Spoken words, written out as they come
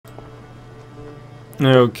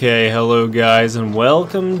Okay, hello guys, and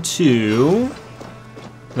welcome to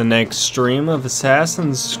the next stream of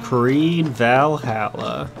Assassin's Creed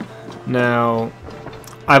Valhalla. Now,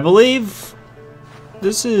 I believe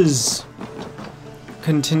this is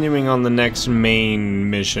continuing on the next main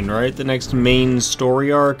mission, right? The next main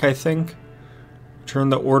story arc, I think. Turn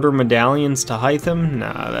the Order medallions to Hytham?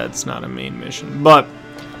 Nah, that's not a main mission, but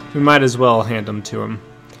we might as well hand them to him.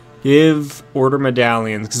 Give Order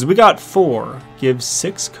medallions, because we got 4. Give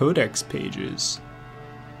 6 codex pages.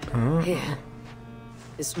 Here.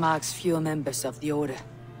 This marks fewer members of the Order.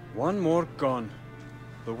 One more gone.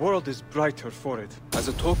 The world is brighter for it. As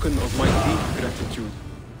a token of my deep gratitude,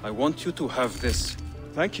 I want you to have this.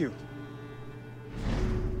 Thank you.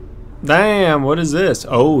 Damn, what is this?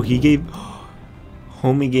 Oh, he gave...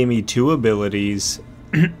 Homie gave me 2 abilities.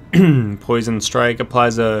 Poison Strike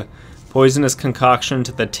applies a poisonous concoction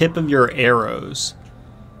to the tip of your arrows.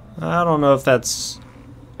 I don't know if that's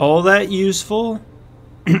all that useful.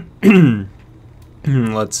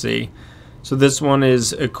 Let's see. So this one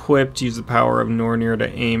is equipped. Use the power of Nornir to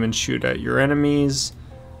aim and shoot at your enemies.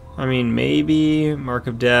 I mean, maybe. Mark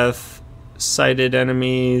of Death. Sighted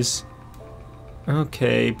enemies.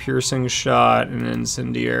 Okay, piercing shot and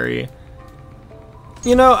incendiary.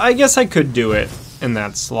 You know, I guess I could do it in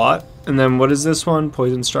that slot. And then what is this one?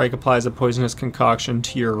 Poison Strike applies a poisonous concoction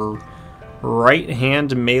to your right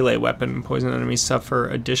hand melee weapon. Poison enemies suffer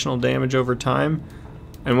additional damage over time.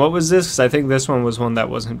 And what was this? Because I think this one was one that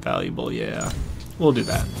wasn't valuable. Yeah, we'll do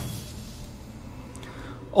that.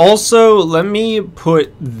 Also, let me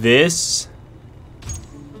put this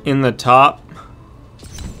in the top,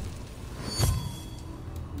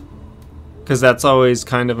 because that's always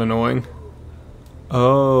kind of annoying.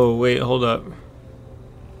 Oh, wait, hold up.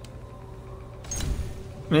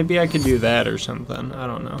 Maybe I could do that or something. I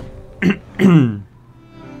don't know.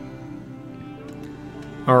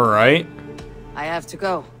 Alright. I have to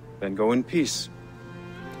go. Then go in peace.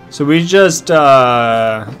 So we just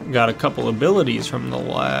got a couple abilities from the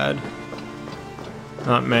lad.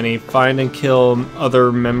 Not many. Find and kill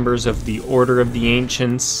other members of the Order of the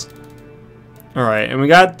Ancients. Alright, and we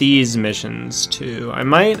got these missions too. I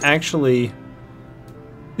might actually...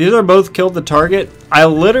 These are both kill the target. I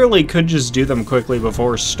literally could just do them quickly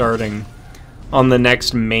before starting on the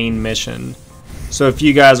next main mission. So if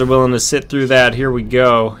you guys are willing to sit through that, here we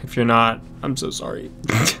go. If you're not, I'm so sorry.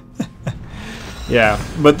 Yeah,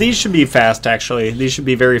 but these should be fast actually. These should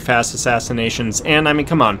be very fast assassinations. And I mean,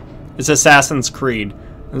 come on. It's Assassin's Creed.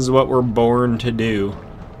 This is what we're born to do.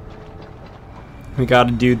 We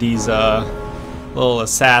gotta do these little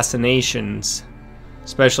assassinations.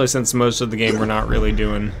 Especially since most of the game we're not really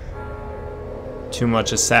doing too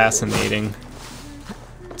much assassinating.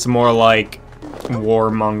 It's more like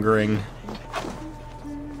warmongering.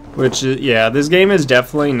 Which, yeah, this game is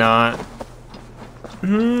definitely not...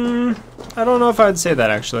 I don't know if I'd say that,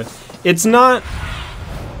 actually. It's not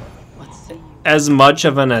as much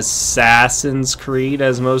of an Assassin's Creed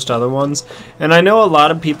as most other ones. And I know a lot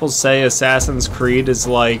of people say Assassin's Creed is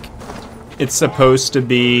like... It's supposed to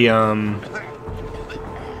be,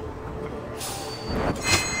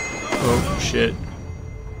 Oh, shit.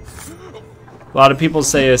 A lot of people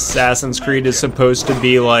say Assassin's Creed is supposed to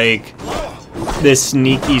be like this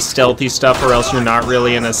sneaky, stealthy stuff, or else you're not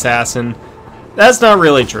really an assassin. That's not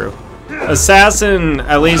really true. Assassin,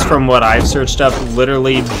 at least from what I've searched up,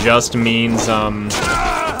 literally just means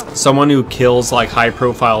someone who kills like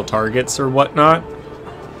high-profile targets or whatnot.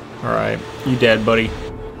 Alright, you dead, buddy.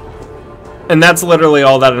 And that's literally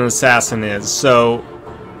all that an assassin is, so...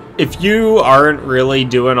 If you aren't really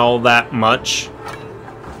doing all that much,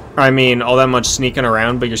 I mean, all that much sneaking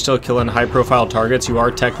around, but you're still killing high-profile targets, you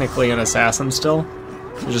are technically an assassin still.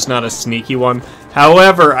 You're just not a sneaky one.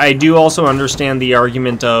 However, I do also understand the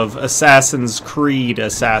argument of Assassin's Creed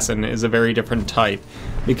assassin is a very different type,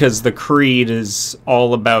 because the Creed is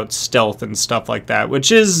all about stealth and stuff like that,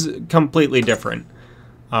 which is completely different.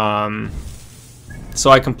 So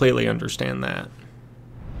I completely understand that.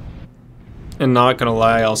 And not gonna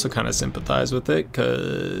lie, I also kind of sympathize with it,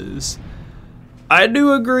 because I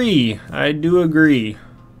do agree. I do agree.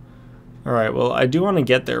 Alright, well, I do want to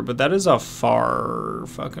get there, but that is a far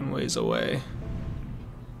fucking ways away.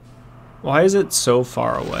 Why is it so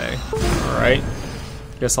far away? Alright.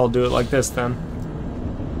 Guess I'll do it like this then.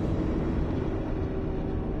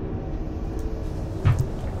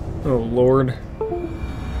 Oh, Lord.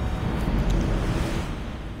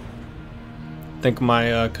 I think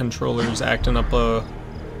my controller's acting up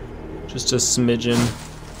just a smidgen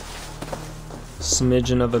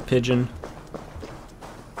of a pigeon.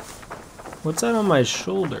 What's that on my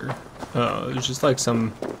shoulder? Oh, it's just like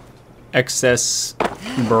some excess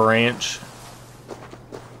branch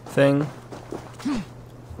thing.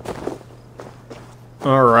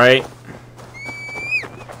 Alright.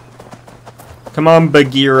 Come on,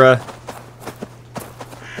 Bagheera.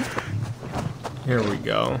 Here we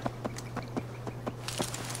go.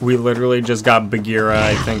 We literally just got Bagheera,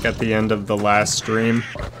 I think, at the end of the last stream.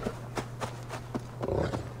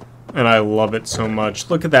 And I love it so much.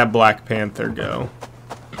 Look at that Black Panther go.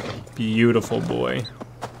 Beautiful boy.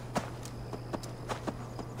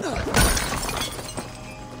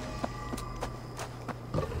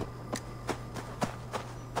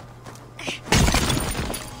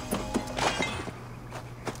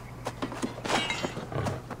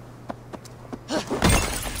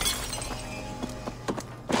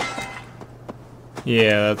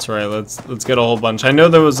 Yeah, that's right. Let's get a whole bunch. I know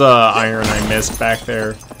there was iron I missed back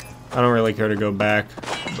there. I don't really care to go back,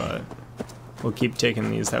 but we'll keep taking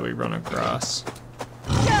these that we run across.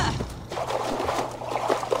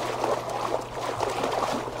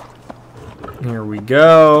 Here we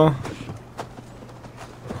go.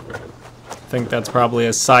 I think that's probably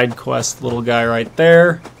a side quest little guy right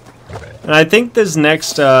there. And I think this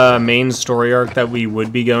next main story arc that we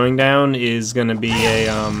would be going down is going to be a,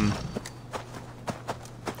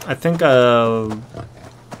 I think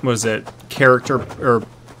was it character or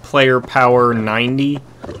player power 90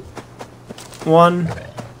 one,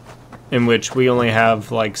 in which we only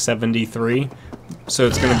have like 73, so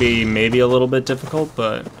it's going to be maybe a little bit difficult,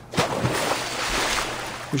 but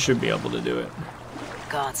we should be able to do it.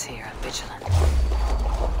 Gods here are vigilant.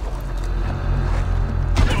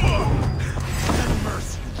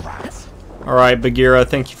 Alright, Bagheera,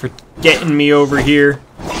 thank you for getting me over here.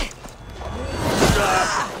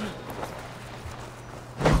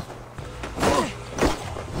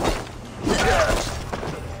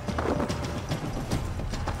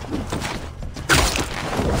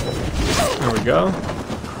 There we go.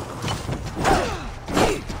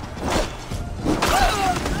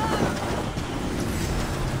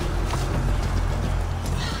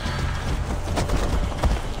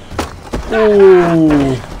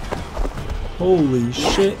 Oh, holy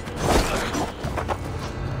shit.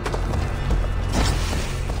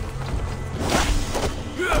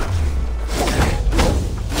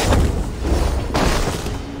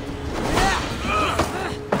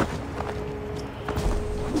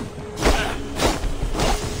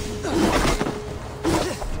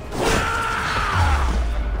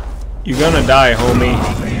 You're gonna die, homie.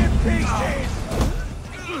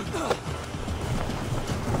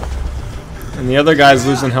 And the other guy's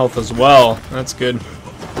losing health as well. That's good.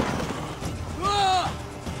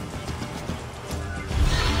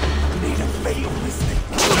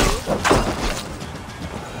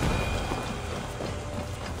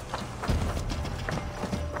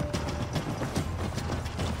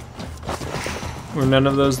 Were none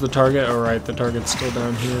of those the target? Alright, the target's still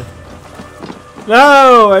down here.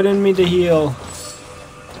 No! I didn't mean to heal.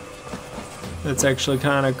 That's actually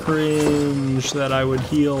kind of cringe that I would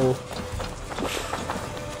heal.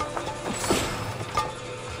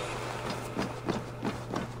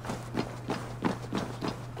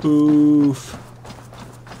 Oof.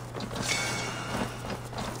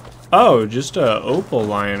 Oh, just a opal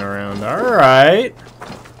lying around. Alright.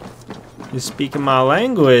 You're speaking my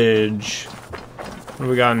language. What do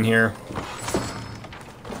we got in here?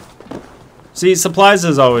 See, supplies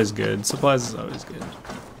is always good. Supplies is always good.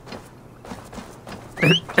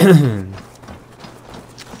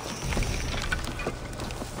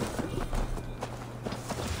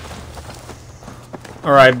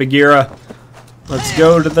 Alright, Bagheera. Let's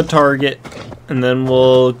go to the target, and then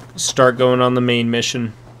we'll start going on the main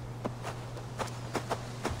mission.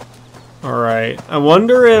 Alright, I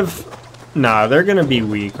wonder if... Nah, they're gonna be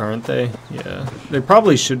weak, aren't they? Yeah, they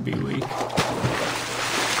probably should be weak.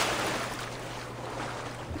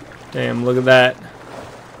 Damn, look at that.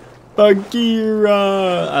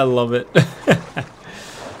 Bagheera! I love it.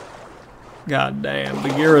 God damn,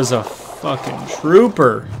 Bagheera's a fucking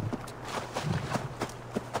trooper.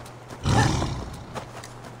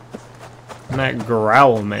 And that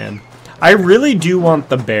growl, man. I really do want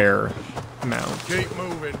the bear mount. Keep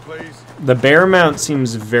moving, please. The bear mount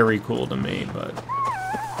seems very cool to me, but...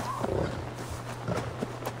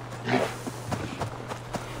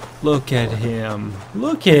 Look at him.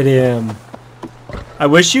 Look at him. I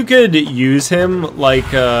wish you could use him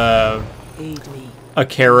like a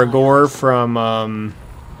Karagor from,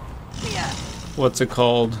 what's it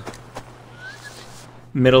called?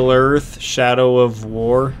 Middle Earth, Shadow of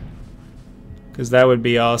War. Because that would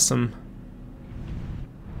be awesome.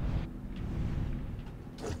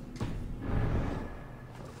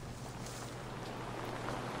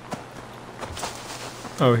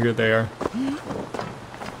 Oh, here they are.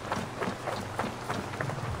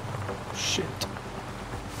 Shit.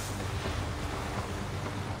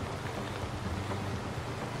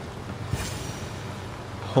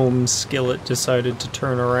 Home skillet decided to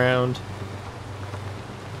turn around.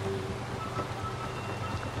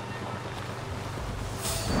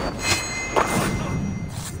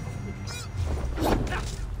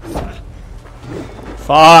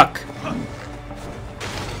 Fuck!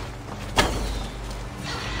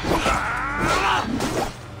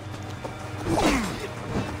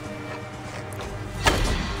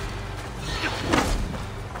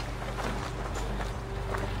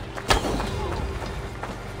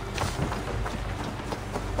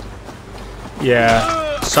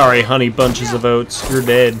 Yeah, sorry, honey bunches of oats, you're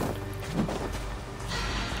dead.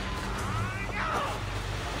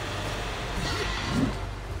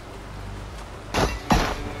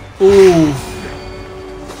 Ooh.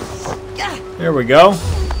 There we go.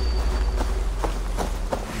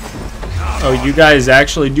 Oh, you guys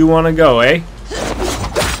actually do want to go, eh?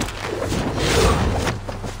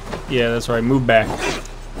 Yeah, that's right, move back.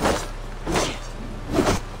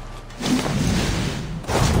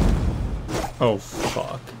 Oh,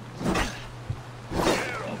 fuck.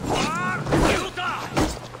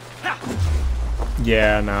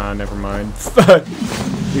 Yeah, nah, never mind.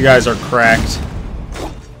 You guys are cracked.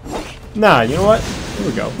 Nah, you know what? Here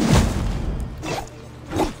we go.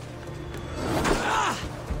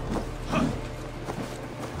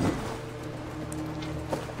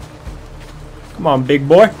 Come on, big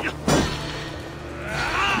boy.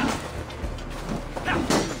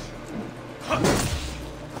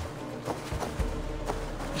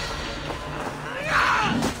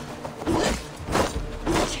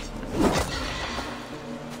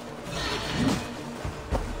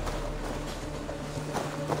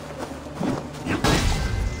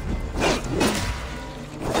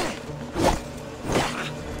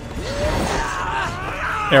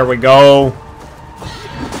 There we go.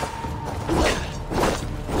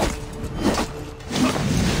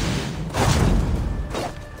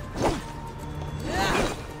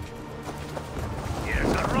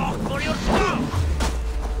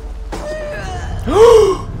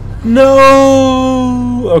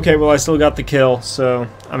 No! Okay, well I still got the kill, so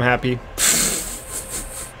I'm happy.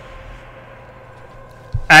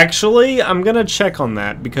 Actually, I'm gonna check on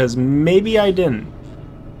that because maybe I didn't.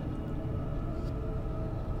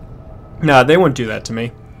 Nah, they wouldn't do that to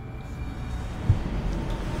me.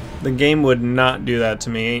 The game would not do that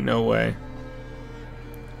to me, ain't no way.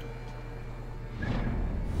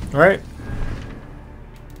 Alright.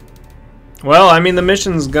 Well, I mean the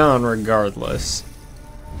mission's gone regardless.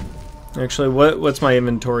 Actually, what's my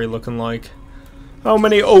inventory looking like? How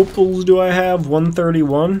many opals do I have?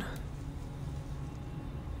 131?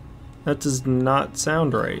 That does not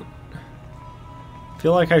sound right. I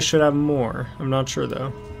feel like I should have more. I'm not sure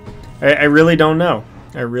though. I really don't know.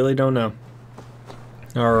 I really don't know.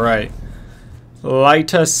 Alright.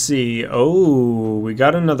 Let us see. Oh, we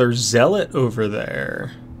got another zealot over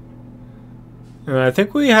there. And I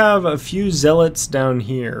think we have a few zealots down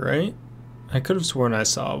here, right? I could have sworn I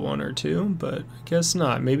saw one or two, but I guess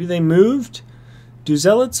not. Maybe they moved? Do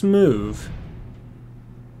zealots move?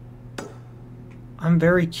 I'm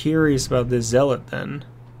very curious about this zealot then.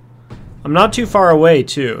 I'm not too far away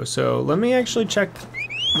too, so let me actually check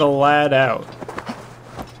the lad out.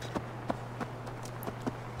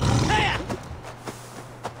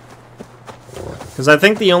 Because I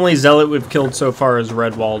think the only zealot we've killed so far is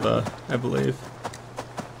Redwalda, I believe.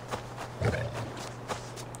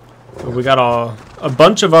 But we got a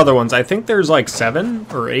bunch of other ones. I think there's like 7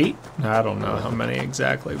 or 8. I don't know how many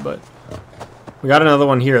exactly, but we got another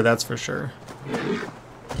one here, that's for sure.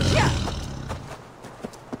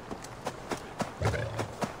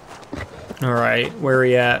 Alright, where are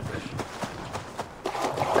we at?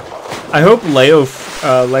 I hope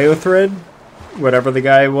Leothred, whatever the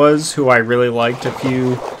guy was, who I really liked a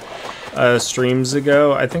few streams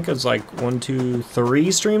ago. I think it was like 1, 2,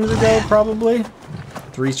 3 streams ago, probably.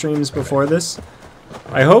 3 streams before this.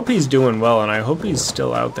 I hope he's doing well, and I hope he's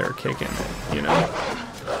still out there kicking it, you know?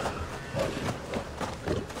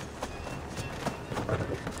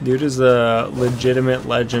 Dude is a legitimate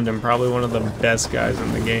legend and probably one of the best guys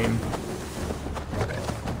in the game.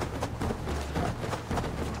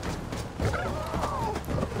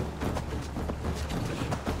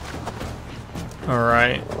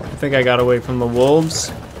 Alright, I think I got away from the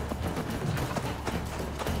wolves.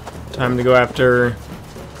 Time to go after...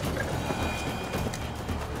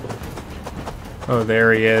 Oh,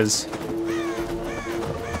 there he is.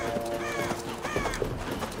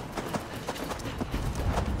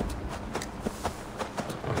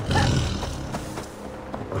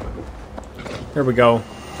 Here we go.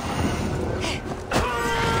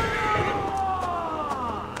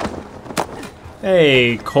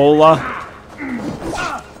 Hey, Cola.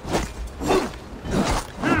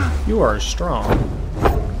 You are strong.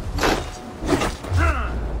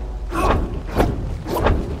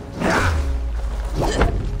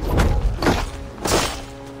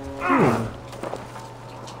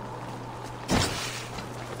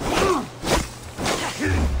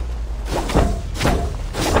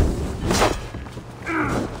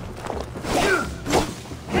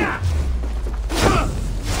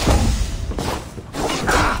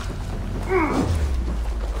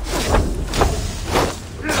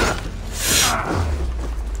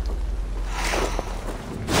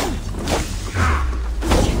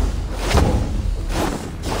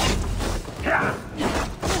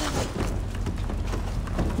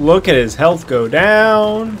 Look at his health go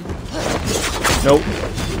down. Nope.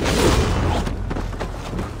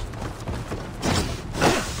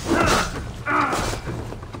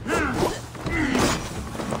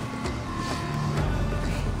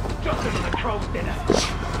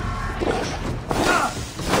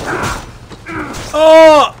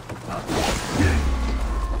 Oh!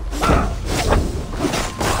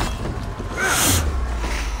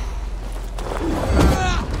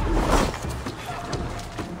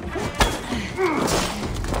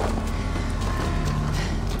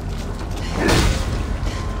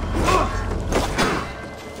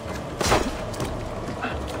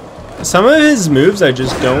 Some of his moves I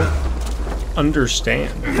just don't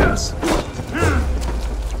understand. Yes.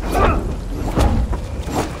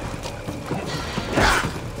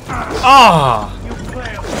 Ah!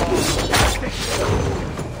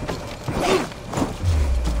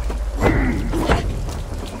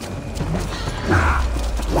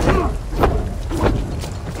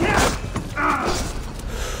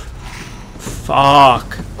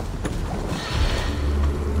 Fuck.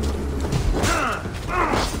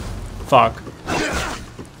 Fuck.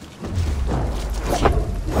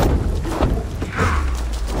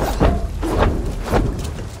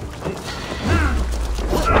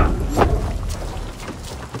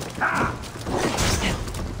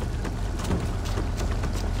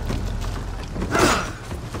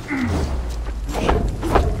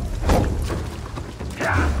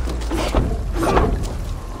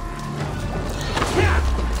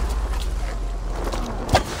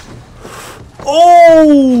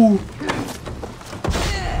 Oh!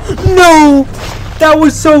 No! That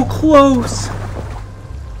was so close!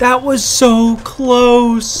 That was so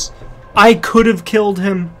close! I could have killed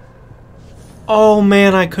him. Oh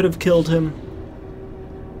man, I could have killed him.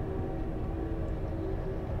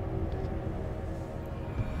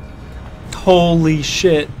 Holy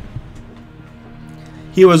shit.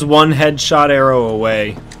 He was one headshot arrow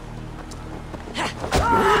away.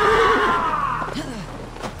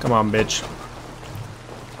 Come on, bitch.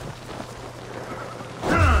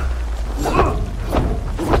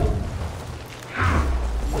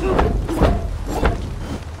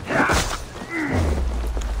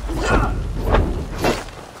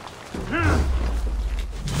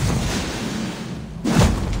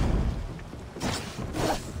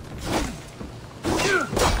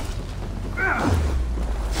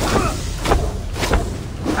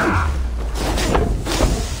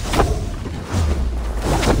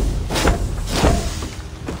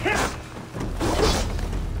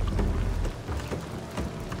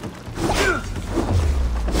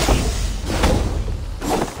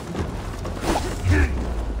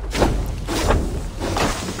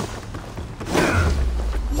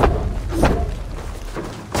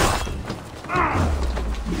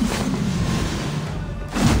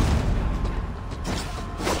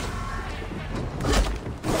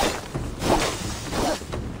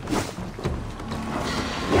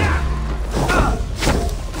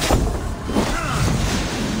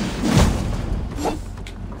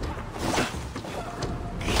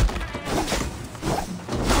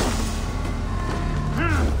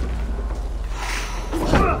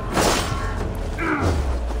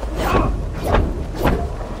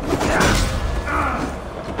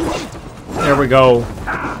 There we go.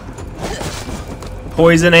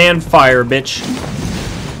 Poison and fire, bitch.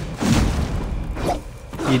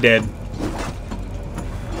 He did.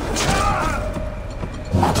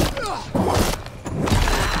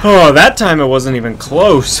 Oh, that time it wasn't even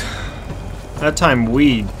close. That time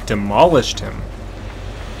we demolished him.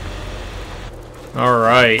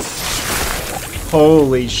 Alright.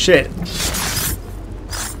 Holy shit.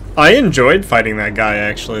 I enjoyed fighting that guy,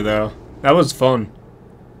 actually, though. That was fun.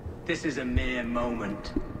 This is a mere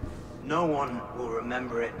moment. No one will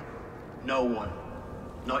remember it. No one.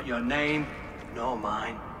 Not your name, nor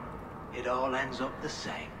mine. it all ends up the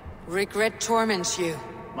same. Regret torments you.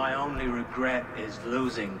 My only regret is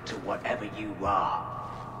losing to whatever you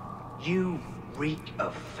are. You reek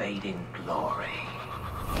of fading glory.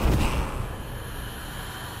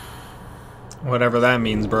 Whatever that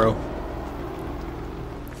means, bro.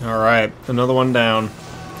 Alright, another one down.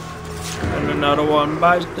 And another one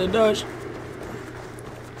bites the dust.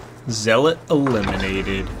 Zealot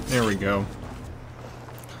eliminated. There we go.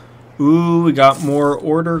 Ooh, we got more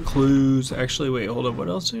order clues. Actually, wait, hold up. What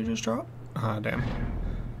else did you just drop? Ah, damn.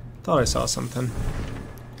 Thought I saw something.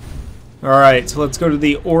 Alright, so let's go to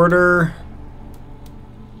the order.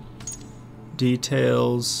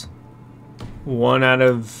 Details. 1 out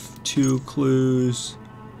of 2 clues.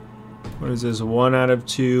 What is this? 1 out of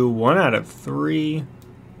 2. 1 out of 3.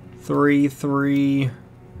 3, 3.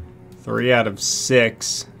 3 out of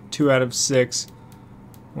 6. 2 out of 6.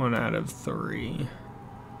 1 out of 3.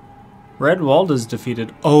 Red Walda's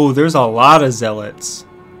defeated. Oh, there's a lot of zealots.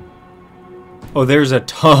 Oh, there's a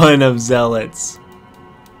ton of zealots.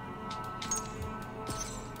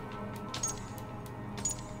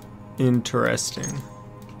 Interesting.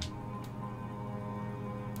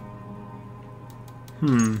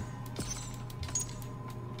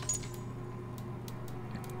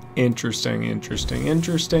 Interesting, interesting,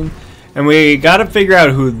 interesting. And we gotta figure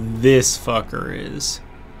out who this fucker is.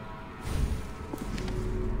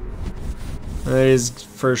 That is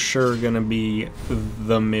for sure gonna be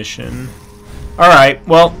the mission. Alright,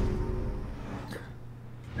 well,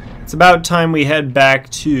 it's about time we head back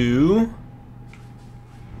to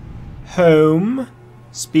home.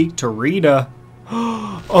 Speak to Rita.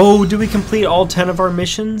 Oh, do we complete all 10 of our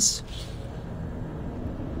missions?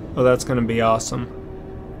 Oh, that's gonna be awesome.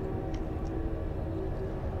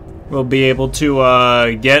 We'll be able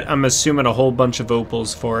to get, I'm assuming, a whole bunch of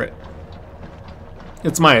opals for it.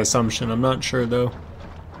 It's my assumption, I'm not sure though.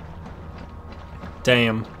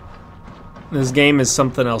 Damn. This game is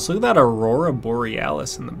something else. Look at that Aurora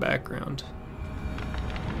Borealis in the background.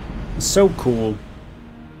 It's so cool.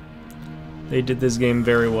 They did this game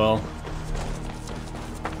very well.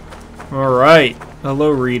 Alright. Hello,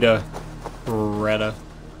 Rita. Retta.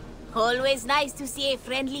 Always nice to see a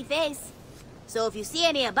friendly face. So if you see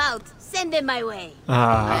any about, send them my way.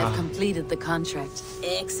 I have completed the contract.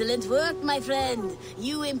 Excellent work, my friend.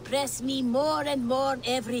 You impress me more and more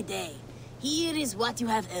every day. Here is what you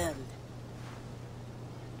have earned.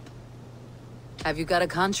 Have you got a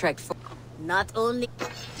contract for? Not only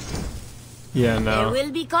Yeah, there no.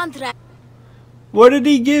 will be contract. What did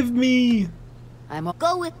he give me?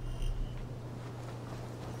 Go with.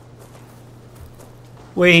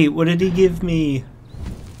 Wait, what did he give me?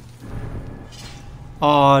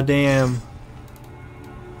 Aw, damn.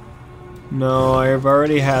 No, I've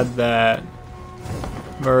already had that.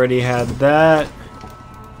 I've already had that.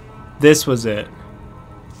 This was it.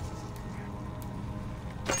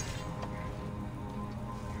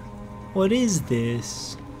 What is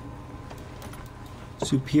this?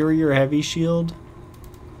 Superior heavy shield?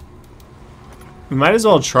 We might as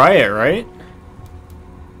well try it, right?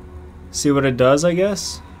 See what it does, I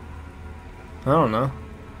guess? I don't know.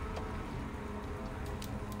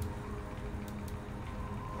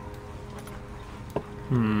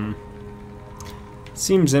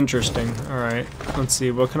 Seems interesting. Alright, let's see.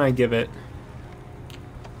 What can I give it?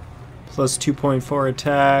 Plus 2.4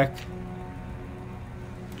 attack.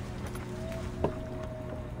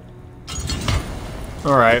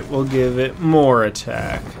 Alright, we'll give it more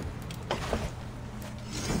attack.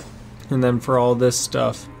 And then for all this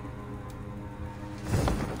stuff,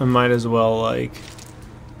 I might as well, like,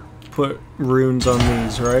 put runes on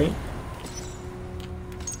these, right?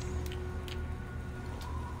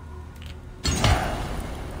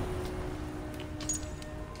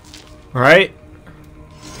 Right?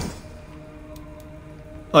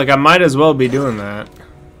 Like, I might as well be doing that.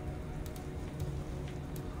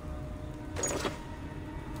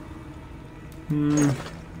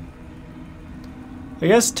 I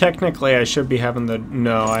guess technically I should be having the...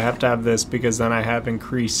 No, I have to have this because then I have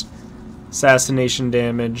increased assassination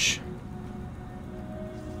damage.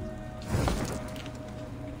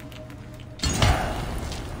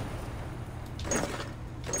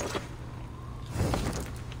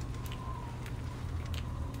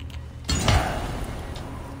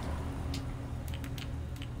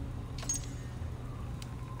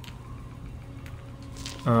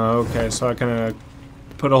 Okay, so I can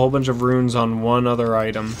put a whole bunch of runes on one other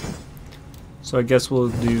item. So I guess we'll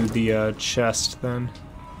do the chest then.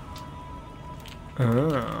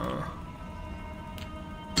 Oh.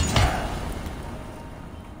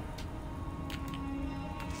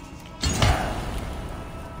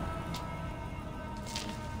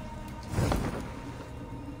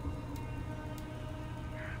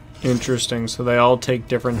 Interesting, so they all take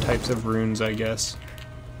different types of runes, I guess.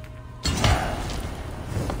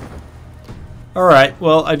 Alright,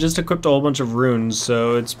 well, I just equipped a whole bunch of runes,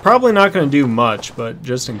 so it's probably not going to do much, but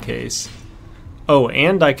just in case. Oh,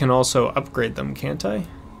 and I can also upgrade them, can't I?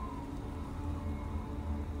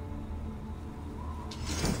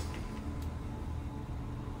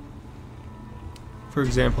 For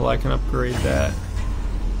example, I can upgrade that.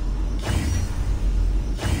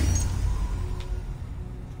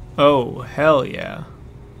 Oh, hell yeah.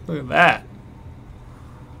 Look at that.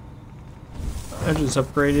 I just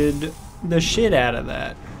upgraded the shit out of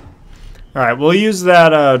that. Alright, we'll use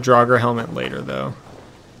that Draugr helmet later, though.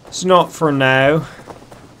 It's not for now.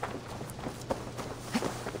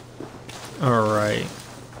 Alright.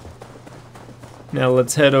 Now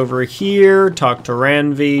let's head over here, talk to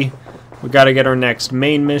Ranvi. We gotta get our next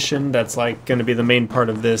main mission. That's like gonna be the main part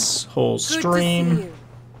of this whole stream.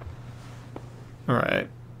 Alright.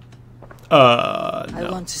 No. I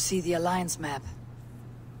want to see the Alliance map.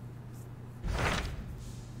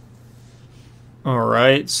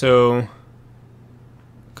 Alright, so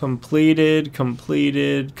completed.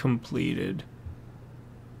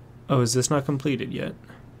 Oh, is this not completed yet?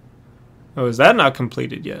 Oh, is that not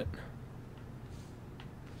completed yet?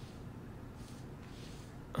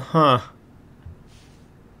 Huh.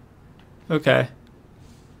 Okay.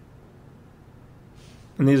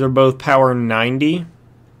 And these are both power 90.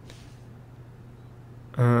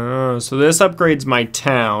 So this upgrades my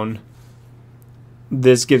town.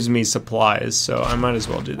 This gives me supplies, so I might as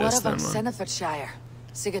well do this then. What about Cenefordshire?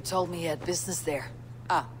 Sigurd told me he had business there.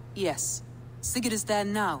 Ah, yes. Sigurd is there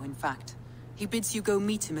now, in fact. He bids you go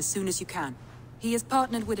meet him as soon as you can. He has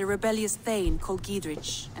partnered with a rebellious thane called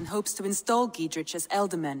Giedrich, and hopes to install Giedrich as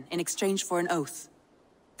Elderman in exchange for an oath.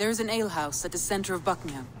 There is an alehouse at the center of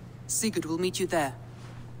Buckingham. Sigurd will meet you there.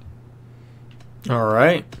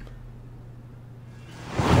 Alright.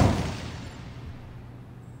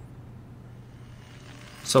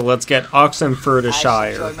 So let's get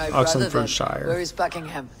Oxenfordshire. Oxenfordshire. Where is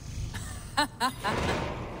Buckingham?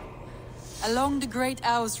 Along the great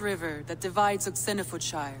Ouse River that divides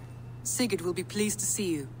Oxenfordshire. Sigurd will be pleased to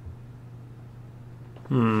see you.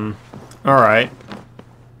 Alright.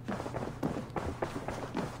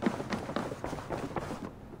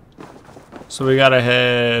 So we gotta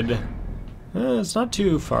head... it's not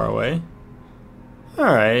too far away.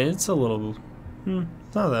 Alright, it's a little...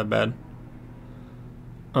 it's not that bad.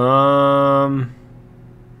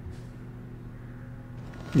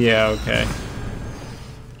 Yeah, okay.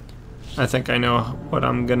 I think I know what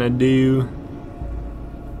I'm gonna do.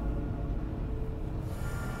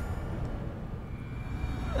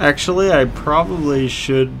 Actually, I probably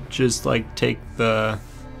should just, like, take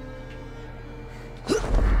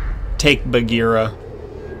Bagheera.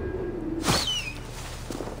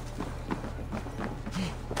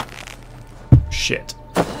 Shit.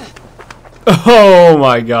 Oh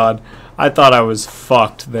my god. I thought I was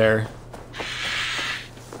fucked there.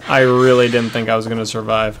 I really didn't think I was gonna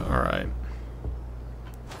survive. Alright.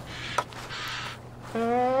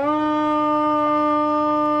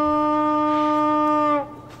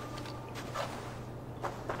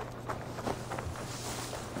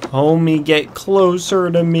 Homie, get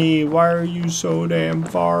closer to me. Why are you so damn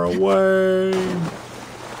far away?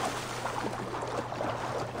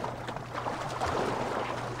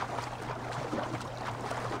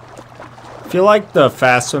 I feel like the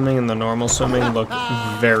fast swimming and the normal swimming look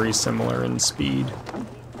very similar in speed.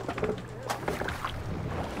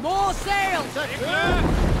 More sails!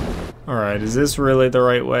 Alright, is this really the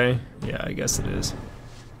right way? Yeah, I guess it is.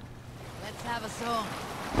 Let's have a song.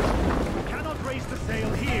 Cannot raise the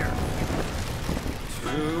sail here.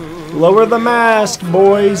 Lower the mast,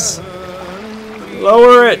 boys!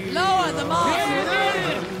 Lower it! Lower the mast!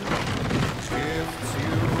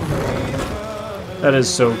 That is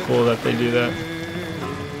so cool that they do that.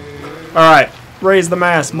 Alright, raise the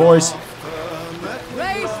mast, boys.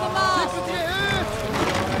 Raise the mast!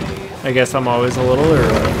 I guess I'm always a little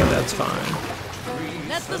early, but that's fine.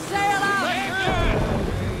 Let the sail out!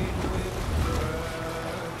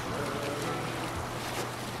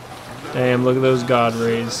 Damn, look at those god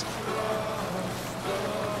rays.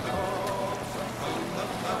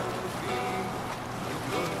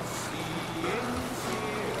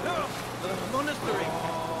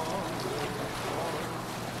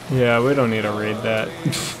 Yeah, we don't need to raid that.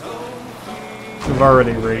 We've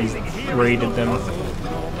already raided them.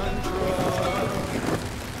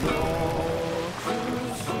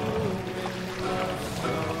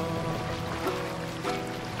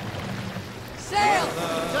 Sail!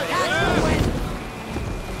 Catch the wind!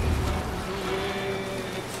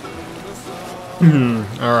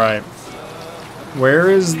 Alright. Where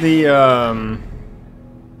is the,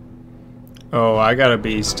 Oh, I gotta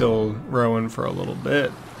be still rowing for a little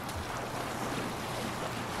bit.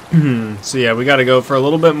 So yeah, we gotta go for a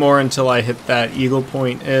little bit more until I hit that Eagle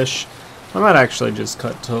Point-ish. I might actually just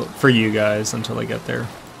cut for you guys until I get there.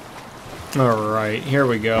 Alright, here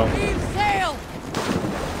we go.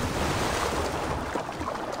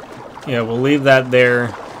 Yeah, we'll leave that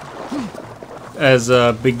there as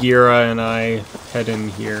Bagheera and I head in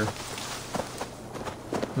here.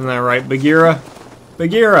 Isn't that right, Bagheera?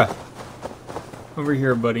 Bagheera! Over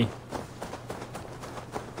here, buddy.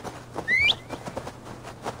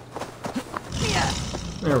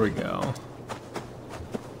 There we go.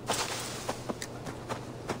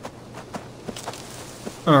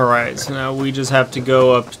 Alright, so now we just have to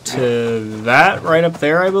go up to that right up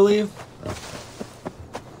there, I believe.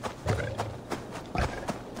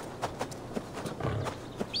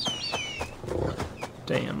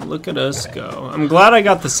 Damn, look at us go. I'm glad I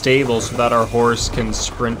got the stable so that our horse can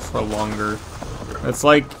sprint for longer. That's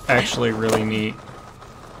like actually really neat.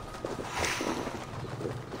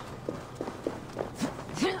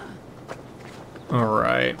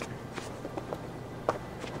 Alright.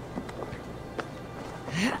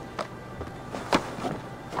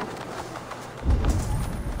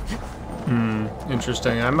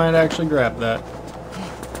 Interesting. I might actually grab that.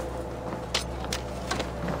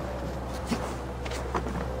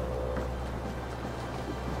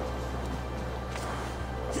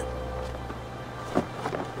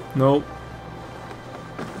 Nope.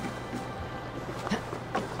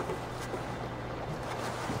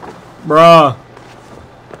 Bruh.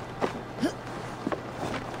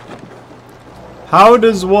 How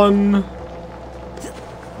does one...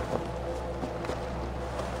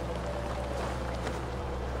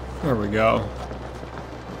 There we go.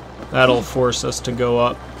 That'll force us to go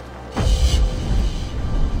up.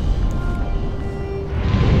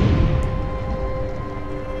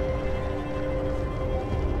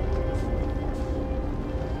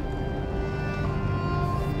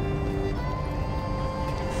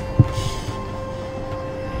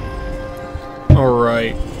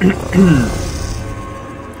 Alright.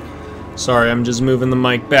 Sorry, I'm just moving the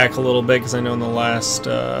mic back a little bit because I know in the last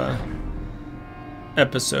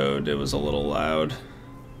episode it was a little loud.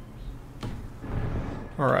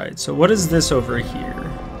 Alright, so what is this over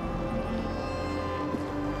here?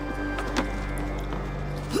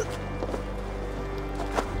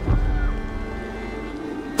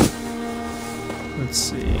 Let's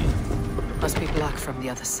see. Must be black from the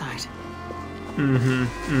other side.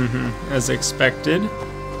 As expected.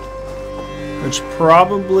 Which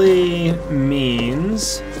probably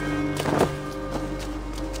means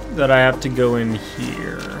that I have to go in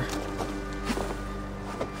here.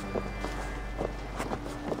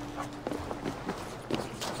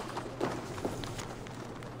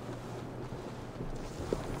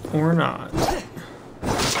 Or not.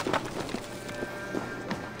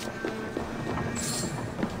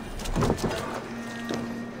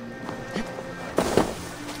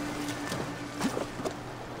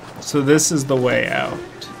 So this is the way out.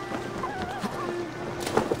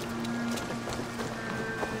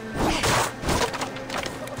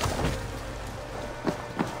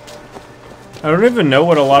 I don't even know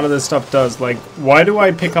what a lot of this stuff does. Like, why do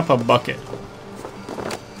I pick up a bucket?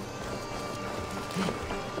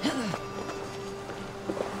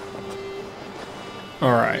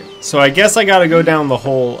 Alright, so I guess I gotta go down the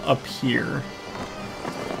hole up here.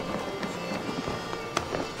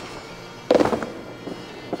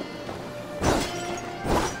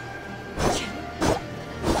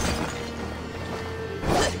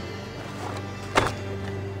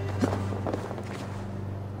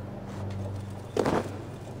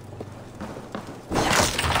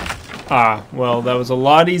 Ah, well, that was a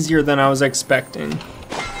lot easier than I was expecting.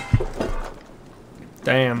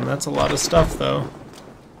 Damn, that's a lot of stuff, though.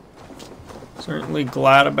 Certainly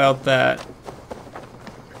glad about that.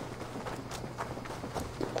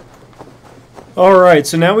 Alright,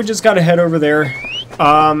 so now we just gotta head over there.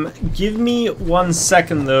 Give me 1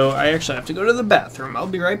 second, though. I actually have to go to the bathroom. I'll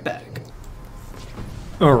be right back.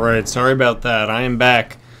 Alright, sorry about that. I am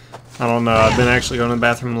back. I don't know, I've been actually going to the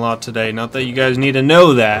bathroom a lot today. Not that you guys need to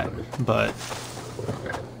know that, but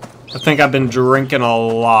I think I've been drinking a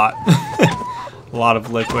lot. A lot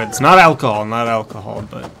of liquids. Not alcohol,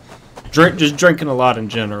 but just drinking a lot in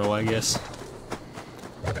general, I guess.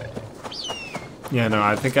 Yeah, no,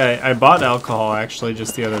 I think I bought alcohol actually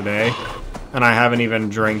just the other day, and I haven't even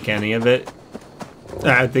drank any of it.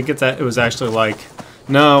 I think it was actually like,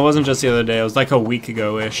 no, it wasn't just the other day, it was like a week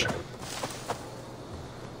ago-ish.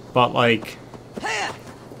 But like,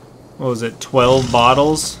 what was it, 12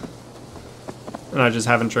 bottles. And I just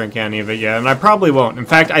haven't drank any of it yet. And I probably won't. In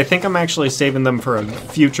fact, I think I'm actually saving them for a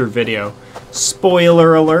future video.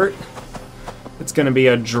 Spoiler alert. It's going to be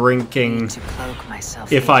a drinking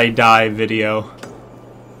if I die video.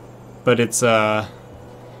 But it's going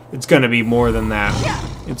to be more than that.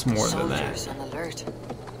 It's more than that. Soldiers on alert.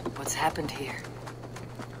 What's happened here?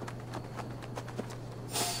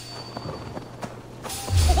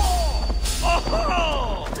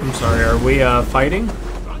 I'm sorry, are we fighting?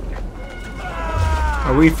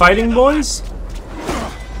 Are we fighting, boys?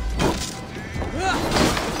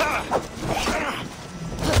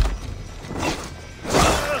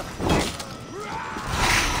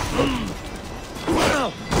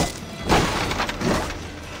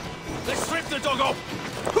 Let's rip the dog off.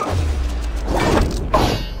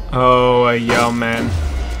 Oh, a yo, man.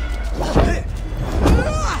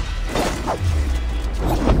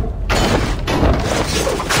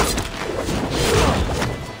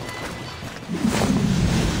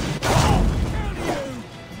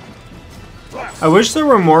 I wish there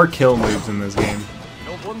were more kill moves in this game.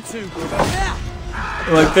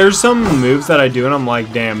 Like, there's some moves that I do and I'm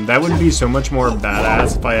like, damn, that would be so much more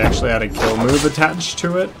badass if I actually had a kill move attached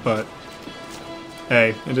to it, but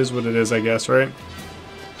hey, it is what it is, I guess, right?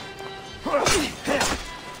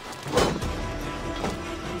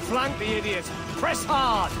 Flank the idiot. Press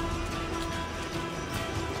hard.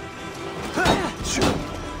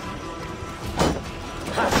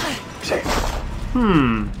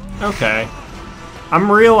 Okay. I'm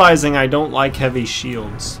realizing I don't like heavy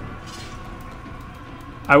shields.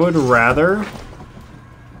 I would rather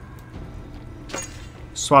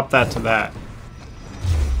swap that to that.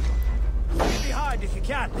 Get behind if you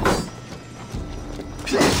can.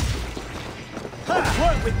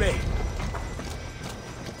 Work with me.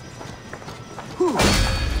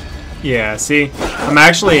 Yeah, see? I'm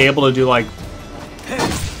actually able to do, like,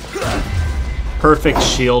 perfect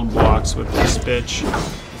shield blocks with this bitch.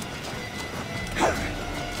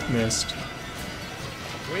 Missed.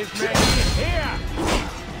 With me here.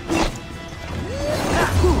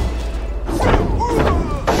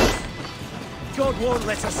 God won't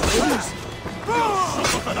let us lose.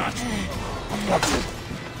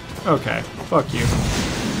 Okay, fuck you.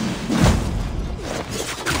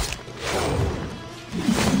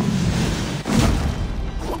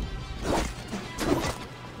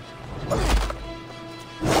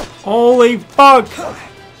 Holy fuck!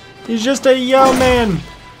 He's just a yo man!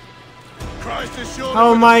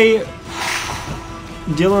 How am I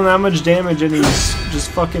dealing that much damage and he's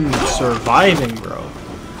just fucking surviving, bro?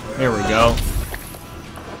 There we go.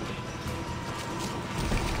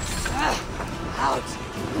 Out!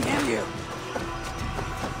 Damn you!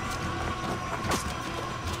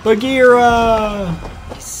 Bagheera!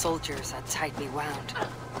 These soldiers are tightly wound.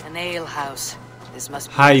 An ale house. This must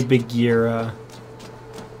be. Hi, Bagheera.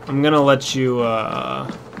 I'm gonna let you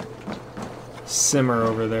simmer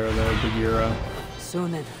over there, Bagheera.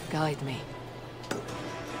 Sunan, guide me.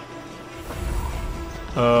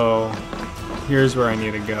 Oh, here's where I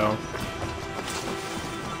need to go.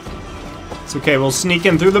 It's okay, we'll sneak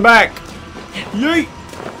in through the back. Yeet!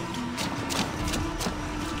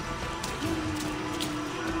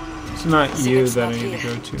 It's not you that I need to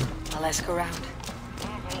go to. I'll ask around.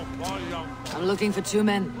 I'm looking for two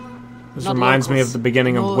men. This Not reminds me locals. of the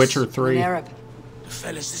beginning of Norse Witcher and 3. Arab. The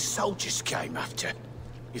fellas the soldiers came after.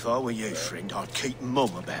 If I were you, friend, I'd keep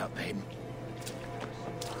mum about them.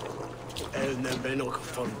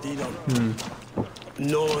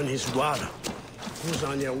 No one is water. Who's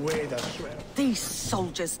on your way, that's right. These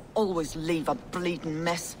soldiers always leave a bleeding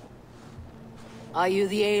mess. Are you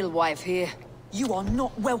the alewife here? You are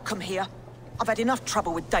not welcome here. I've had enough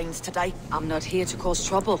trouble with Danes today. I'm not here to cause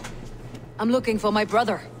trouble. I'm looking for my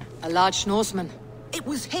brother, a large Norseman. It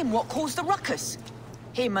was him what caused the ruckus.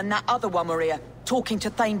 Him and that other one were here, talking to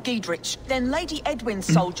Thane Giedrich. Then Lady Edwin's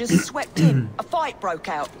soldiers swept in. A fight broke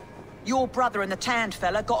out. Your brother and the tanned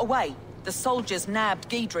fella got away. The soldiers nabbed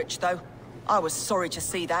Giedrich, though. I was sorry to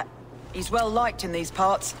see that. He's well liked in these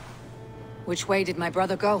parts. Which way did my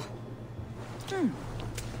brother go?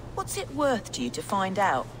 What's it worth to you to find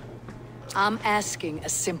out? I'm asking a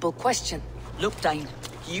simple question. Look, Dane,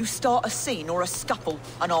 you start a scene or a scuffle,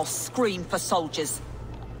 and I'll scream for soldiers.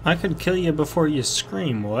 I could kill you before you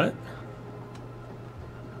scream, what?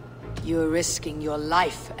 You're risking your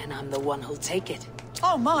life, and I'm the one who'll take it.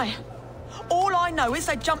 Oh my! All I know is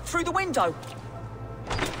they jumped through the window.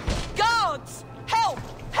 Guards! Help!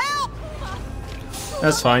 Help!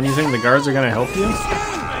 That's fine. You think the guards are gonna help you?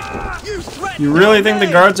 You really think the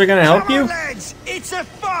guards are gonna help you? It's a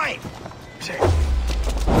fight.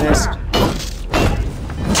 Missed.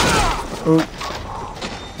 Oh.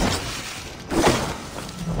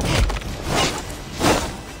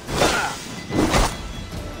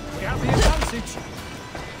 We have the advantage.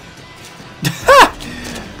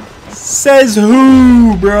 Says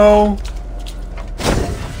who, bro?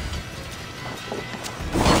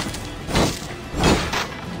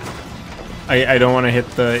 I don't want to hit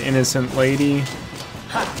the innocent lady.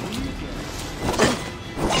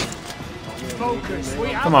 Focus. We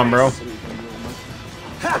have Come on, bro.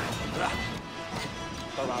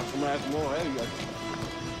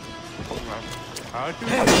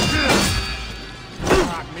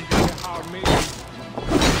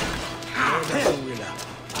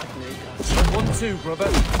 One, two, brother.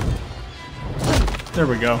 There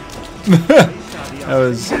we go. That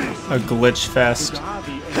was a glitch fest.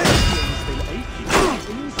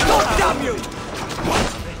 Damn you!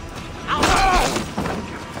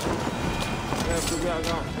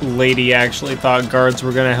 Lady actually thought guards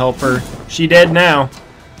were gonna help her. She dead now.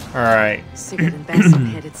 Alright. Sigurd and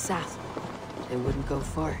Basim headed south. They wouldn't go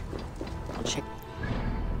far. I'll check.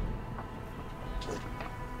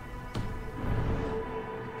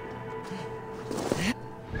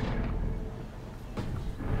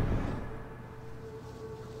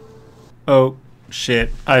 Oh,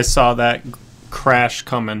 shit. I saw that crash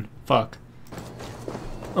coming. Fuck.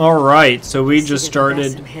 Alright, so we just Sigurd and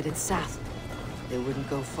started... Basim headed south. They wouldn't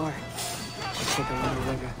go far. I'll check around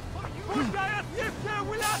the river.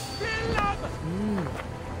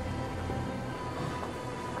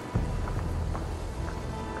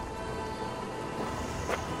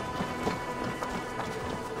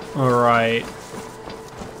 Alright.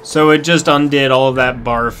 So it just undid all of that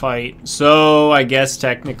bar fight. So I guess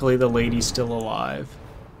technically the lady's still alive.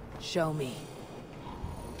 Show me.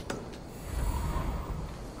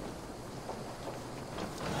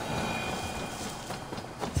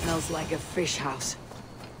 Smells like a fish house.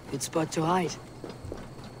 Good spot to hide.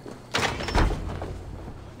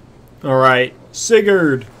 Alright.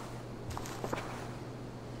 Sigurd!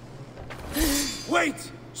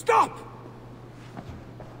 Wait! Stop!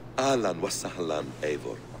 Ahlan wa sahlan,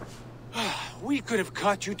 Eivor. We could have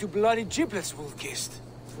cut you to bloody giblets, Wolfkist.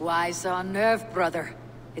 Why so unnerved, brother?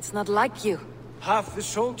 It's not like you. Half the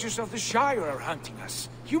soldiers of the Shire are hunting us.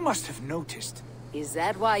 You must have noticed. Is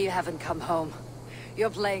that why you haven't come home?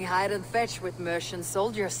 You're playing hide and fetch with Mercian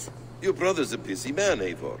soldiers. Your brother's a busy man,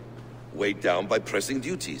 Eivor. Weighed down by pressing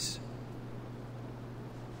duties.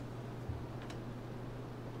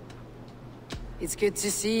 It's good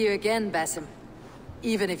to see you again, Basim.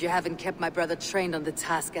 Even if you haven't kept my brother trained on the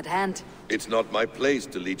task at hand. It's not my place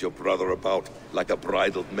to lead your brother about like a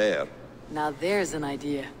bridled mare. Now there's an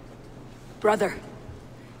idea. Brother,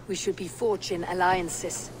 we should be forging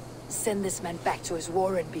alliances. Send this man back to his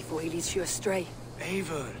warren before he leads you astray.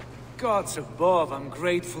 Eivor, gods above, I'm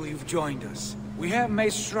grateful you've joined us. We have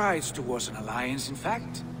made strides towards an alliance, in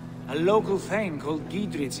fact. A local thane called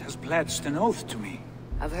Giedrich has pledged an oath to me.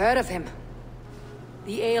 I've heard of him.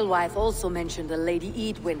 The alewife also mentioned a Lady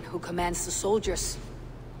Edwin who commands the soldiers.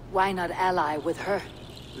 Why not ally with her?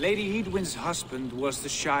 Lady Edwin's husband was the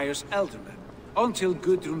Shire's elderman, until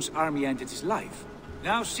Gudrun's army ended his life.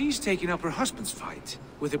 Now she's taking up her husband's fight,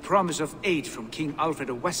 with the promise of aid from King Alfred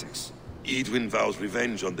of Wessex. Edwin vows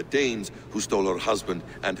revenge on the Danes who stole her husband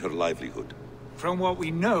and her livelihood. From what we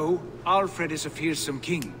know, Alfred is a fearsome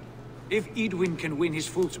king. If Edwin can win his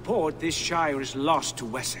full support, this Shire is lost to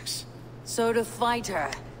Wessex. So to fight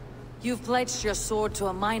her, you've pledged your sword to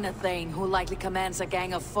a minor thane who likely commands a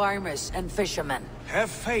gang of farmers and fishermen.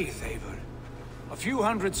 Have faith, Eivor. A few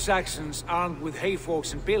hundred Saxons armed with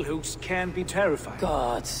hayforks and billhooks can be terrifying.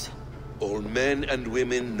 Gods. All men and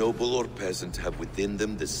women, noble or peasant, have within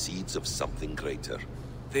them the seeds of something greater.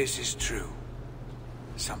 This is true.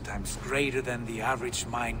 Sometimes greater than the average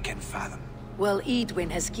mind can fathom. Well,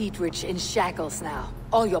 Edwin has Giedrich in shackles now.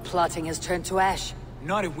 All your plotting has turned to ash.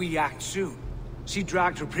 Not if we act soon. She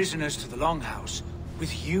dragged her prisoners to the Longhouse.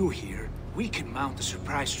 With you here, we can mount a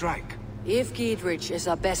surprise strike. If Giedrich is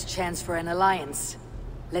our best chance for an alliance,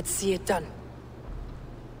 let's see it done.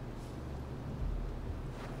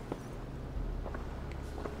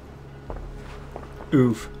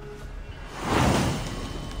 Oof.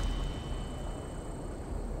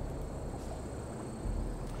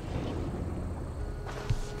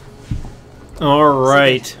 All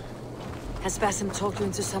right. Has Basim talked you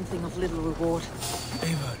into something of little reward?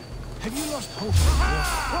 Eivor, have you lost hope in the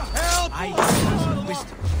war? Help! I use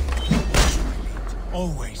wisdom.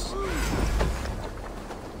 Always.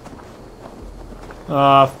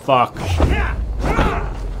 Ah, fuck.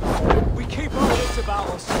 We keep our wits about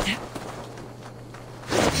us.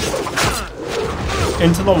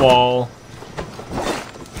 Into the wall.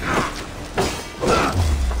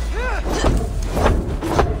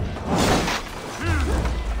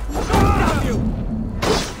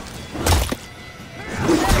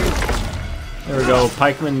 There we go,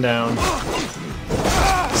 pikeman down.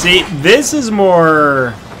 See, this is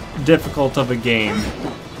more difficult of a game.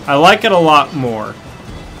 I like it a lot more.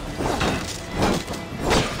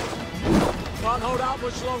 Can't hold out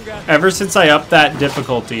much longer. Ever since I upped that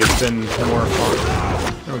difficulty, it's been more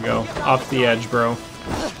fun. There we go, off the edge, bro.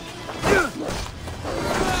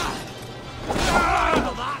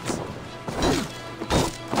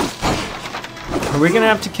 Are we gonna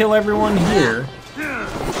have to kill everyone here?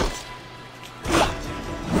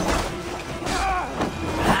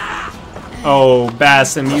 Oh,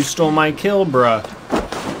 Basim, you stole my kill, bruh.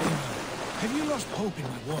 Have you lost hope in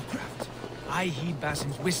my warcraft? I heed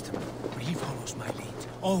Basim's wisdom, but he follows my lead.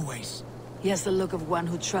 Always. He has the look of one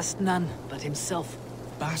who trusts none but himself.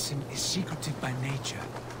 Basim is secretive by nature,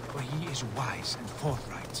 but he is wise and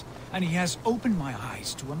forthright. And he has opened my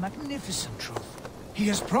eyes to a magnificent truth. He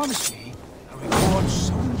has promised me a reward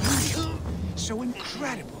so unusual, so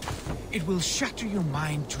incredible, it will shatter your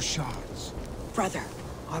mind to shards. Brother,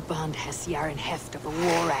 our bond has the iron heft of a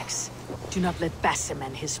war axe. Do not let Basim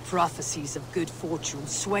and his prophecies of good fortune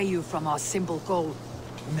sway you from our simple goal.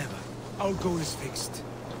 Never. Our goal is fixed.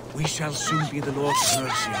 We shall soon be the Lord of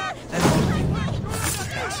Mercia.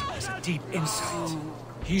 Basim has a deep insight.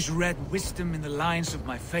 He's read wisdom in the lines of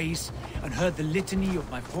my face and heard the litany of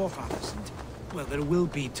my forefathers, and, well, there will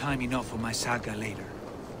be time enough for my saga later.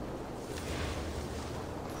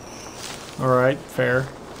 Alright, fair.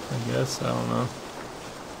 I guess, I don't know.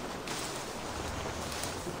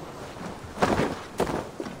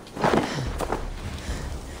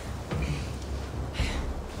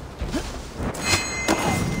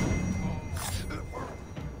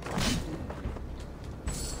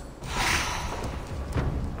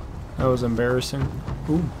 That was embarrassing.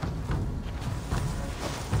 Ooh.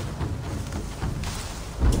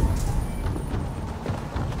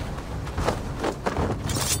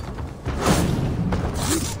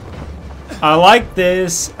 I like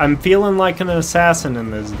this. I'm feeling like an assassin in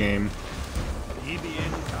this game.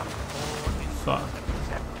 Fuck.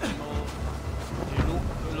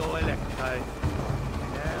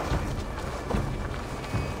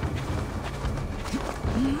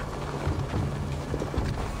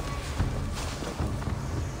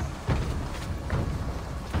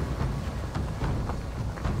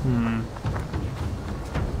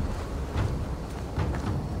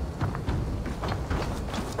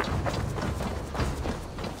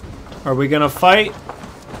 Are we gonna fight?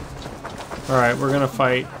 Alright, we're gonna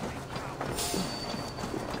fight.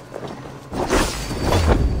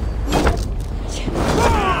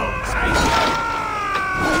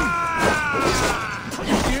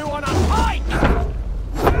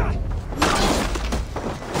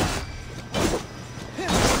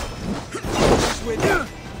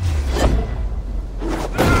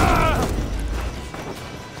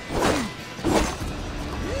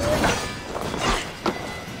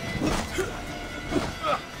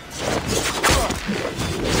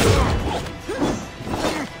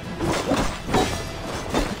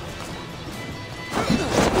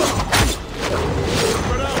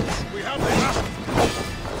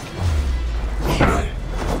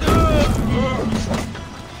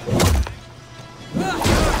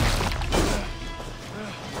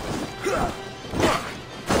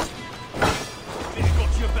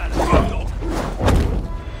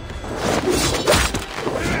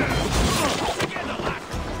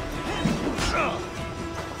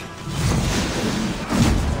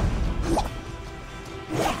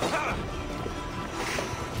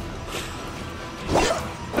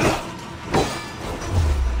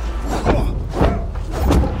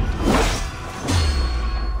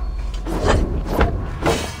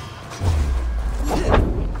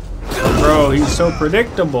 He's so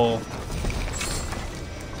predictable.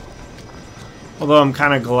 Although I'm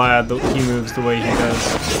kind of glad that he moves the way he does.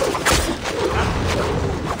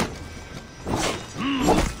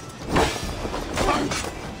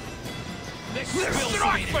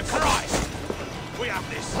 Strike for Christ! We have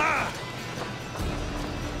this.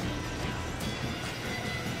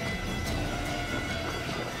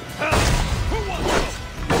 Who wants them?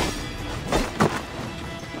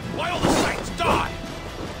 Why all the saints die?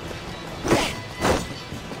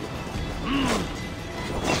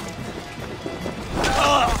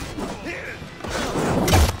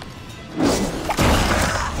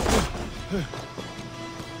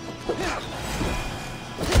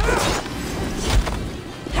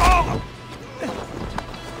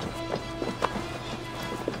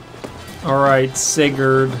 Alright,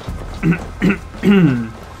 Sigurd.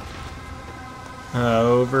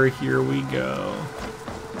 Over here we go.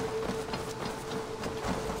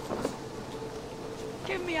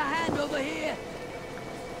 Give me a hand over here.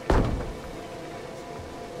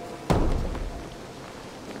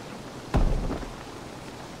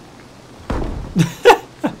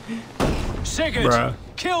 Sigurd, Bruh.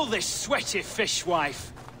 kill this sweaty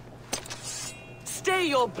fishwife. Stay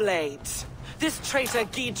your blades. This traitor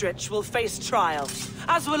Giedrich will face trial,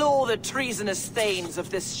 as will all the treasonous thanes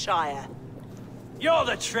of this shire. You're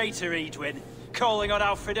the traitor, Edwin, calling on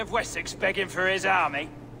Alfred of Wessex begging for his army.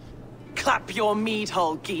 Clap your mead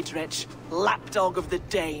hole, Giedrich, lapdog of the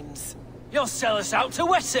Danes. You'll sell us out to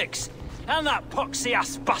Wessex, and that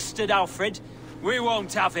poxy-ass bastard Alfred. We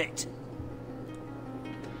won't have it.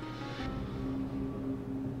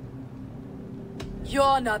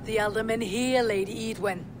 You're not the alderman here, Lady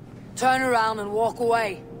Edwin. Turn around and walk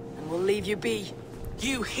away, and we'll leave you be.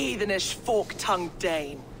 You heathenish fork-tongued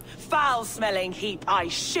Dane. Foul-smelling heap, I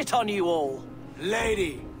shit on you all.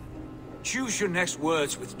 Lady, choose your next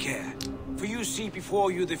words with care, for you see before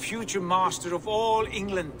you the future master of all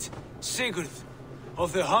England, Sigurd,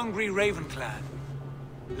 of the hungry Raven clan.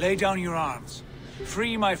 Lay down your arms,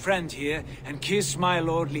 free my friend here, and kiss my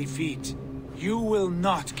lordly feet. You will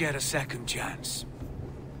not get a second chance.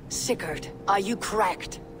 Sigurd, are you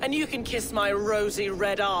cracked? And you can kiss my rosy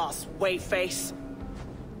red ass, wayface.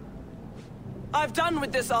 I've done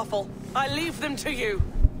with this offal. I leave them to you.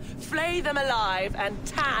 Flay them alive and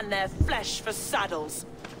tan their flesh for saddles.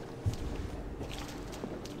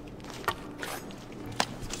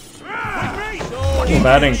 Well,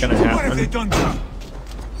 that ain't gonna happen. What have they done to him?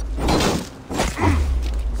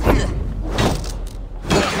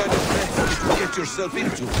 Get yourself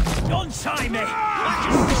into. Don't tie me! I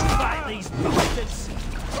can still fight these bastards!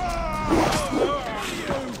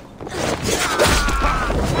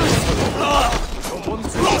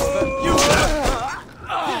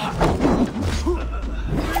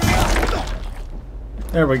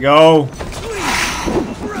 There we go.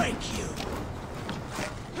 Break you!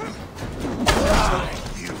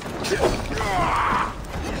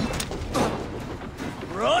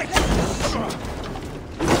 Right!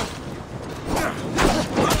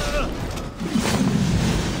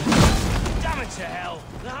 Damn it to hell!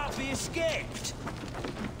 The Harpy escaped!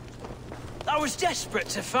 I was desperate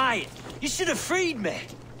to fight. You should have freed me.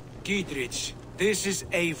 Giedrich, this is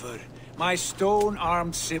Eivor, my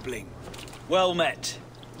stone-armed sibling. Well met.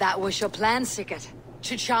 That was your plan, Sigurd.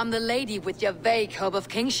 To charm the lady with your vague hope of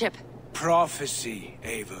kingship. Prophecy,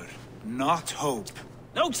 Eivor, not hope.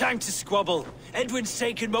 No time to squabble. Edwin's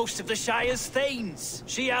taken most of the Shire's thanes.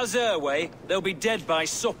 She has her way. They'll be dead by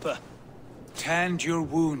supper. Tend your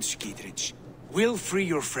wounds, Giedrich. We'll free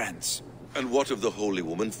your friends. And what of the holy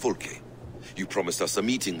woman Fulke? You promised us a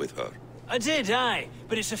meeting with her. I did, aye.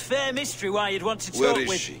 But it's a fair mystery why you'd want to talk Where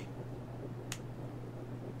with... is she?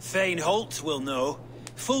 Thane Holt will know.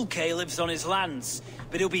 Fulke lives on his lands,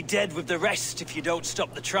 but he'll be dead with the rest if you don't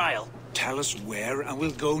stop the trial. Tell us where, and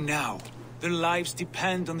we'll go now. Their lives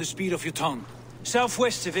depend on the speed of your tongue.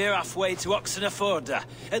 Southwest of here, halfway to Oxenaforda,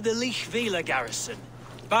 at the Lichvila garrison.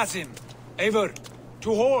 Basim, Eivor,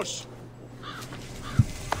 to horse!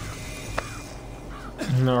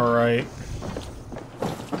 Alright.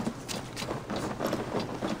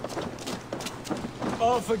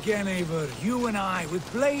 Off again, Eivor. You and I,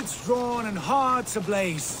 with blades drawn and hearts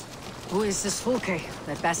ablaze. Who is this Fulke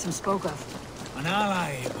that Basim spoke of? An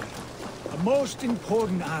ally, Eivor. A most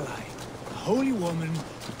important ally. A holy woman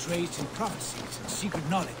who trades in prophecies and secret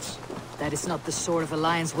knowledge. That is not the sort of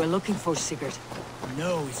alliance we're looking for, Sigurd.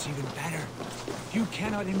 No, it's even better. You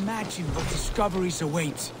cannot imagine what discoveries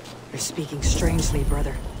await. You're speaking strangely,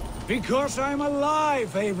 brother. Because I'm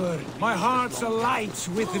alive, Eivor. My heart's alight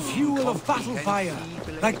with the fuel of battle fire.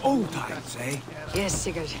 Like old times, eh? Yes,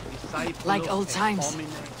 Sigurd. Like old times.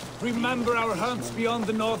 Remember our hunts beyond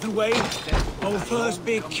the Northern Way? Our first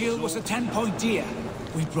big kill was a 10-point deer.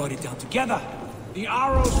 We brought it down together. The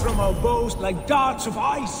arrows from our bows like darts of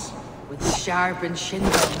ice. With sharpened shin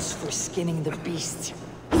bones for skinning the beast.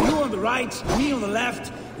 You on the right, me on the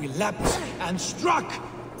left. We leapt and struck.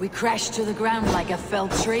 We crashed to the ground like a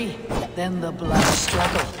felled tree. Then the blood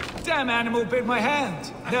struggled. Damn animal bit my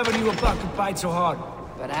hand. Never knew a buck could bite so hard.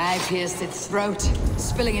 But I pierced its throat,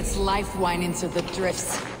 spilling its life wine into the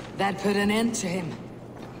drifts. That put an end to him.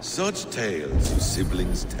 Such tales you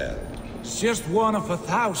siblings tell. It's just one of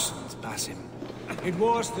 1,000, Basim. It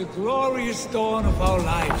was the glorious dawn of our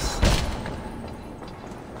lives.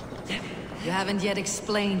 You haven't yet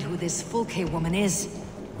explained who this Fulke woman is.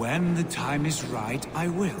 When the time is right, I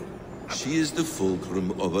will. She is the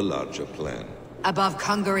fulcrum of a larger plan. Above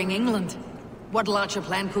conquering England, what larger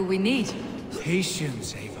plan could we need?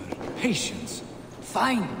 Patience, Eivor. Patience.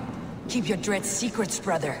 Fine. Keep your dread secrets,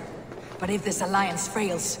 brother. But if this alliance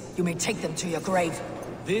fails, you may take them to your grave.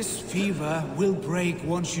 This fever will break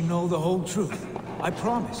once you know the whole truth. I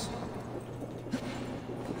promise.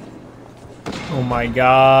 Oh my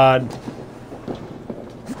god.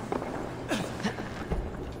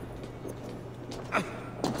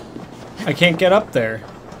 I can't get up there.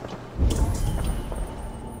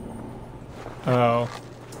 Oh.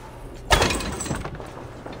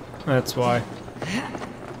 That's why.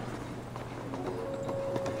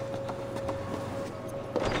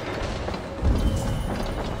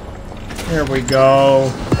 Here we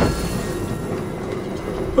go.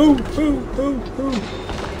 Ooh, ooh, ooh, ooh.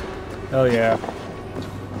 Hell yeah.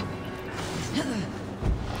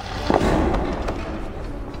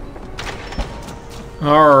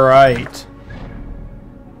 All right.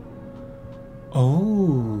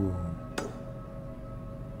 Oh.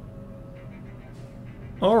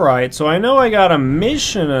 All right, so I know I got a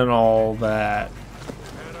mission and all that.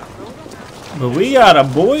 But we got a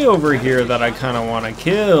boy over here that I kind of want to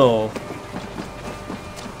kill.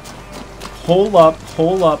 Hold up,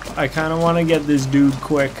 hold up. I kind of want to get this dude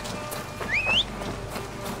quick.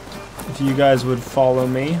 If you guys would follow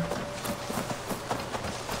me.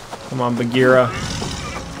 Come on, Bagheera.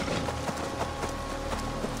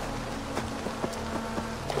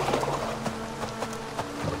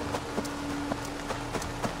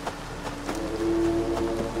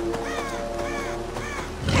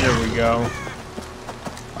 There we go.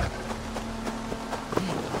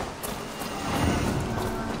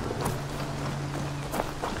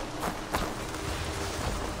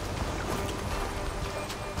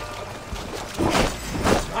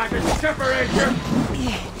 I can separate you.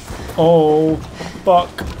 Oh, fuck.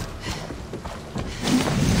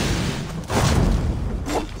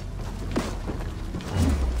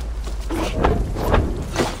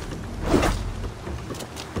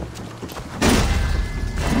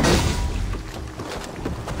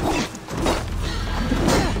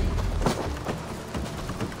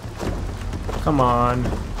 Come on,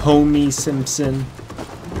 homie Simpson.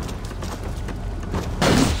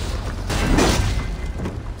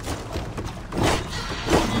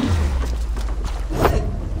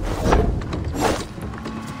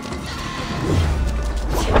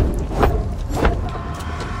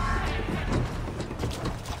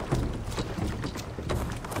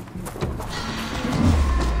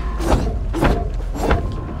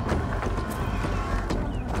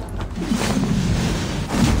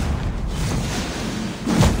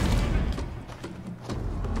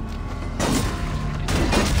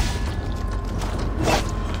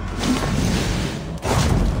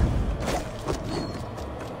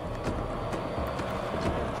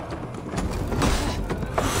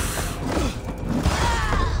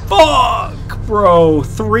 Fuck, bro.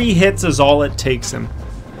 3 hits is all it takes him.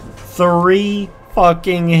 3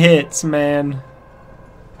 fucking hits, man.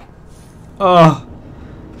 Ugh.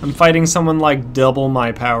 I'm fighting someone like double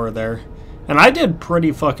my power there. And I did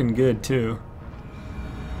pretty fucking good, too.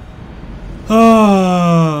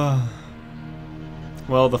 Well,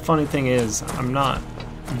 the funny thing is, I'm not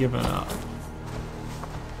giving up.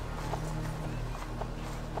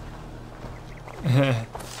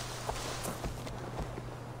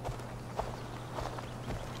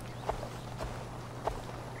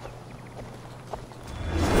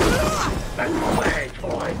 That's my way,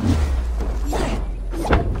 boy.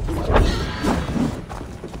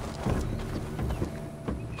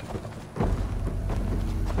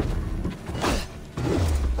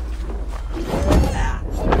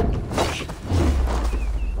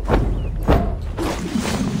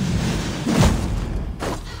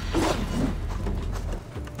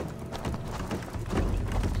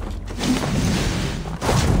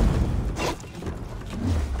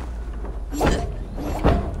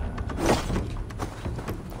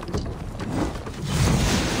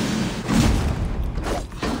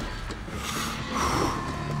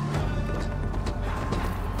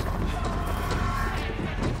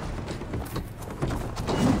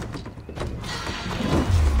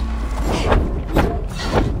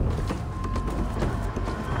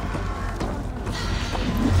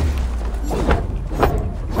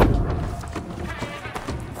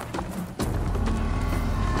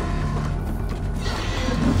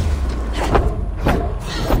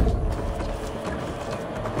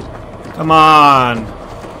 Come on.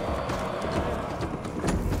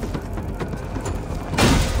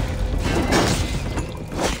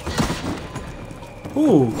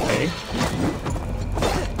 Ooh, okay.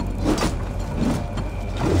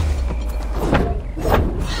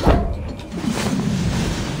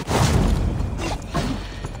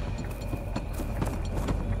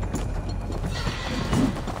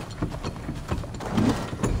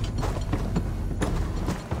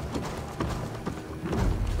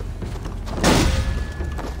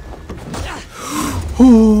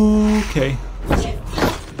 Okay.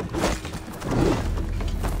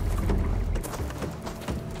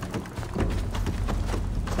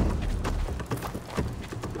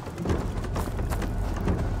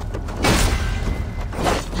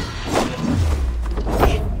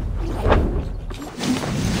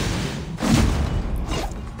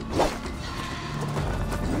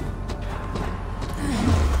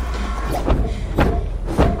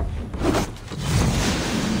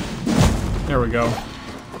 There we go.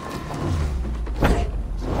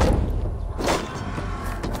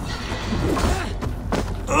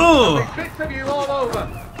 Oh! Bits of you all over.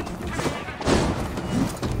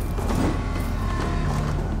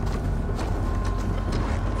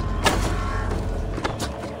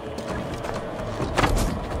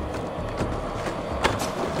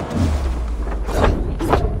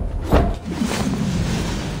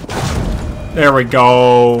 There we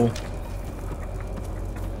go.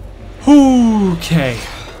 Okay.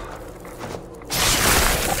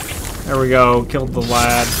 There we go. Killed the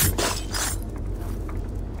lad.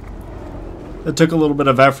 It took a little bit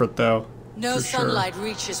of effort, though. No for sure. sunlight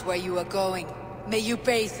reaches where you are going. May you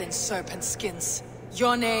bathe in serpent skins.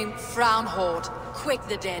 Your name, Frownhold, Quick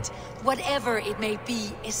the Dead, whatever it may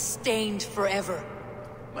be, is stained forever.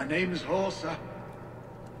 My name's Horsa.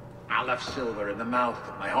 I left silver in the mouth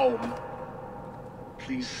of my home.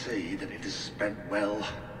 Please see that it is spent well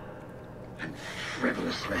and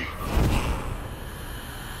frivolously.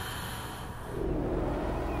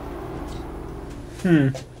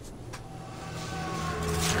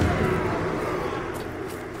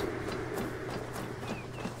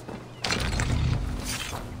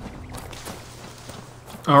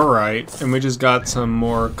 Alright, and we just got some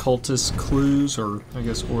more cultist clues, or I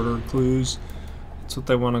guess order clues. That's what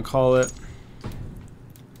they want to call it.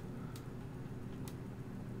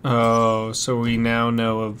 Oh, so we now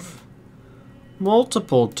know of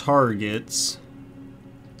multiple targets.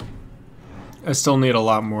 I still need a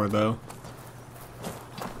lot more, though.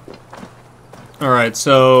 Alright,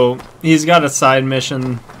 so he's got a side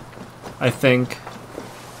mission, I think,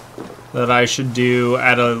 that I should do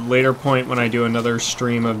at a later point when I do another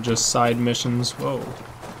stream of just side missions. Whoa.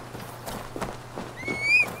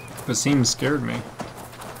 The scene scared me.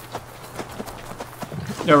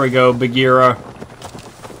 There we go, Bagheera.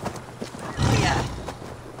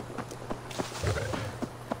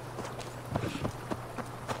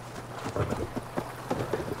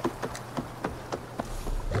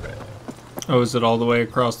 Oh, is it all the way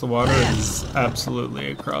across the water? It's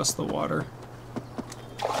absolutely across the water.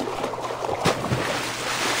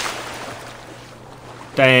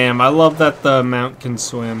 Damn, I love that the mount can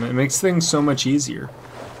swim. It makes things so much easier.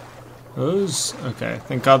 Those? Okay,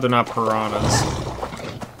 thank God they're not piranhas.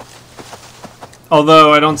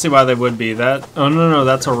 Although, I don't see why they would be. That... Oh, no,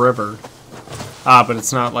 that's a river. Ah, but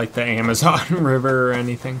it's not like the Amazon River or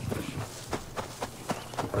anything.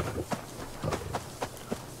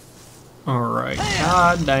 Alright,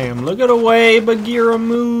 god damn. Look at the way Bagheera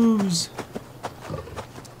moves.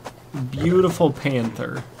 Beautiful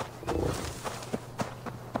panther.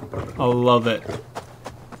 I love it.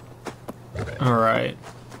 Alright.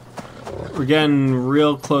 We're getting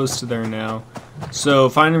real close to there now. So,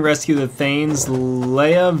 find and rescue the Thanes.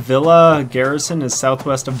 Leia Villa Garrison is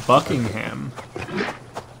southwest of Buckingham.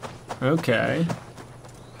 Okay.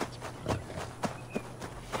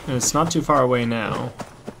 And it's not too far away now.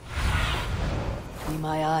 Be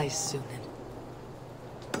my eyes, Sunan.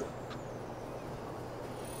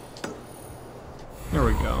 There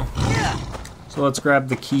we go. So let's grab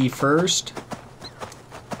the key first.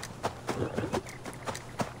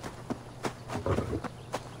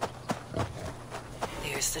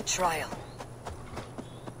 There's the trial.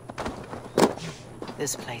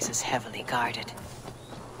 This place is heavily guarded.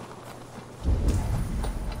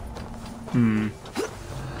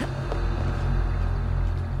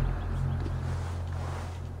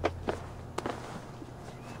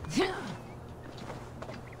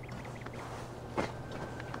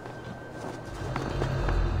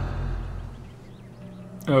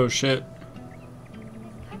 Oh shit.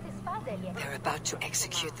 They're about to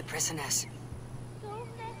execute the prisoners.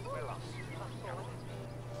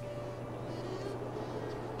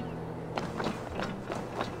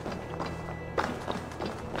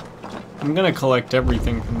 I'm gonna collect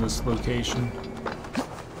everything from this location.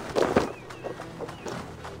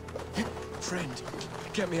 Friend,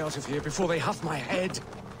 get me out of here before they huff my head.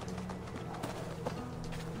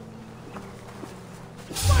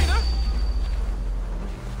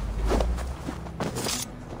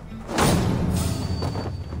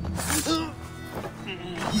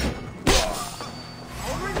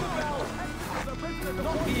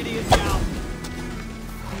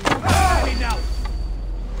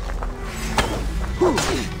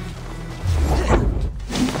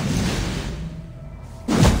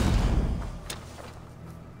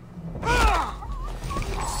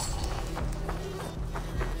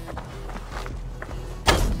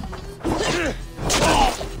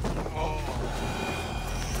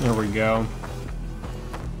 There we go.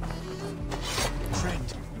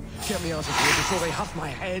 Friend, get me out of here before they huff my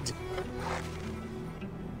head.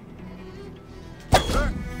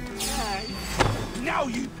 Now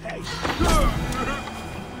you pay!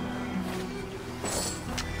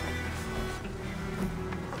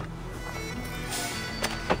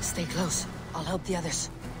 Stay close. I'll help the others.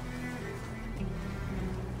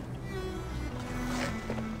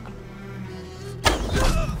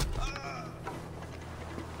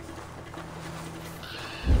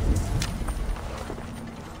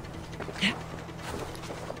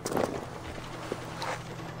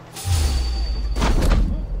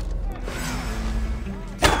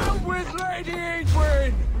 Down with Lady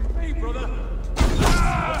Edwin! Hey, brother!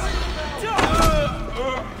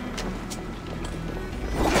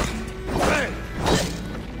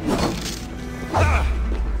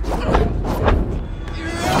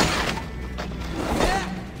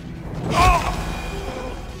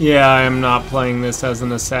 Yeah, I am not playing this as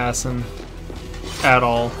an assassin at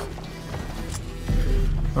all.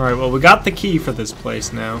 Alright, well, we got the key for this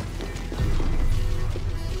place now.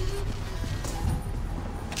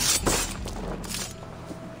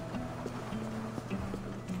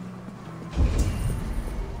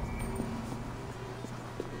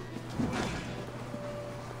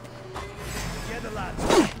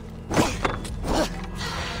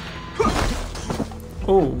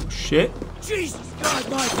 Oh, shit. Jesus God,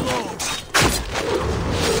 my blow!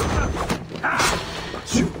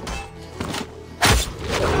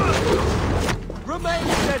 Remain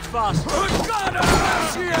steadfast!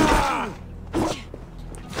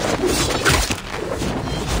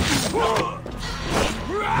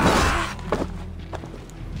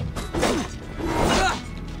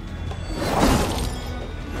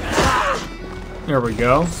 There we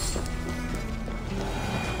go.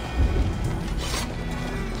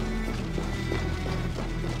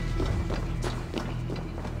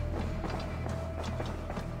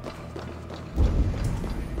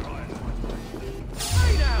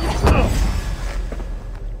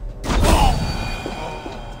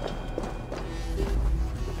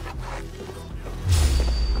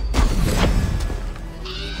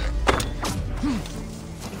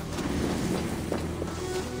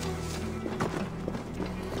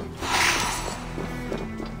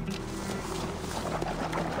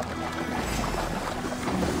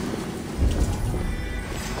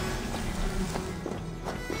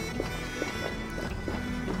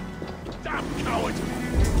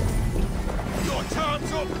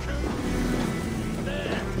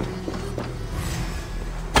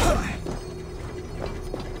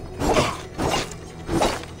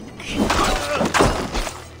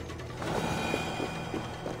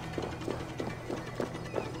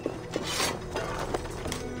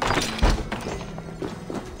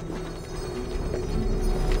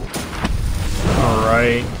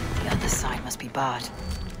 Alright. The other side must be barred.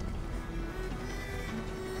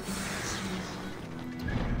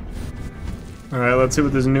 Alright, let's see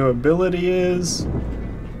what this new ability is.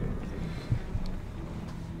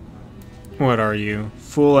 What are you?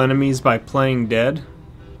 Fool enemies by playing dead?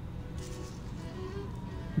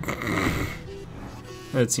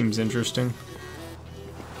 That seems interesting.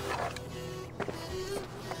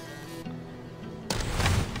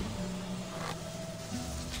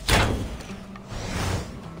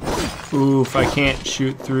 Oof, I can't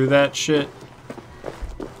shoot through that shit.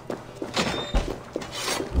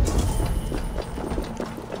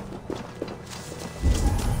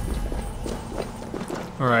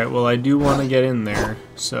 Alright, well I do want to get in there,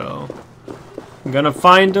 so I'm gonna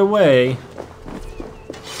find a way.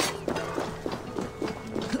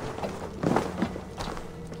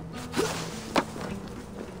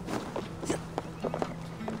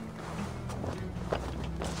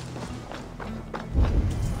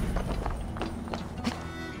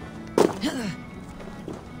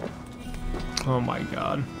 Oh my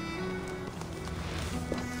god.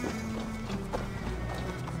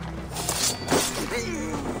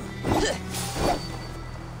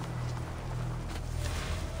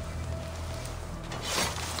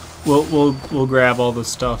 We'll grab all the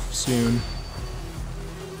stuff soon.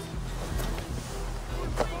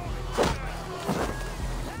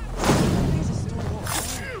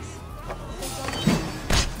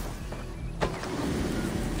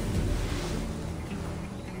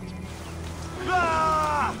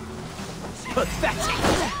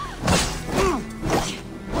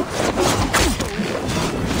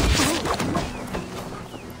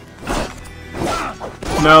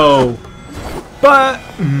 No, but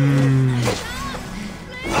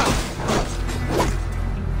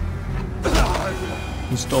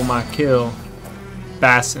he stole my kill.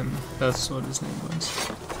 Basim, that's what his name was.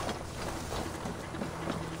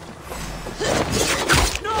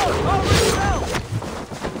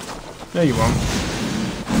 No, you won't.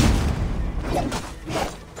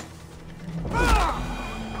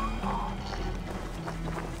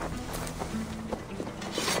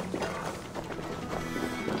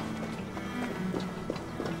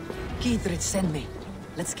 Giedrich sent me.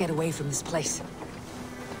 Let's get away from this place.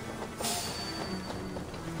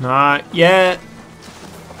 Not yet.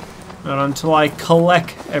 Not until I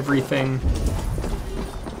collect everything.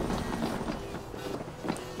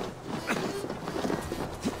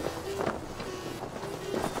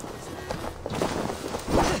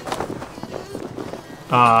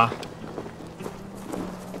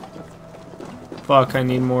 Fuck, I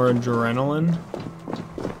need more adrenaline.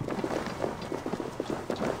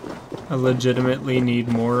 I legitimately need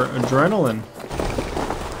more adrenaline.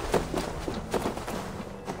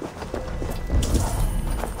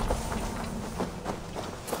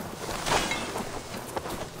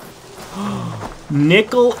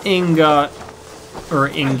 Nickel ingot, or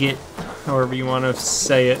ingot, however you want to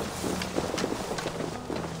say it.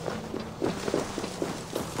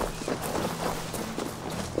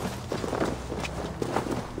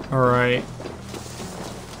 Alright.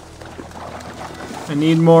 I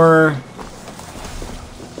need more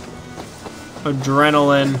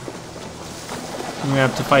adrenaline. I'm gonna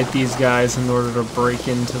have to fight these guys in order to break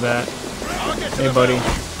into that. Hey, buddy.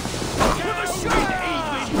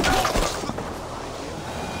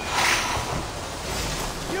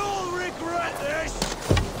 You'll regret this.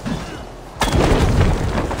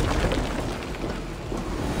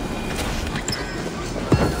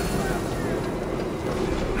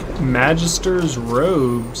 Magister's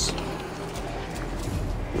robes.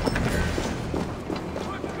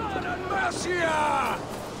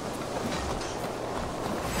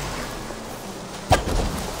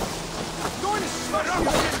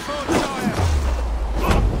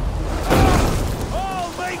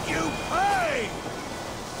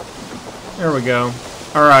 There we go.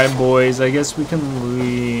 Alright, boys. I guess we can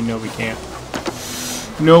leave. No, we can't.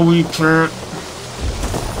 No, we can't.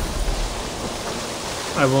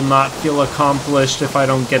 I will not feel accomplished if I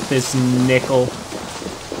don't get this nickel.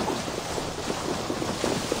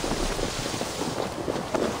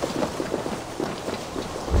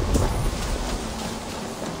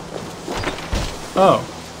 Oh.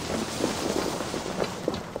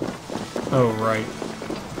 Oh, right.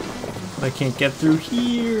 I can't get through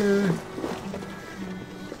here.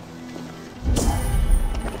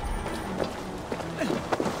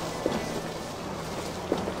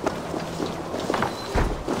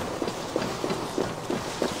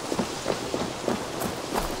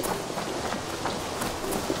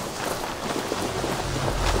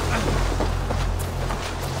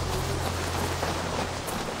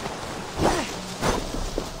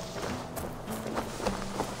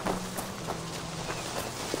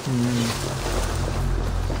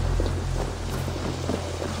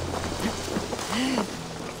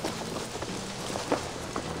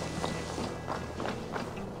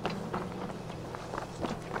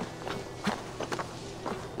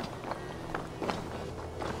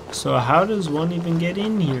 So how does one even get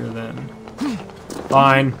in here then?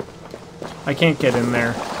 Fine. I can't get in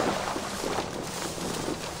there.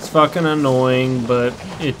 It's fucking annoying, but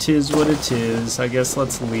it is what it is. I guess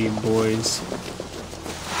let's leave, boys.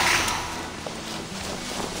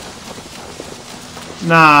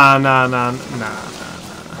 Nah.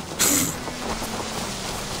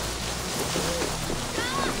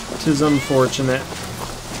 Tis unfortunate.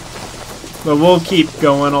 But we'll keep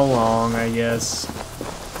going along, I guess.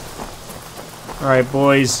 Alright,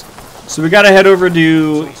 boys. So we gotta head over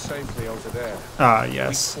to... Ah,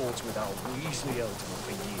 yes. We fought with our Weasley Elder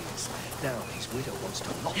for years. Now his widow wants to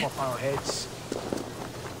lop off our heads.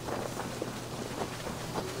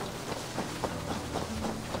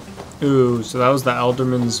 Ooh, so that was the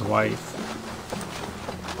Alderman's wife.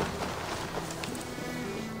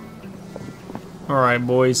 Alright,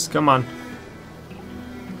 boys. Come on.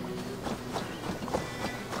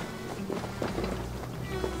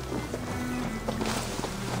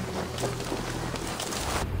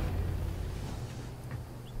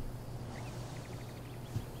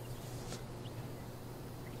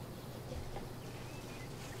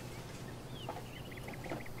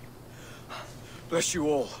 Bless you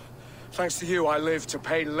all. Thanks to you, I live to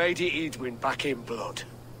pay Lady Edwin back in blood.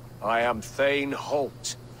 I am Thane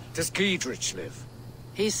Holt. Does Giedrich live?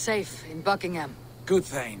 He's safe in Buckingham. Good,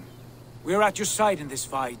 Thane. We are at your side in this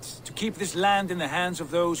fight, to keep this land in the hands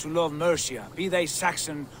of those who love Mercia, be they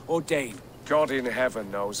Saxon or Dane. God in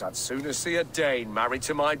heaven knows I'd sooner see a Dane married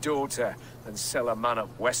to my daughter than sell a man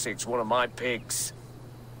of Wessex one of my pigs.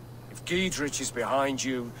 If Giedrich is behind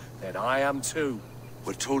you, then I am too.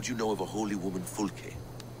 We're told you know of a holy woman, Fulke.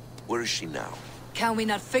 Where is she now? Can we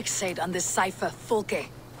not fixate on this cipher, Fulke?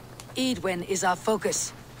 Edwin is our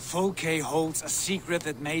focus. Fulke holds a secret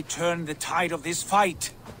that may turn the tide of this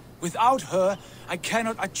fight. Without her, I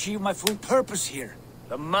cannot achieve my full purpose here.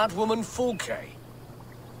 The madwoman Fulke.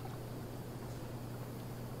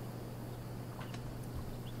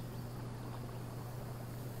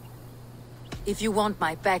 If you want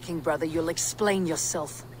my backing, brother, you'll explain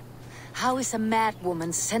yourself. How is a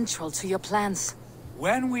madwoman central to your plans?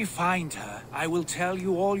 When we find her, I will tell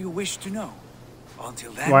you all you wish to know.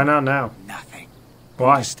 Until then, why not now? Nothing.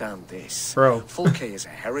 Why? Understand this. Bro. Fulke is a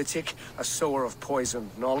heretic, a sower of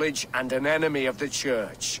poisoned knowledge, and an enemy of the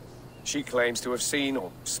Church. She claims to have seen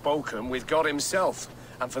or spoken with God himself.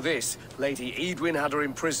 And for this, Lady Edwin had her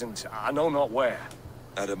imprisoned, I know not where.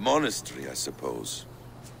 At a monastery, I suppose.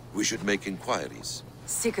 We should make inquiries.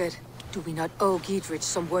 Sigurd, do we not owe Giedrich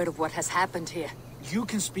some word of what has happened here? You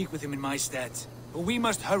can speak with him in my stead, but we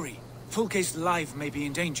must hurry. Fulke's life may be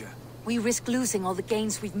in danger. We risk losing all the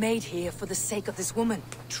gains we've made here for the sake of this woman.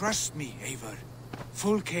 Trust me, Eivor.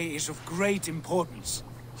 Fulke is of great importance.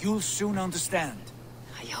 You'll soon understand.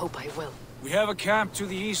 I hope I will. We have a camp to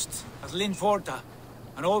the east, at Linforta.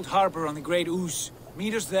 An old harbor on the Great Ouse.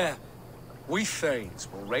 Meet us there. We Thanes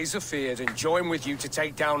will raise a feard and join with you to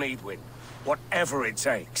take down Edwin. Whatever it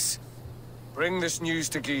takes. Bring this news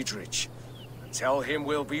to Giedrich. And tell him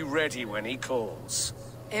we'll be ready when he calls.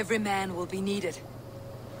 Every man will be needed.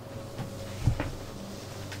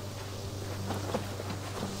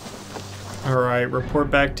 Alright,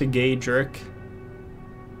 report back to Giedrich.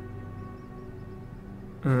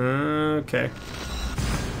 Okay.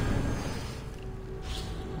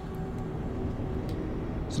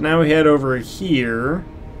 So now we head over here.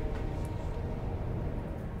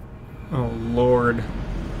 Oh, Lord.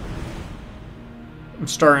 I'm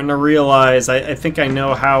starting to realize, I think I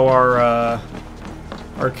know how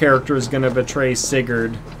our character is going to betray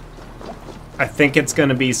Sigurd. I think it's going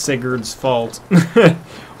to be Sigurd's fault.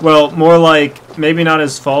 Well, more like, maybe not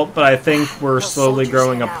his fault, but I think we're slowly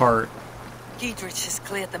growing apart. Giedrich has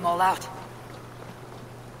cleared them all out.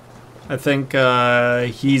 I think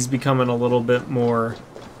he's becoming a little bit more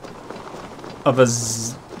of a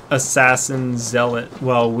assassin zealot,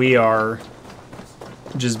 while we are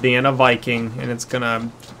just being a Viking, and it's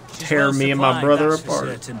gonna tear me and my brother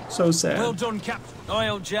apart. So sad. Well done, Captain.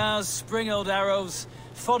 Oil jars, spring-oiled arrows,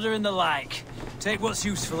 fodder and the like. Take what's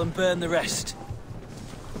useful and burn the rest.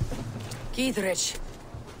 Giedrich.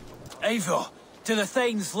 Eivor, do the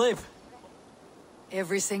Thanes live?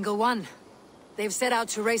 Every single one. They've set out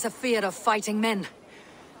to raise a fear of fighting men.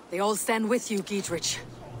 They all stand with you, Giedrich.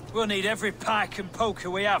 We'll need every pike and poker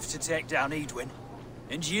we have to take down Edwin.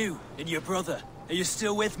 And you, and your brother, are you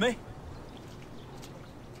still with me?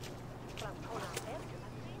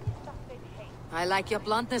 I like your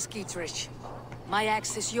bluntness, Giedrich. My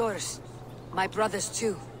axe is yours. My brother's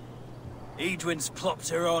too. Edwin's plopped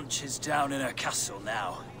her haunches down in her castle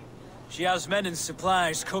now. She has men and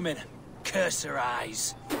supplies coming. Curse her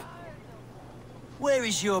eyes. Where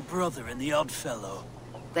is your brother and the odd fellow?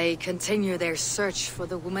 They continue their search for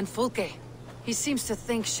the woman Fulke. He seems to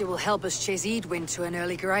think she will help us chase Edwin to an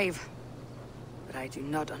early grave. But I do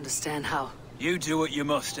not understand how. You do what you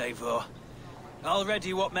must, Eivor. I'll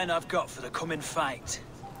ready what men I've got for the coming fight.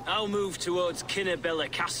 I'll move towards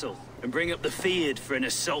Kinnabella Castle and bring up the feared for an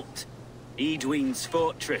assault. Edwin's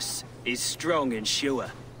fortress is strong and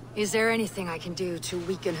sure. Is there anything I can do to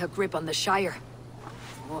weaken her grip on the Shire?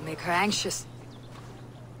 Or make her anxious?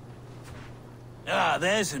 Ah,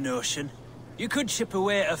 there's a notion. You could chip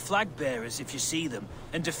away at her flag bearers if you see them,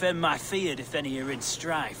 and defend my feared if any are in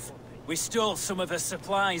strife. We stole some of her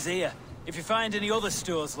supplies here. If you find any other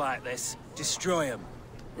stores like this, destroy them.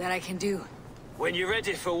 That I can do. When you're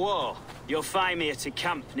ready for war, you'll find me at a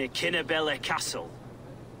camp near Kinnabella Castle.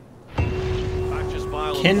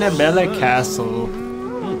 Kinnabella Castle.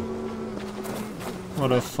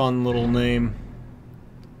 What a fun little name.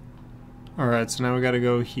 Alright, so now we gotta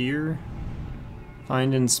go here.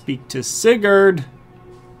 Find and speak to Sigurd.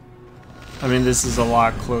 I mean, this is a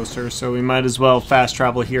lot closer, so we might as well fast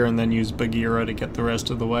travel here and then use Bagheera to get the rest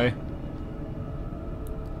of the way.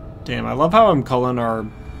 Damn, I love how I'm calling our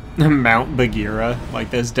Mount Bagheera. Like,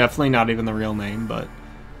 that's definitely not even the real name, but...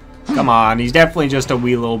 Come on, he's definitely just a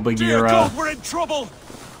wee little Bagheera. Dear God, we're in trouble!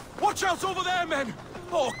 Watch out over there, men!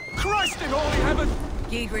 Oh, Christ in holy heaven!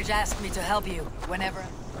 Giedrich asked me to help you, whenever...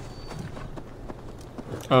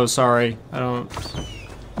 Oh, sorry. I don't...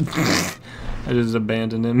 I just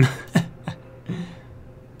abandoned him.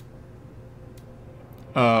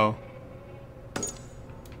 Oh.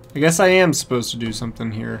 I guess I am supposed to do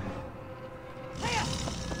something here.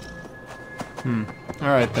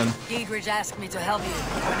 Alright then. Giedrich asked me to help you,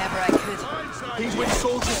 whenever I could. Edwin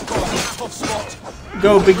soldiers got in a tough spot.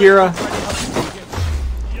 Go, Bagheera!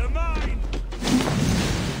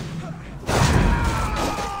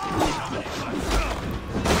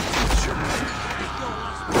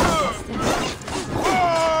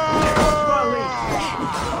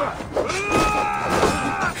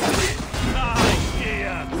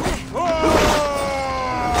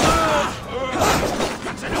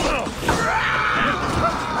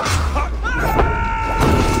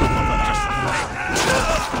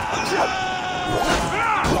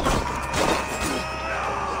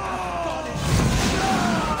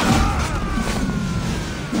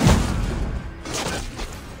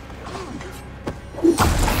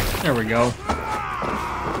 There we go.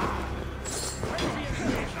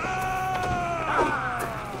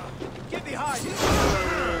 Get behind it.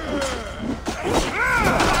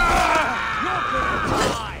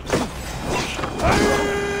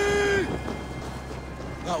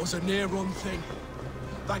 That was a near-run thing.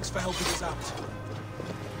 Thanks for helping us out.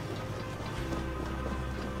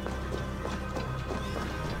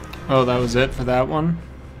 Oh, that was it for that one?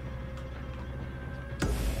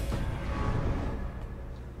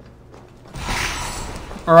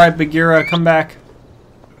 Alright, Bagheera, come back.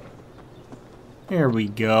 There we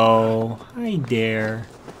go. Hi there.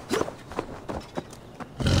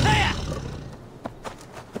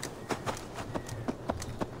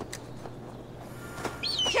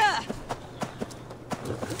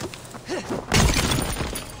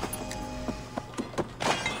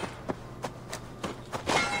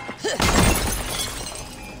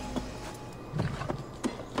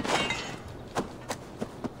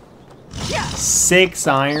 Six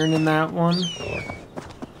iron in that one?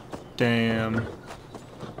 Damn.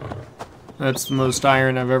 That's the most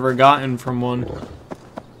iron I've ever gotten from one.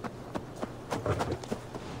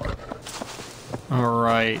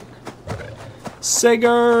 Alright.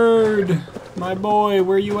 Sigurd! My boy,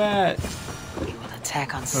 where you at? We will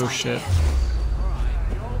attack on Oh sight. shit.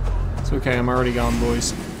 It's okay, I'm already gone,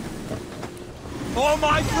 boys. Oh,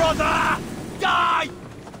 my brother! Die!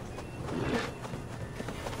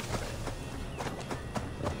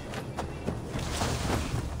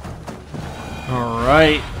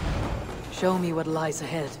 Alright. Show me what lies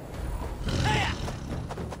ahead.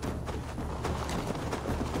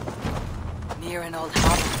 Near an old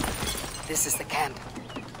harbor. This is the camp.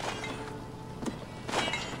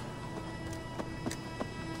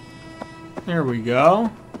 There we go.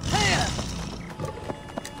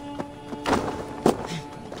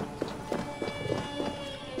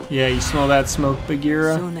 Yeah, you smell that smoke,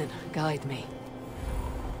 Bagheera? Sunan, guide me.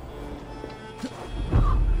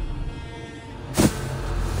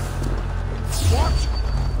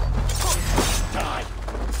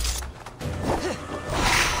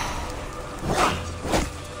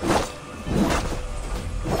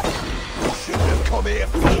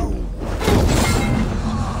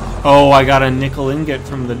 Oh, I got a nickel ingot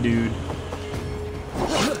from the dude.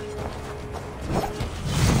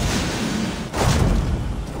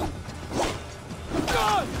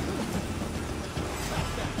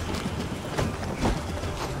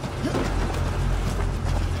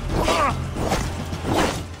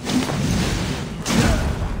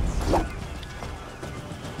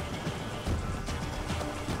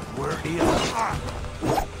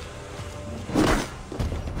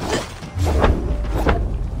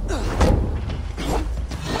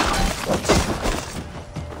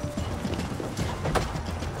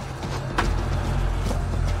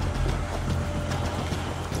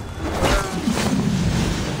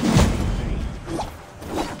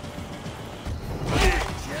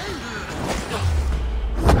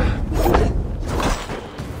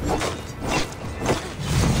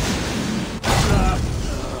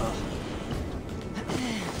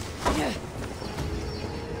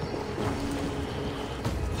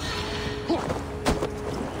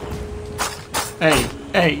 Hey,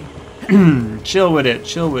 hey. Chill with it,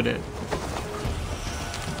 chill with it.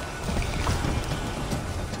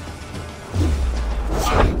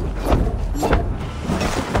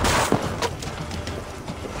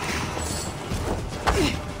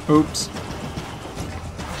 Oops.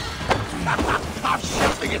 I'm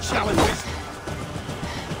shouting at challenges.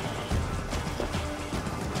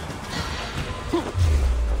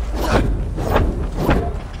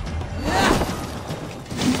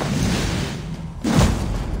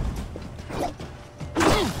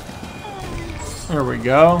 There we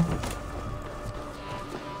go.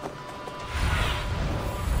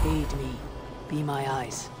 Aid me. Be my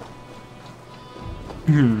eyes.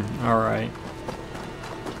 Alright.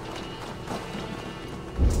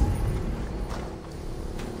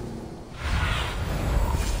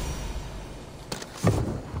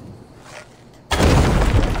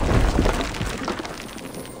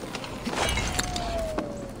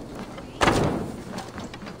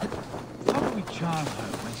 How do we charm her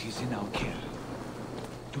when she's in our care?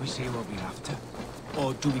 Do we say what we're after?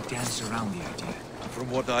 Or do we dance around the idea? From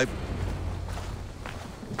what I've...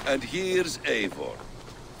 And here's Eivor.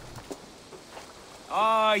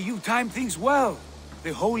 Ah, you timed things well.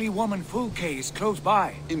 The holy woman Fulke is close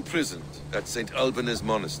by. Imprisoned at St. Alban's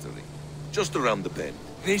Monastery. Just around the bend.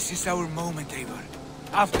 This is our moment, Eivor.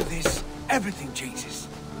 After this, everything changes.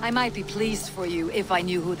 I might be pleased for you if I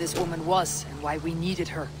knew who this woman was and why we needed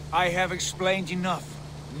her. I have explained enough.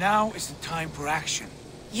 Now is the time for action.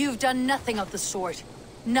 You've done nothing of the sort.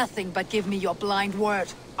 Nothing but give me your blind word.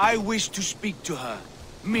 I wish to speak to her.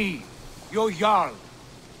 Me, your Jarl.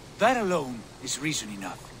 That alone is reason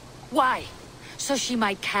enough. Why? So she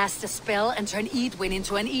might cast a spell and turn Edwin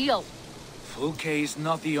into an eel. Fulke is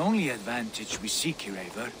not the only advantage we seek here,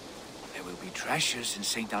 Eivor. There will be treasures in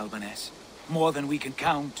St. Albanese. More than we can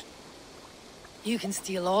count. You can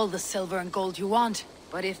steal all the silver and gold you want,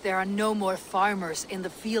 but if there are no more farmers in the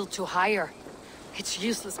field to hire, it's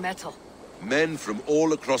useless metal. Men from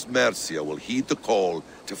all across Mercia will heed the call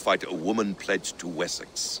to fight a woman pledged to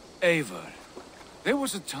Wessex. Eivor, there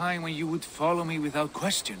was a time when you would follow me without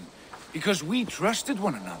question, because we trusted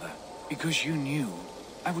one another, because you knew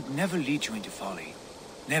I would never lead you into folly,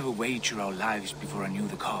 never wager our lives before I knew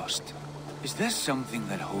the cost. Is there something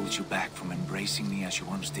that holds you back from embracing me as you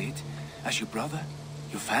once did? As your brother?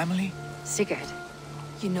 Your family? Sigurd,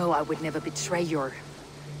 you know I would never betray your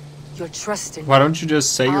trust in me. Why don't you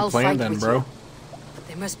just say your I'll plan fight then, with bro? you. But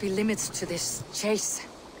there must be limits to this chase.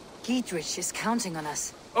 Giedrich is counting on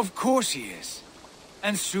us. Of course he is.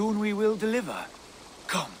 And soon we will deliver.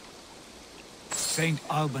 Come. St.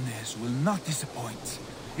 Albanese will not disappoint.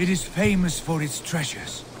 It is famous for its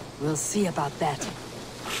treasures. We'll see about that.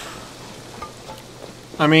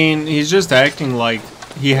 I mean, he's just acting like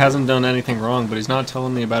he hasn't done anything wrong, but he's not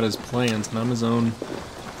telling me about his plans, and I'm his own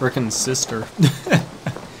frickin' sister.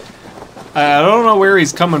 I don't know where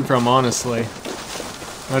he's coming from, honestly.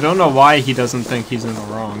 I don't know why he doesn't think he's in the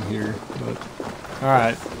wrong here, but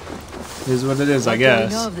alright. It is what it is, I guess. What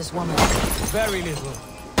do we know of this woman? Very little.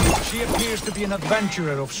 She appears to be an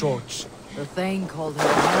adventurer of sorts. The Thane called her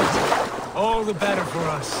a heretic. All the better for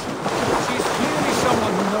us. She's clearly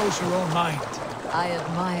someone who knows her own mind. I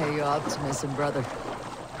admire your optimism, brother.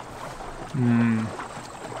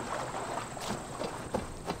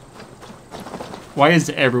 Why is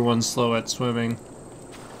everyone slow at swimming?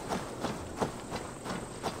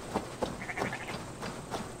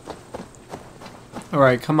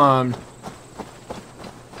 Alright, come on.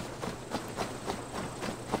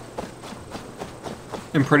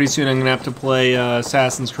 And pretty soon I'm gonna have to play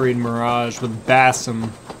Assassin's Creed Mirage with Basim.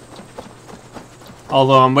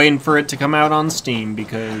 Although I'm waiting for it to come out on Steam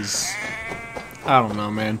because I don't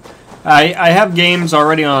know, man. I have games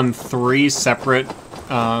already on 3 separate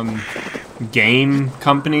game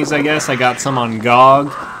companies, I guess. I got some on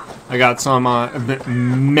GOG. I got some on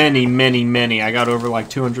many. I got over like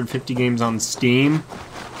 250 games on Steam.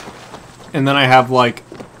 And then I have like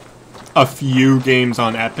a few games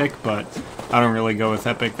on Epic, but I don't really go with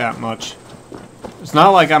Epic that much. It's not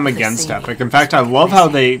like I'm against Epic. In fact, I love how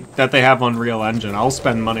they have Unreal Engine. I'll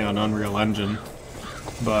spend money on Unreal Engine.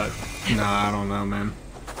 But nah, I don't know, man.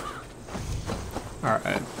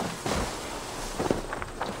 Alright.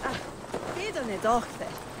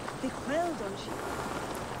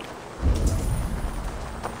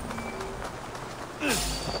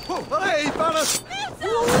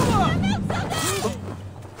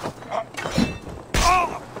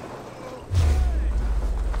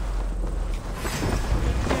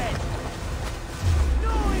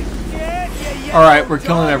 Alright, we're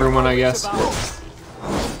killing everyone, I guess.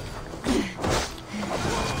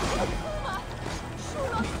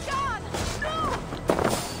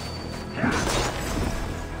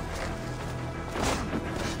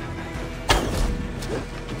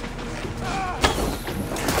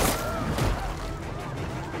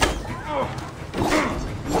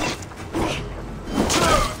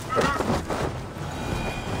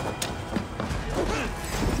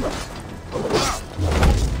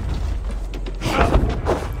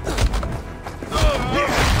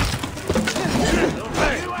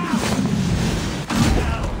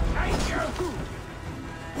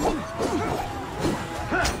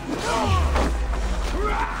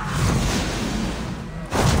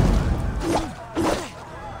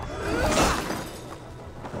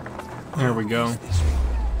 There we go. There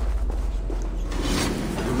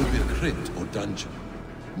will be a crypt or dungeon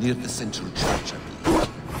near the central church, I believe.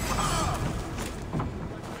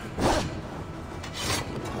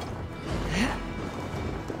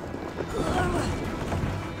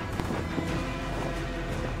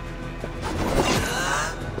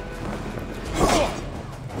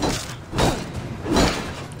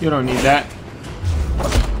 You don't need that.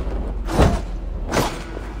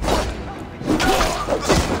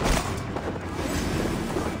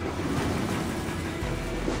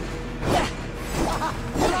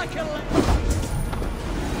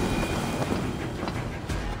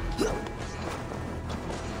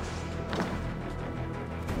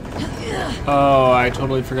 Oh, I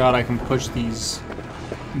totally forgot I can push these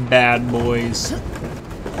bad boys.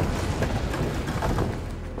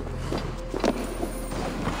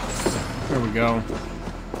 There we go.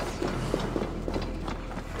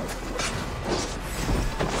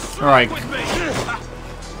 Alright.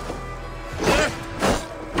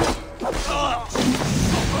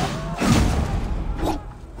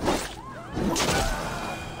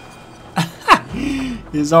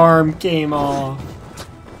 His arm came off.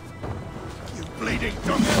 You bleeding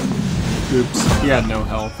dumb. Oops, he had no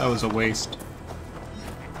health. That was a waste.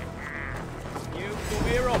 You come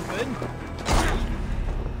here often.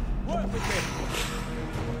 Work with me.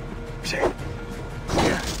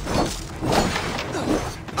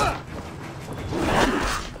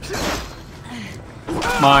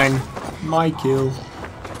 Mine. My kill.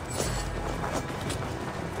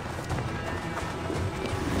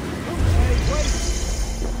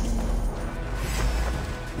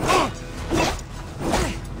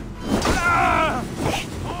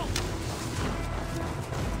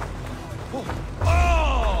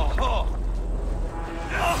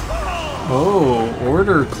 Oh,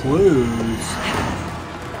 order clues.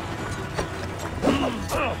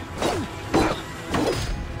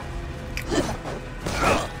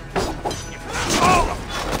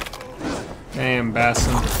 Damn,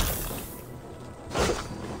 Basim.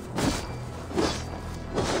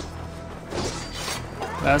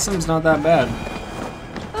 Basim's not that bad.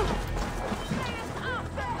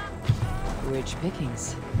 Rich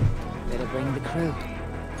pickings. Better bring the crew.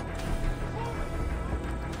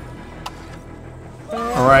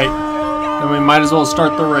 Alright, then we might as well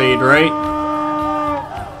start the raid, right?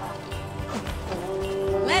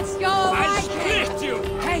 Let's go, I'll split you!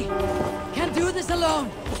 Hey, can't do this alone.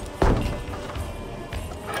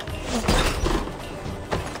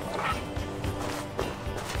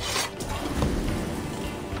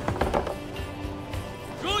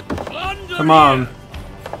 Good plunder! Come on.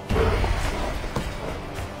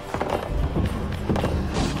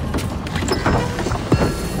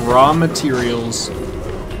 Raw materials.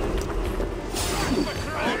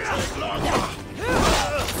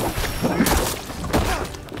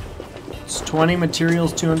 It's 20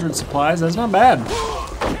 materials, 200 supplies. That's not bad.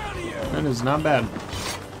 That is not bad.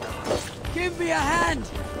 Give me a hand.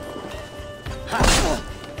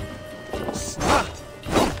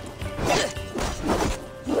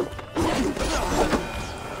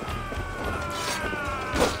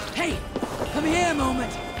 Hey, come here a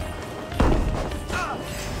moment.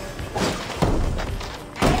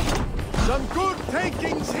 Some good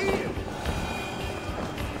takings here.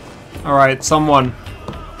 Alright, someone.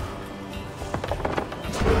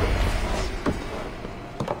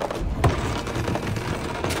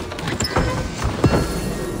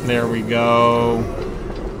 There we go.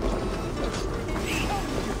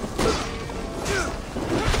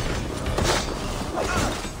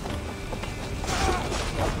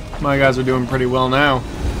 My guys are doing pretty well now.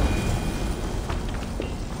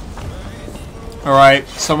 Alright,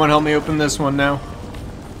 someone help me open this one now.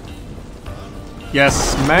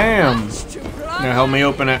 Yes, ma'am. Now help me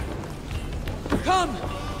open it. Come,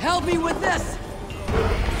 help me with this.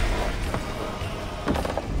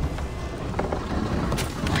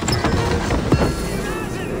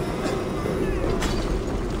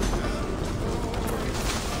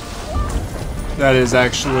 That is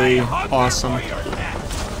actually awesome.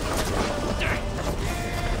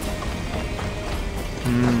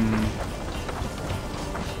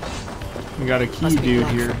 We got a key dude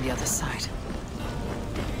here. From the other side.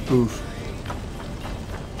 Oof.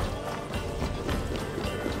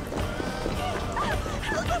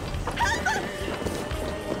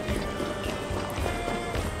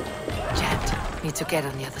 Jet, need to get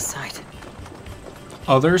on the other side.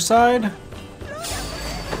 Other side?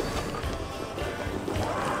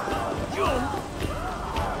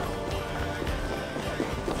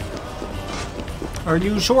 Are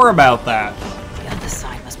you sure about that? The other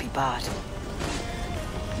side must be barred.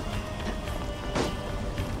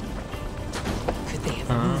 Could they have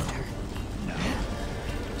moved her? No.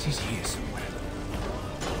 She's here somewhere.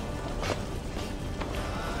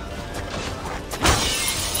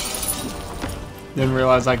 Didn't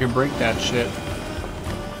realize I could break that shit.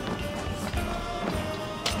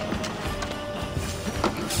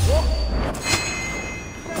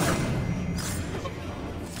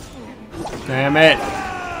 Damn it.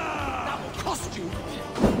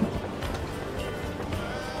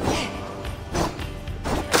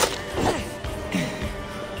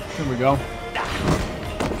 There we go.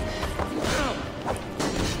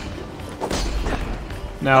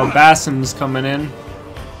 Now Basim's coming in.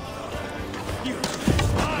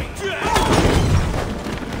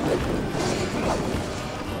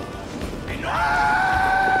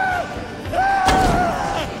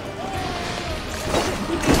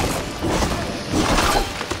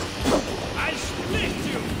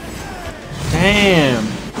 Damn.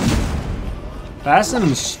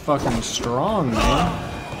 Bassin's fucking strong, man.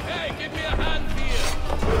 Hey, give me a hand here.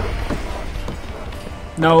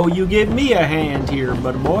 No, you give me a hand here,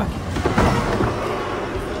 buddy boy.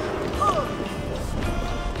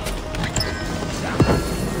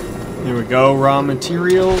 There we go, raw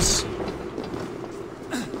materials.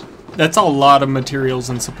 That's a lot of materials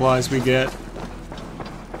and supplies we get.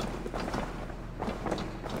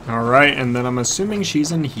 Alright, and then I'm assuming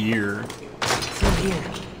she's in here. Through here.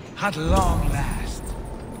 At long last.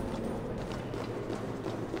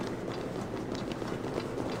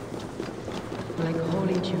 Like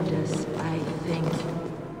Holy Judas, I think.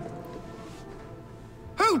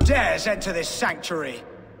 Who dares enter this sanctuary?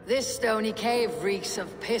 This stony cave reeks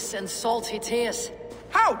of piss and salty tears.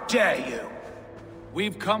 How dare you?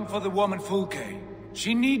 We've come for the woman Fulke.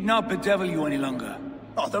 She need not bedevil you any longer.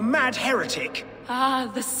 Oh, the mad heretic!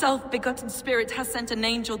 Ah, the self-begotten spirit has sent an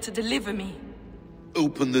angel to deliver me.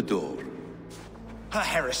 Open the door. Her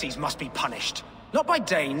heresies must be punished. Not by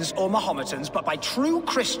Danes or Mahometans, but by true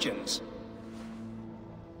Christians.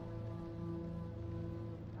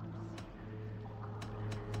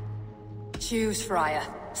 Choose, Friar.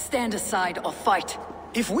 Stand aside or fight.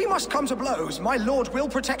 If we must come to blows, my lord will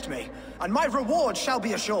protect me, and my reward shall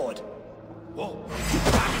be assured. Whoa,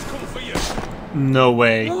 he's come for you. No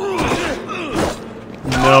way.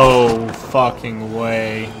 No fucking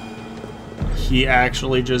way. He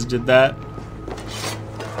actually just did that?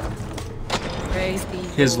 Praise be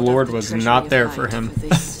His lord was treasury not of there light for him.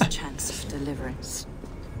 this chance of deliverance.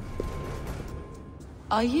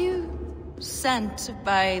 Are you sent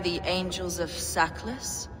by the angels of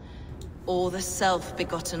Saklas? Or the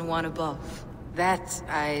self-begotten one above? That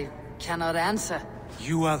I cannot answer.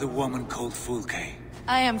 You are the woman called Fulke.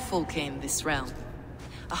 I am Fulke in this realm.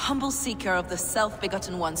 A humble seeker of the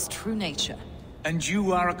self-begotten one's true nature. And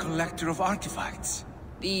you are a collector of artifacts.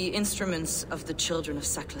 The instruments of the children of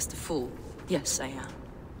Saklas the Fool. Yes, I am.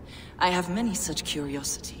 I have many such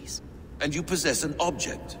curiosities. And you possess an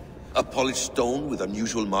object? A polished stone with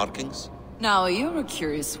unusual markings? Now, you're a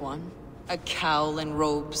curious one. A cowl and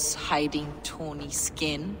robes hiding tawny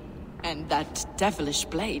skin. And that devilish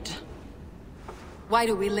blade. Why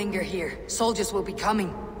do we linger here? Soldiers will be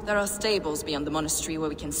coming. There are stables beyond the monastery where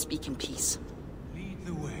we can speak in peace. Lead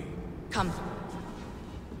the way. Come.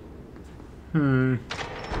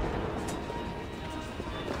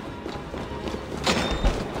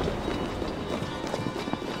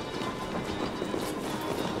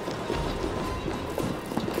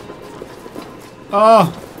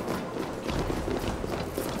 Oh!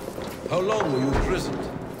 How long were you imprisoned?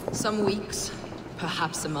 Some weeks,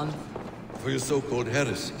 perhaps a month. For your so-called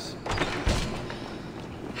heresies?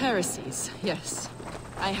 Heresies, yes.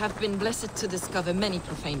 I have been blessed to discover many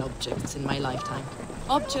profane objects in my lifetime.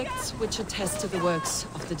 Objects which attest to the works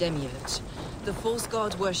of the Demiurge, the false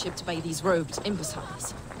god worshipped by these robed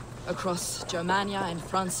imbeciles. Across Germania and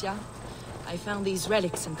Francia, I found these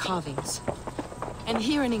relics and carvings. And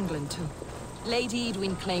here in England, too. Lady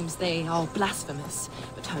Edwin claims they are blasphemous,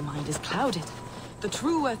 but her mind is clouded. The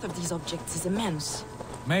true worth of these objects is immense.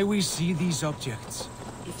 May we see these objects?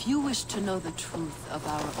 If you wish to know the truth of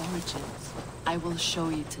our origins, I will show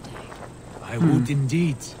you today. I would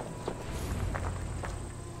indeed.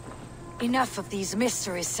 Enough of these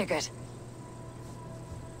mysteries, Sigurd.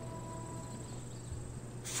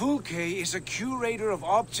 Fulke is a curator of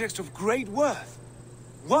objects of great worth,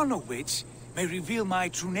 one of which may reveal my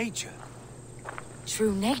true nature.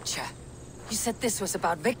 True nature? You said this was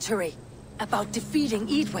about victory, about defeating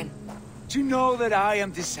Edwin. To know that I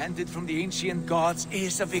am descended from the ancient gods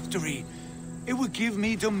is a victory. It will give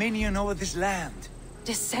me dominion over this land.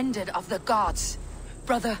 Descended of the gods?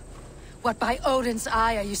 Brother, what by Odin's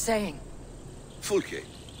eye are you saying? Fulke,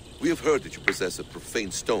 we have heard that you possess a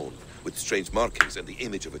profane stone with strange markings and the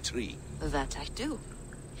image of a tree. That I do.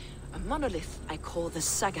 A monolith I call the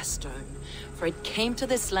Saga Stone, for it came to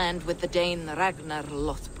this land with the Dane Ragnar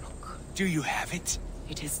Lothbrok. Do you have it?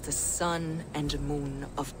 It is the sun and moon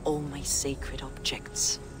of all my sacred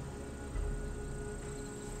objects.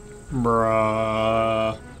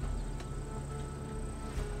 Bruh.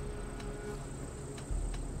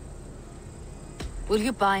 Will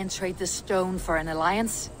you buy and trade this stone for an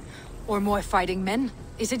alliance? Or more fighting men?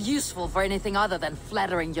 Is it useful for anything other than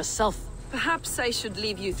flattering yourself? Perhaps I should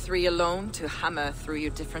leave you three alone to hammer through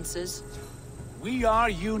your differences. We are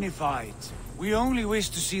unified. We only wish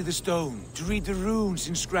to see the stone, to read the runes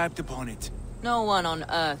inscribed upon it. No one on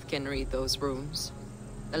Earth can read those runes.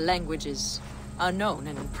 The languages are known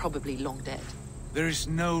and probably long dead. There is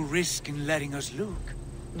no risk in letting us look.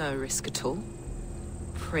 No risk at all.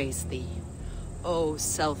 Praise thee, O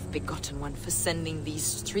self-begotten one, for sending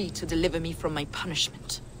these three to deliver me from my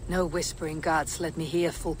punishment. No whispering gods let me hear,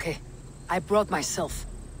 Fulke. I brought myself.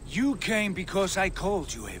 You came because I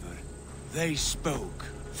called you, Eivor. They spoke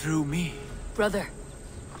through me. Brother,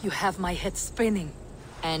 you have my head spinning.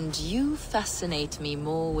 And you fascinate me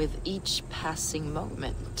more with each passing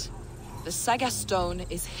moment. The Saga Stone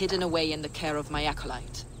is hidden away in the care of my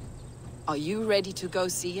acolyte. Are you ready to go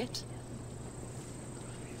see it?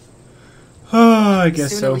 I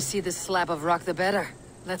guess so. The sooner we see this slab of rock, the better.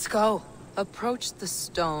 Let's go. Approach the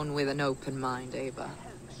stone with an open mind, Ava.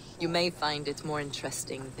 You may find it more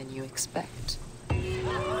interesting than you expect.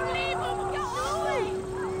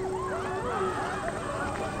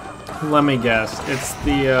 Let me guess. It's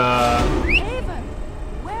the, Ava,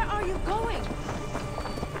 where are you going?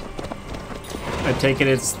 I take it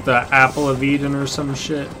it's the Apple of Eden or some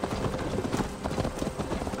shit.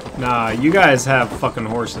 Nah, you guys have fucking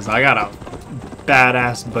horses. I got a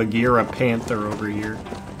badass Bagheera Panther over here.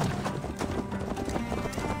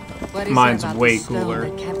 What is Mine's it about way this stone cooler.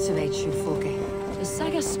 that captivates you, Fulke? The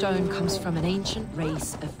Saga Stone comes from an ancient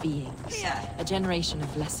race of beings, a generation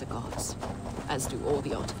of lesser gods, as do all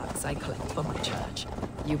the artifacts I collect for my church.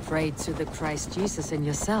 You prayed to the Christ Jesus in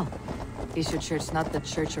your cell. Is your church not the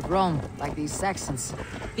Church of Rome, like these Saxons?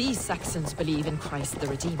 These Saxons believe in Christ the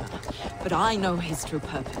Redeemer, but I know his true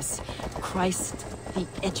purpose. Christ the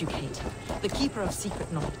Educator, the keeper of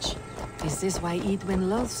secret knowledge. Is this why Edwin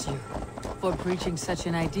loathes you? For preaching such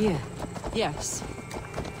an idea? Yes.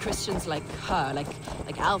 Christians like her, like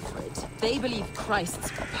Alfred, they believe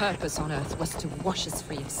Christ's purpose on earth was to wash us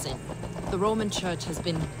free of sin. The Roman Church has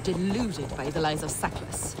been deluded by the lies of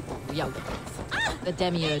Sackless, the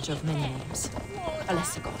demiurge of many names, a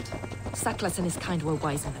lesser god. Sackless and his kind were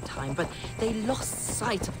wise in their time, but they lost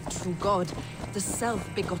sight of the true God, the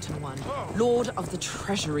self-begotten one, Lord of the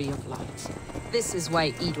treasury of light. This is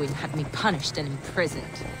why Edwin had me punished and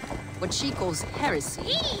imprisoned. What she calls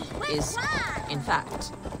heresy is, in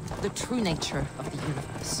fact, the true nature of the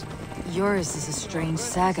universe. Yours is a strange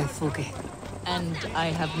saga, Fulke. And I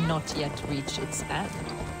have not yet reached its end.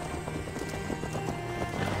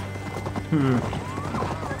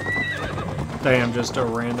 Damn, just a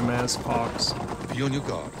random ass fox. Be on your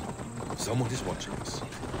guard. Someone is watching us.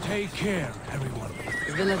 Take care, everyone.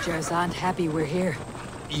 The villagers aren't happy we're here.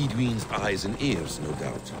 Edwin's eyes and ears, no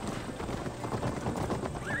doubt.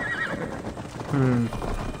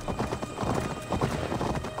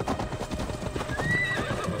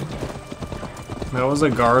 That was a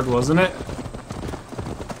guard, wasn't it?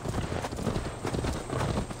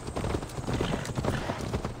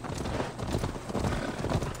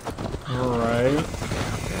 Alright.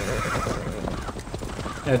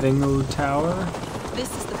 Evingo Tower? This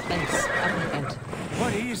is the place at the end.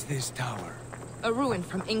 What is this tower? A ruin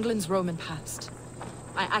from England's Roman past.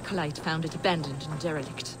 My acolyte found it abandoned and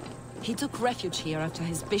derelict. He took refuge here after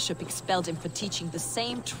his bishop expelled him for teaching the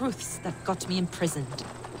same truths that got me imprisoned.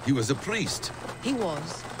 He was a priest. He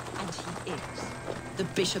was, and he is. The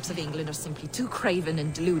bishops of England are simply too craven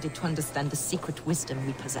and deluded to understand the secret wisdom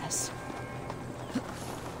we possess.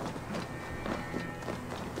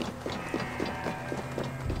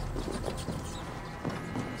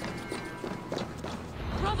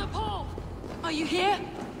 Brother Paul! Are you here?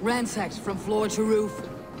 Ransacked from floor to roof.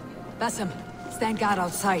 Bassam, stand guard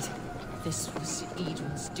outside. This was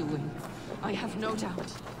Edwin's doing. I have no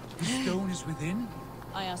doubt. The stone is within?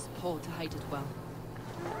 I asked Paul to hide it well.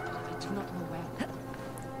 I do not know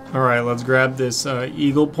where. Alright, let's grab this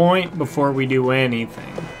eagle point before we do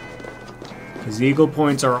anything. Because eagle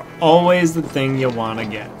points are always the thing you want to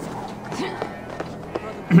get.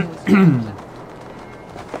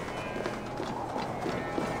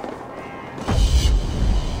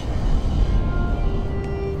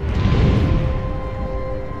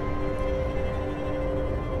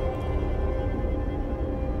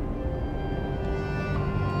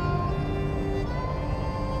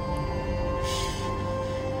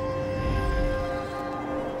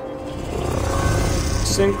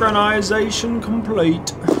 Synchronization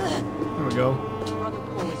complete. There we go. Brother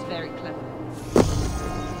Paul is very clever.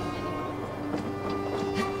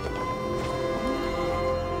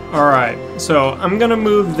 Alright, so I'm gonna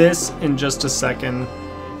move this in just a second.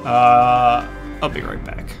 I'll be right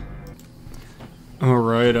back.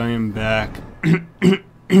 Alright, I am back.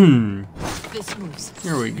 This moves.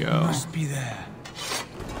 Here we go. Must be there.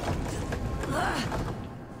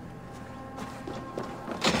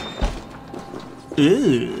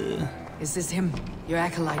 Ew. Is this him? Your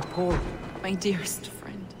acolyte, Paul? My dearest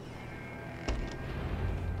friend.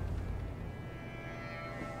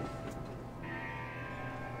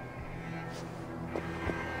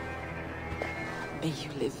 May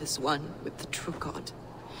you live as one with the true God,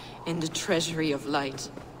 in the treasury of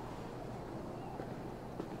light.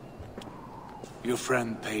 Your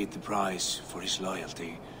friend paid the price for his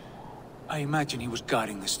loyalty. I imagine he was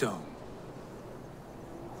guarding the stone.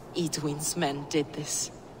 Edwin's men did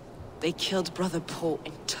this. They killed Brother Paul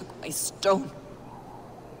and took my stone.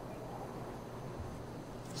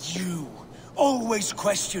 You, always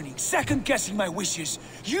questioning, second-guessing my wishes.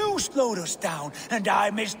 You slowed us down, and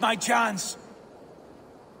I missed my chance.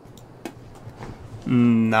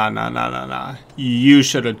 Nah. You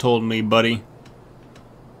should have told me, buddy.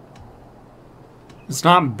 It's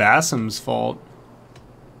not Bassam's fault.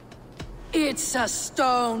 It's a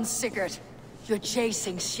stone, Sigurd. You're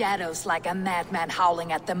chasing shadows like a madman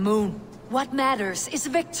howling at the moon. What matters is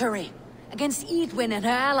victory against Edwin and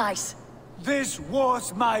her allies. This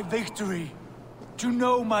was my victory. To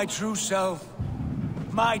know my true self.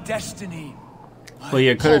 My destiny. Well,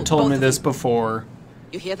 you could have told me this before.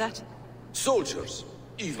 You hear that? Soldiers,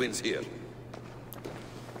 Edwin's here.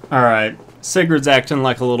 Alright. Sigurd's acting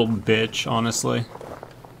like a little bitch, honestly.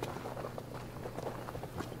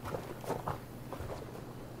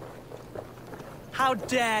 How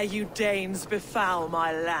dare you Danes befoul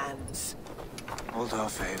my lands? Hold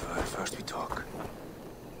off, Ava. First we talk.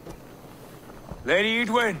 Lady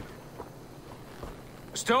Edwin!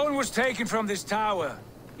 A stone was taken from this tower,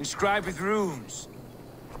 inscribed with runes,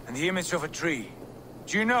 and the image of a tree.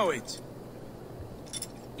 Do you know it?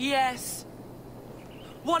 Yes.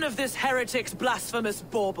 One of this heretic's blasphemous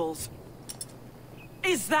baubles.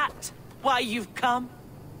 Is that why you've come?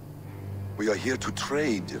 We are here to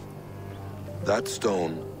trade that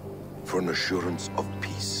stone for an assurance of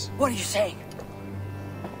peace. What are you saying?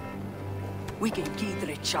 We gave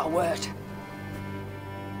Giedrich our word.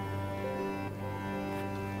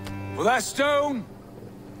 For that stone,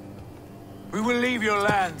 we will leave your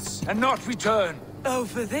lands and not return. Oh,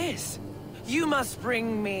 for this? You must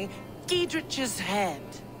bring me Giedrich's head.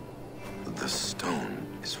 The stone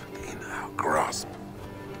is within our grasp.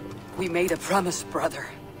 We made a promise, brother.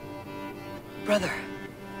 Brother.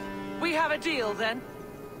 We have a deal, then?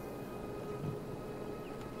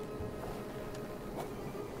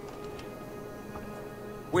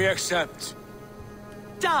 We accept.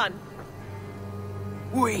 Done.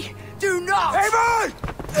 We do not! Evan!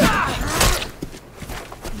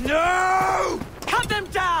 No! Cut them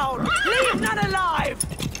down! Leave none alive!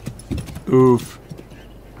 Oof.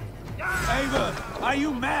 Ava, are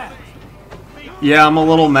you mad? Yeah, I'm a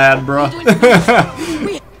little mad, bro.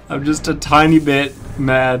 I'm just a tiny bit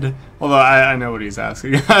mad. Although I know what he's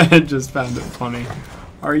asking. I just found it funny.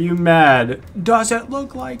 Are you mad? Does it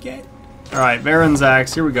look like it? Alright, Baron's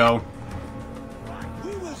axe, here we go.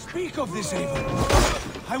 We will speak of this, Ava.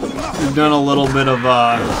 I will not. We've done a little bit of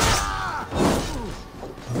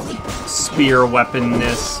spear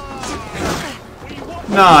weaponness.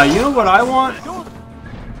 Nah, you know what I want?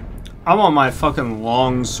 I want my fucking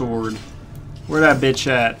long sword. Where that bitch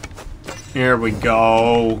at? Here we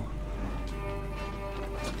go.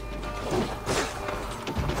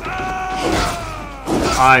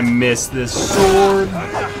 I miss this sword.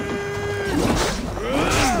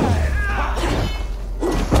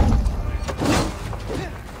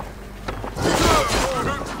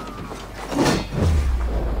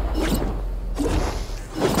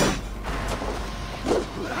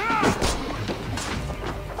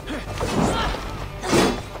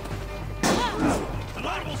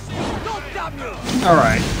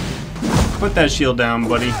 Alright. Put that shield down,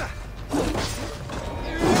 buddy.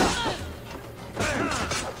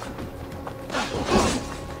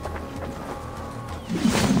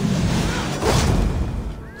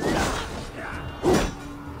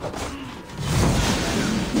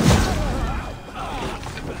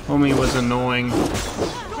 Homie was annoying.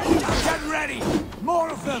 Get ready! More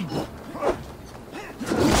of them!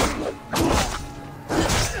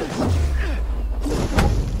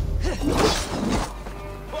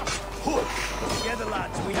 Together,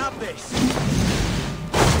 lads, we have this.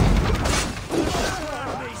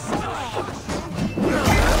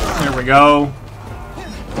 There we go.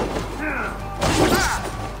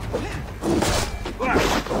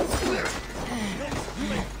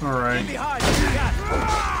 Alright.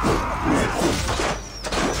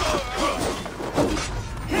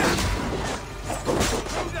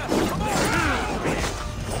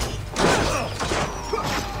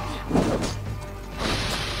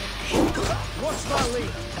 What's my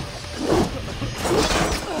lead?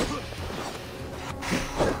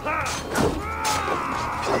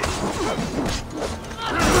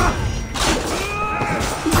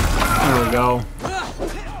 There we go.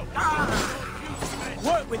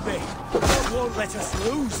 Work with me. God won't let us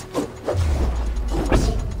lose.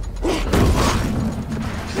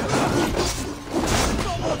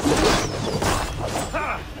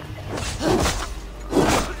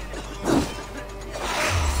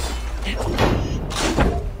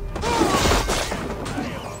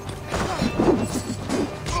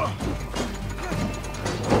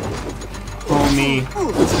 me.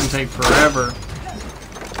 It's gonna take forever.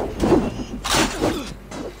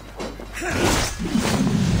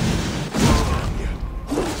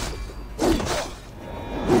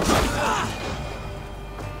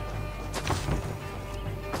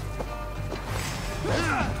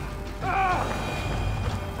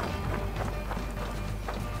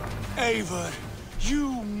 Eivor,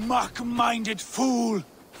 you muck-minded fool!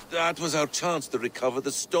 That was our chance to recover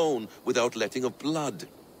the stone without letting of blood.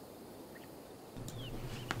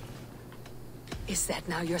 Is that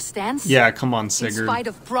now your stance? Yeah, come on, In Sigurd. spite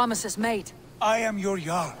of promises made. I am your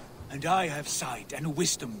Jarl, and I have sight and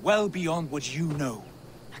wisdom well beyond what you know.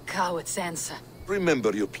 A coward's answer.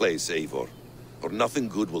 Remember your place, Eivor, or nothing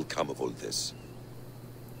good will come of all this.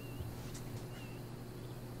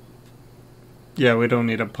 Yeah, we don't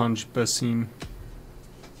need to punch Basim.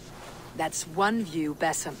 That's one view,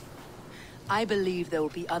 Basim. I believe there will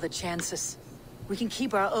be other chances. We can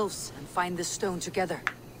keep our oaths and find this stone together.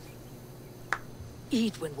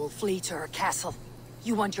 Edwin will flee to her castle.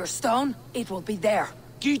 You want your stone? It will be there.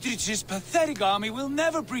 Gidrich's pathetic army will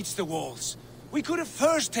never breach the walls. We could have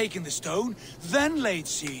first taken the stone, then laid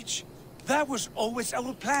siege. That was always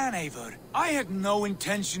our plan, Eivor. I had no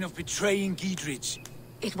intention of betraying Gidrich.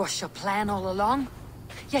 It was your plan all along?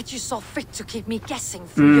 Yet you saw fit to keep me guessing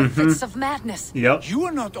through your fits of madness. Yep. You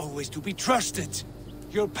are not always to be trusted.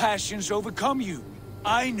 Your passions overcome you.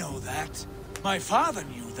 I know that. My father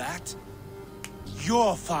knew that.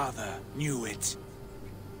 Your father knew it.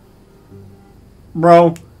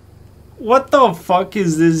 Bro, what the fuck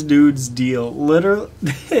is this dude's deal? Literally,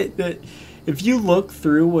 if you look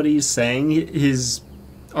through what he's saying, his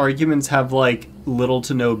arguments have, like, little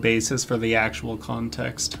to no basis for the actual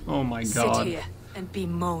context. Oh my god. Sit here and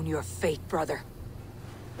bemoan your fate, brother.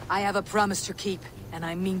 I have a promise to keep, and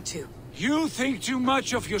I mean to. You think too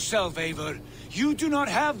much of yourself, Eivor. You do not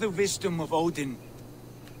have the wisdom of Odin.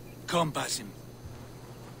 Come, Basim.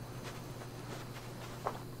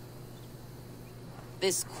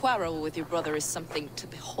 This quarrel with your brother is something to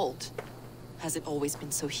behold. Has it always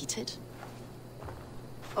been so heated?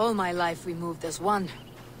 All my life we moved as one.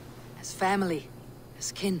 As family.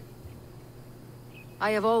 As kin.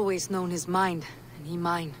 I have always known his mind, and he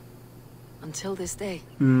mine. Until this day.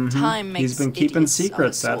 Time makes He's been keeping idiots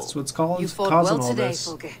secrets. of us That's what's causing You fought all well today, this.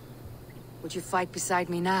 Fulke. Would you fight beside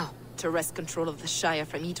me now? To wrest control of the Shire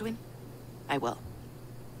from Edwin? I will.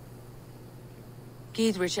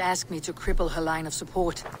 Gidrich asked me to cripple her line of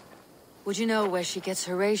support. Would you know where she gets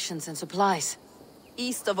her rations and supplies?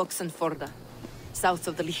 East of Oxenforda, south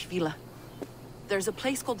of the Lichvila. There's a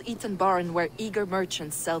place called Eaton Barn where eager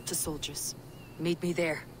merchants sell to soldiers. Meet me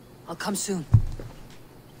there. I'll come soon.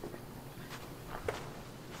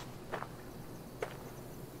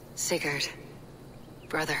 Sigurd,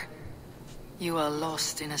 brother, you are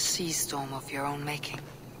lost in a sea storm of your own making.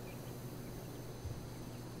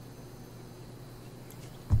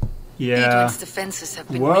 Yeah. Edwin's defenses have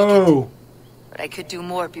been Whoa. weakened, but I could do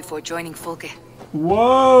more before joining Fulke.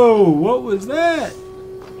 Whoa! What was that?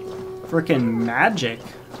 Frickin' magic.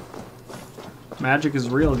 Magic is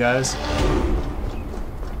real, guys.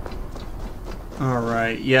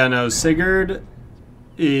 Alright. Yeah, no, Sigurd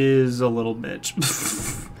is a little bitch.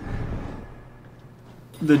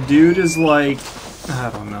 The dude is like... I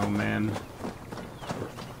don't know, man.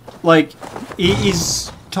 Like,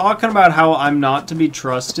 he's talking about how I'm not to be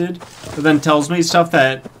trusted, but then tells me stuff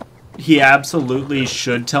that he absolutely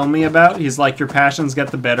should tell me about. He's like, your passions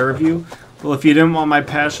get the better of you. Well, if you didn't want my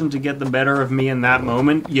passion to get the better of me in that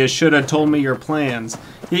moment, you should have told me your plans.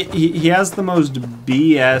 He has the most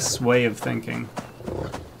BS way of thinking.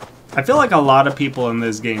 I feel like a lot of people in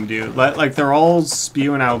this game do. Like, they're all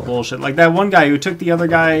spewing out bullshit. Like that one guy who took the other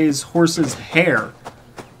guy's horse's hair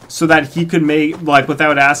so that he could make, like,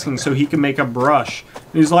 without asking, so he could make a brush.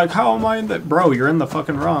 And he's like, how am I in the... Bro, you're in the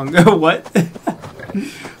fucking wrong. What?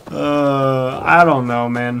 I don't know,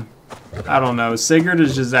 man. I don't know. Sigurd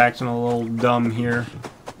is just acting a little dumb here.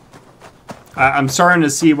 I'm starting to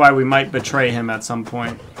see why we might betray him at some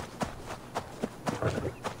point.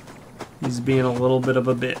 He's being a little bit of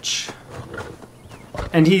a bitch.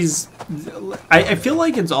 And he's... I feel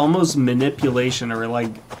like it's almost manipulation, or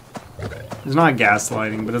like... It's not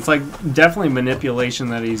gaslighting, but it's like definitely manipulation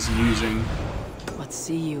that he's using. What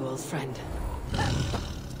see you, old friend?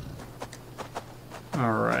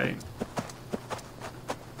 Alright.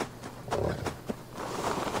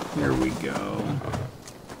 Here we go.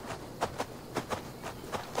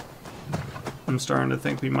 I'm starting to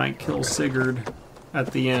think we might kill Sigurd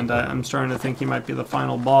at the end. I'm starting to think he might be the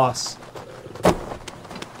final boss.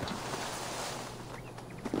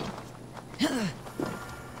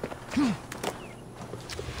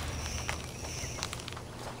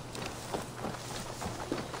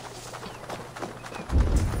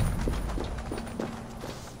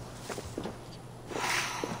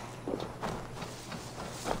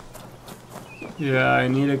 Yeah, I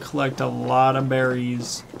need to collect a lot of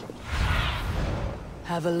berries.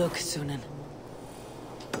 Have a look, Sunan.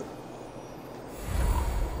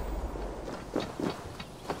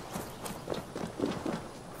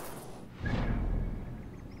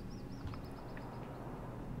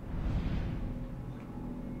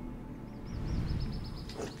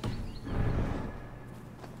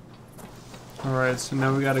 Alright, so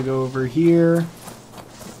now we gotta go over here.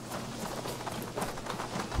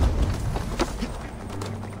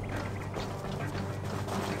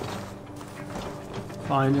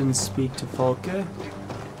 Find and speak to Folke.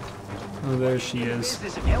 Oh, there she is.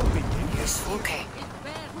 Folke.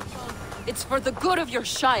 It's for the good of your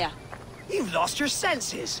Shire. You've lost your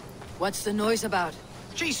senses. What's the noise about?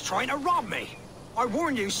 She's trying to rob me. I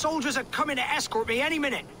warned you, soldiers are coming to escort me any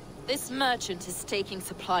minute. This merchant is taking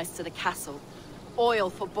supplies to the castle. Oil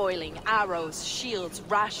for boiling, arrows, shields,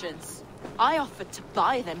 rations. I offered to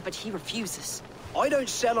buy them, but he refuses. I don't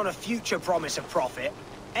sell on a future promise of profit.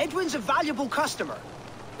 Edwin's a valuable customer.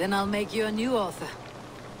 Then I'll make you a new author.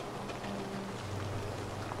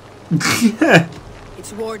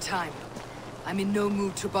 It's wartime. I'm in no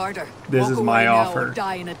mood to barter. This is my offer. Or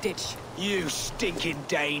die in a ditch. You stinking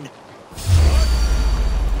Dane.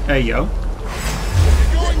 Hey, yo.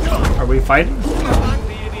 Are we fighting?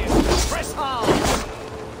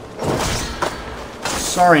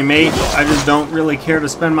 Sorry, mate. I just don't really care to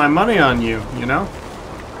spend my money on you, you know?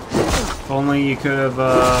 If only you could have,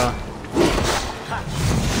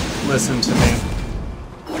 listened to me.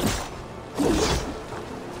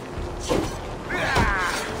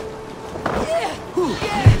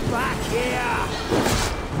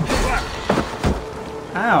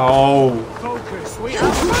 Ow. Focus.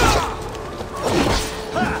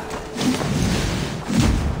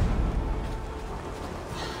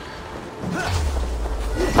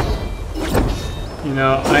 You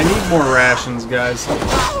know, I need more rations, guys.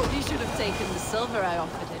 You should have taken the silver I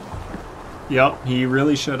offered him. Yup, he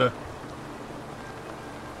really should have.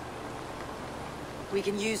 We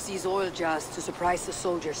can use these oil jars to surprise the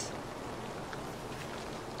soldiers.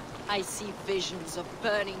 I see visions of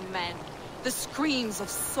burning men, the screams of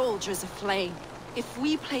soldiers aflame. If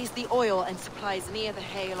we place the oil and supplies near the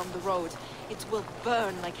hay along the road, it will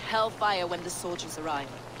burn like hellfire when the soldiers arrive.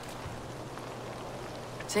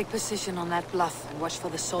 Take position on that bluff and watch for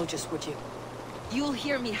the soldiers, would you? You'll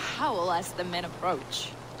hear me howl as the men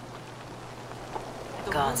approach.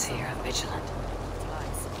 The guards here are vigilant.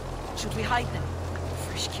 Should we hide them?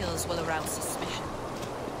 Fresh kills will arouse suspicion.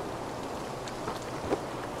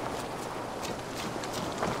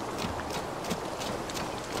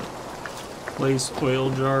 Place oil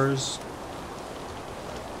jars.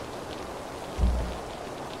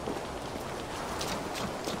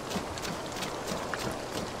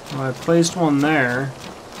 Well, I placed one there.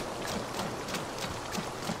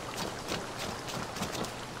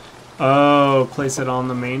 Oh, place it on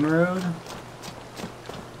the main road?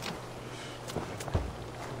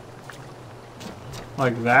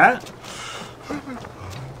 Like that?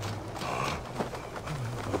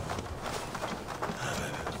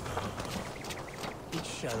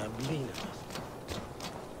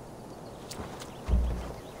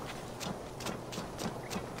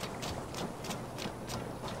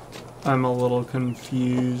 I'm a little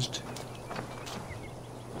confused.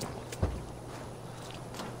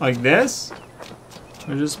 Like this?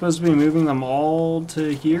 We're just supposed to be moving them all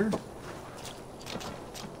to here?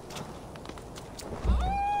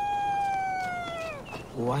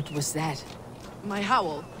 What was that? My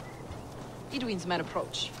howl. Edwin's men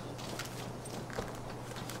approach.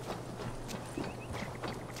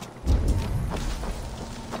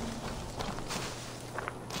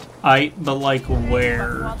 But like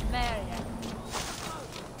where?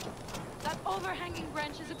 That overhanging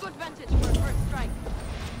branch is a good vantage for a first strike.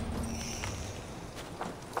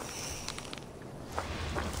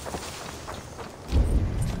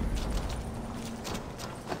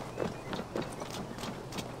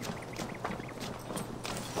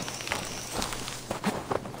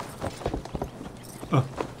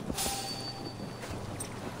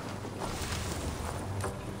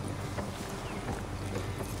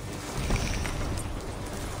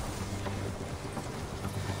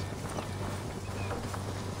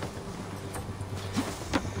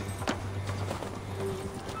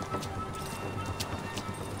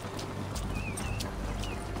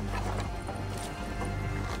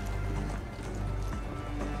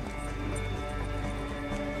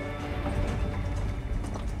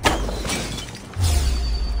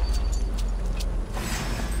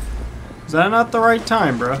 Is that not the right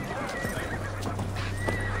time, bro?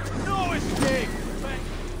 No escape!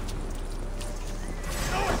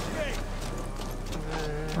 No escape!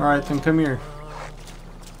 Alright, then come here.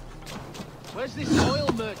 Where's this oil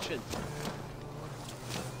merchant?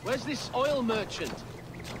 Where's this oil merchant?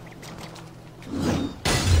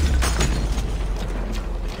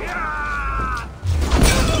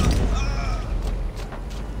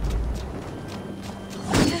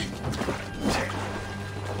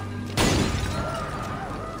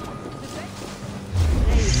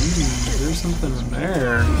 There's something in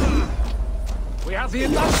there. We have the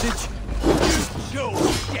advantage. Show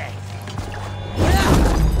death.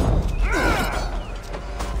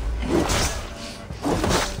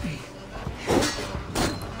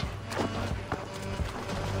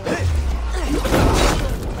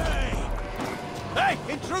 Hey,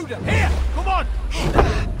 intruder! Here, come on!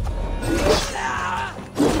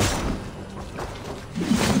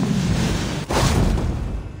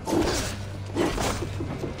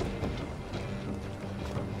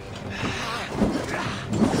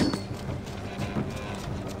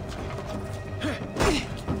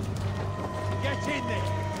 Get in there!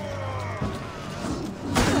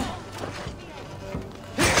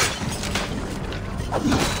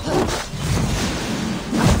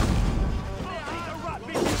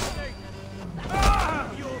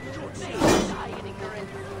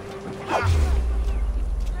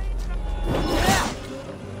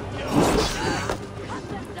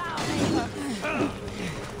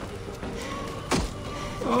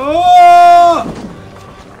 Oh!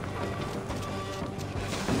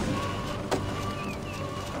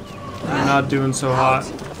 I'm not doing so hot.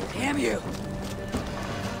 Damn you!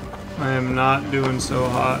 I am not doing so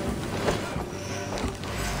hot.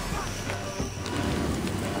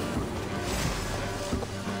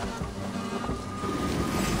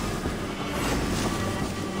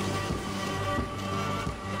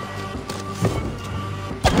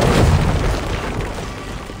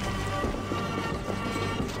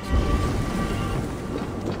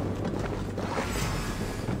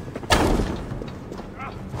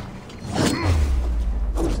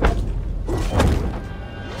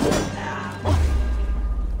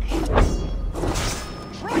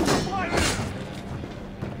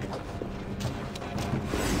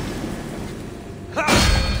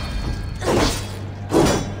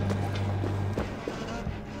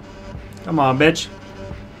 Come on, bitch.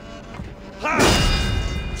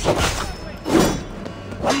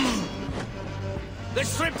 Let's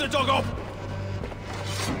strip the dog off!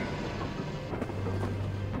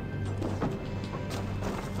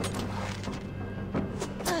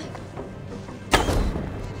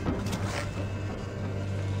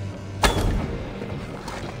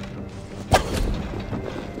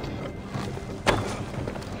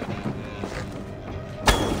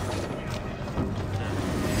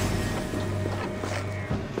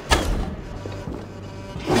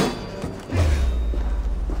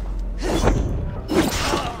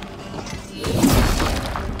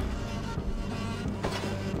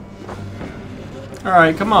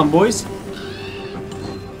 Alright, come on, boys.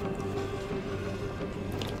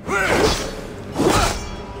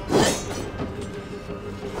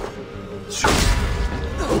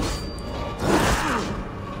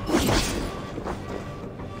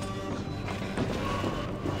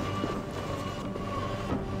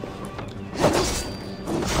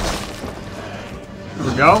 There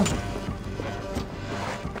we go.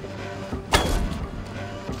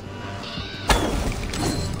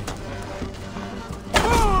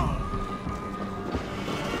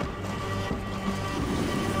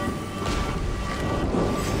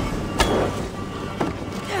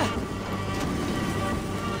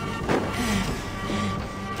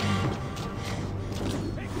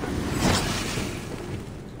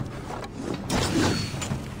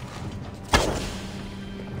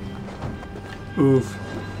 Oof.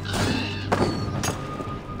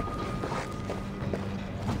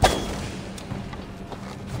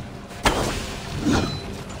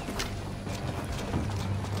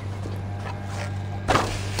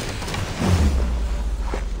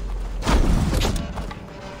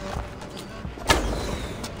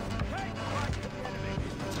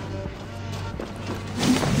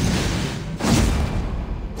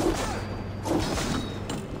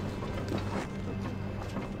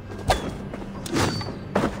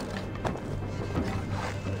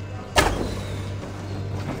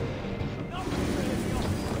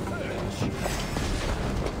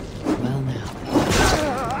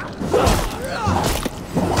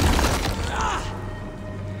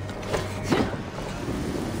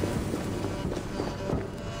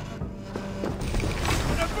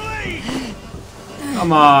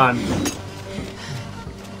 Come on.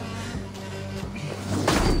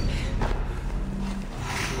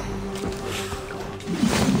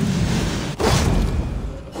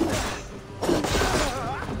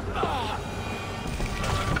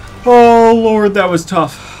 Oh lord, that was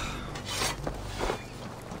tough.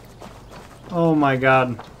 Oh my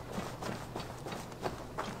god.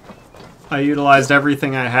 I utilized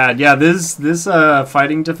everything I had. Yeah, this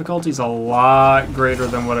fighting difficulty is a lot greater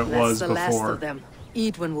than what it was That's the last before. of them.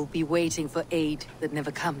 Edwin will be waiting for aid that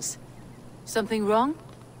never comes. Something wrong?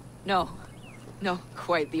 No. No,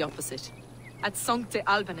 quite the opposite. At Sancte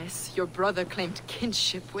Albanus, your brother claimed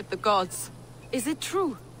kinship with the gods. Is it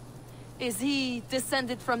true? Is he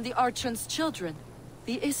descended from the Archon's children?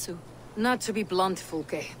 The Isu? Not to be blunt,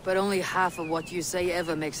 Fulke, but only half of what you say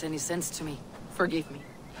ever makes any sense to me. Forgive me.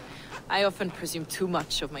 I often presume too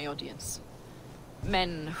much of my audience.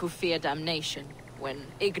 Men who fear damnation, when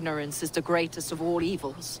ignorance is the greatest of all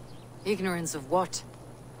evils. Ignorance of what?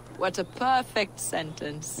 What a perfect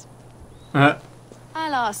sentence. I'll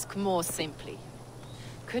ask more simply.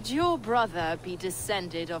 Could your brother be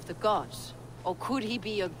descended of the gods? Or could he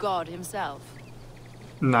be a god himself?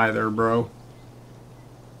 Neither, bro.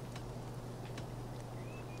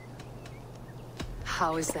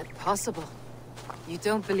 How is that possible? You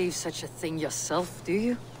don't believe such a thing yourself, do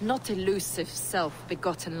you? Not elusive,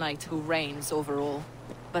 self-begotten light who reigns over all,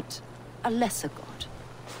 but a lesser god.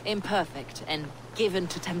 Imperfect and given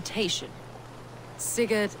to temptation.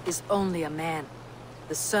 Sigurd is only a man,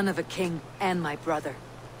 the son of a king and my brother.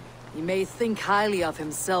 He may think highly of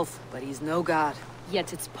himself, but he's no god.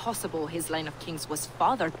 Yet it's possible his line of kings was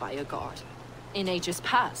fathered by a god, in ages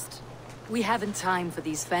past. We haven't time for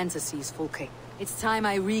these fantasies, Fulke. It's time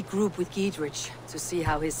I regroup with Giedrich to see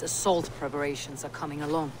how his assault preparations are coming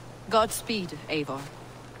along. Godspeed, Eivor.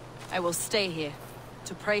 I will stay here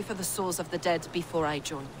to pray for the souls of the dead before I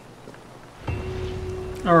join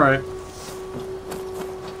you. Alright.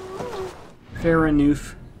 Fair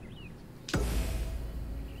enough.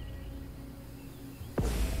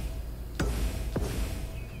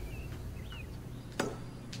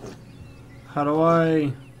 How do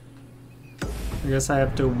I guess I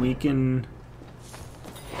have to weaken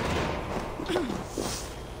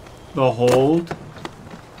the hold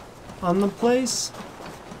on the place?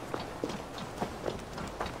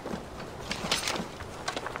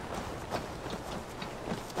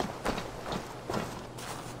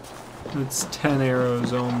 It's 10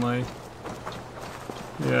 arrows only.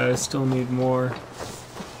 Yeah, I still need more.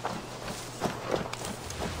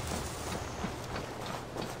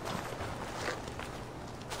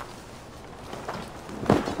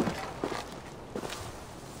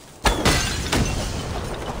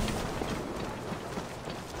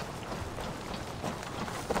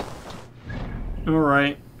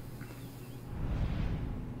 Alright.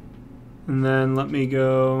 And then let me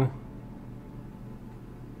go...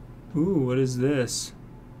 Ooh, what is this?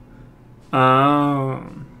 Oh.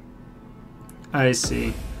 I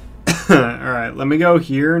see. Alright, let me go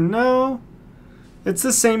here. No. It's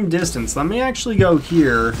the same distance. Let me actually go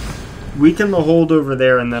here. Weaken the hold over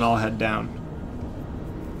there, and then I'll head down.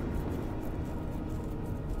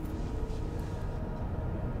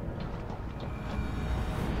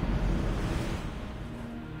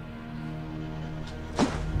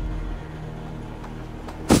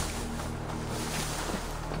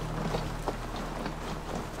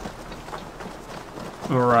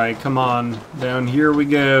 Alright, come on. Down here we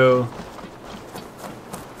go.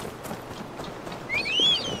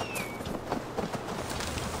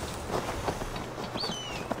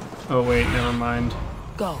 Oh wait, never mind.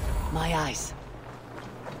 Go, my eyes.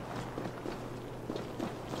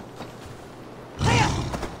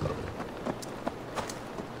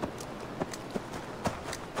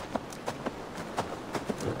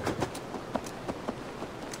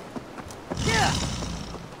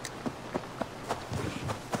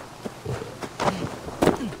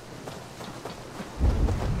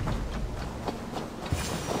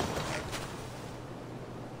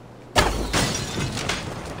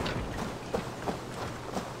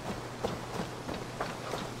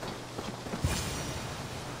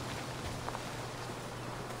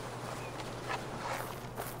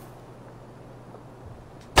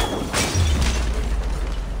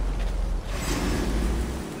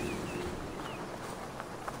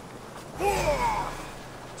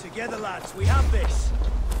 Together, lads, we have this.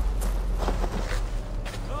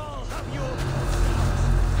 I'll have your...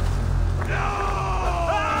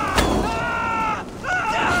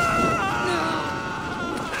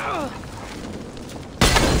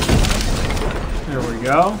 There we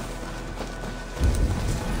go.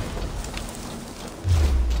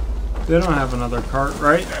 They don't have another cart,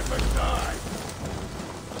 right?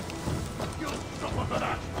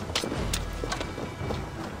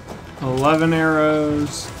 11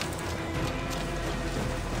 arrows.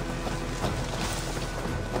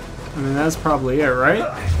 I mean, that's probably it, right?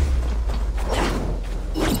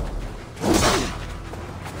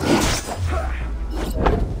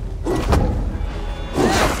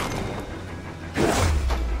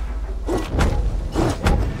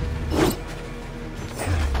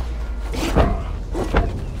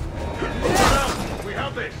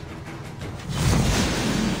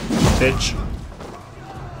 bitch.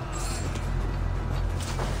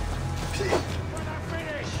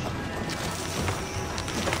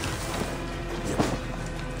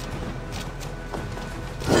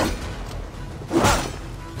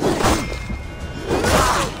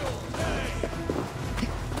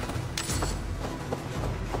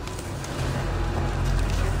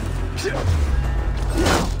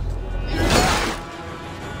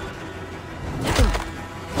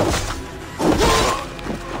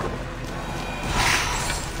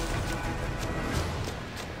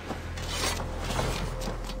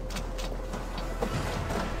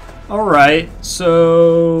 Alright,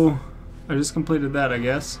 so I just completed that, I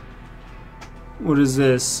guess. What is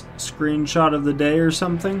this? Screenshot of the day or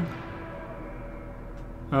something?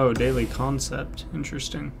 Oh, daily concept.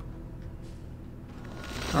 Interesting.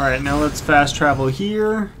 Alright, now let's fast travel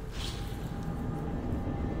here.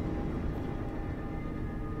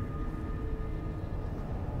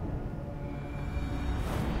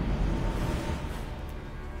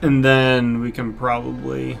 And then we can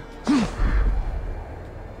probably...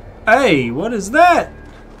 Hey, what is that?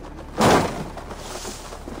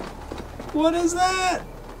 What is that?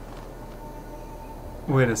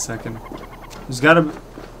 Wait a second. There's gotta be...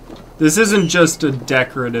 This isn't just a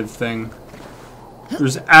decorative thing.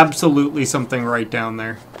 There's absolutely something right down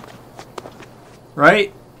there.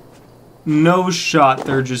 Right? No shot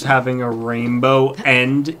they're just having a rainbow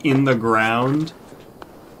end in the ground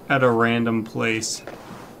at a random place.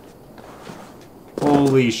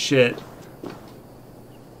 Holy shit.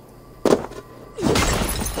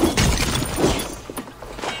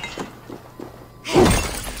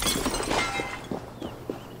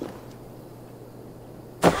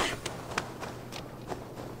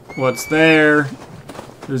 What's there?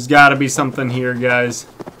 There's gotta be something here, guys.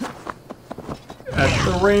 At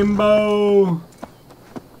the rainbow.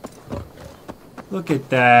 Look at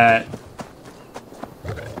that.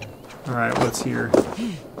 Alright, what's here?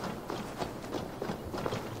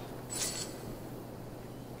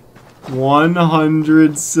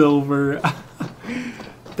 100 silver.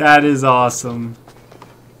 That is awesome.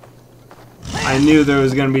 I knew there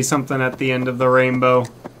was gonna be something at the end of the rainbow.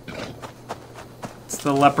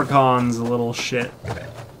 The leprechaun's a little shit.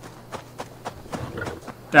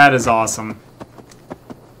 That is awesome.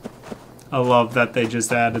 I love that they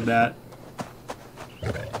just added that.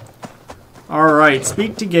 Alright,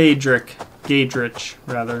 speak to Gadrich,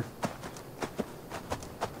 rather.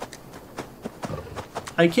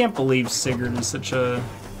 I can't believe Sigurd is such a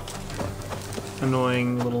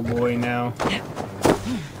annoying little boy now.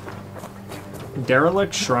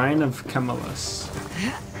 Derelict Shrine of Camillus.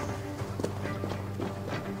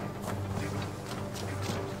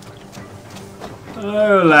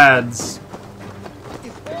 Oh, lads.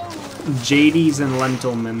 Jadies and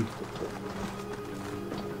Lentilmen.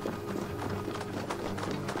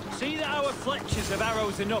 See that our Fletchers have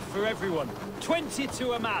arrows enough for everyone. 20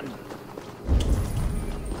 to a man.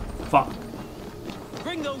 Fuck.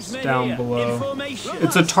 Bring those men Down here. below. Information.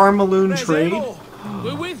 It's a Tarmaloon trade.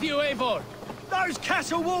 We're with you, Eivor. Those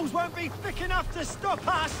castle walls won't be thick enough to stop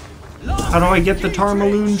us. How do I get the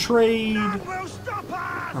Tarmaloon trade?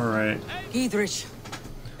 Alright. Giedrich.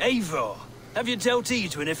 Eivor, have you dealt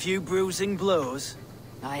Edwin a few bruising blows?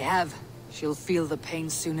 I have. She'll feel the pain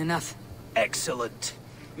soon enough. Excellent.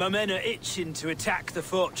 My men are itching to attack the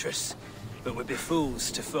fortress, but we'd be fools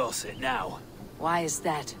to force it now. Why is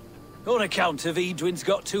that? On account of Edwin's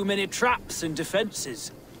got too many traps and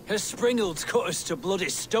defences. Her springalds cut us to bloody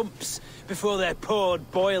stumps before they poured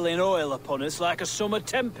boiling oil upon us like a summer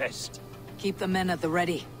tempest. Keep the men at the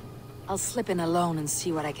ready. I'll slip in alone and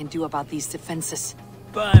see what I can do about these defenses.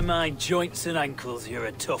 By my joints and ankles, you're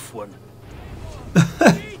a tough one.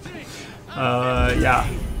 Yeah.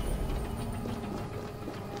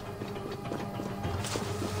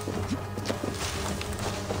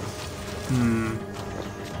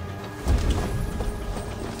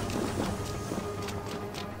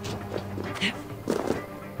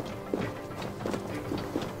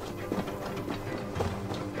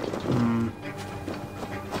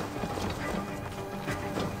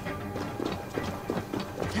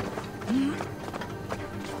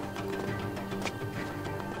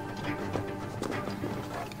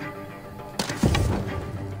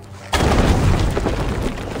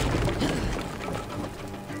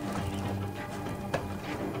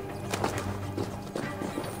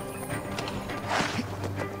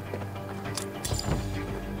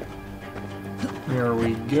 There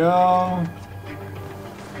we go.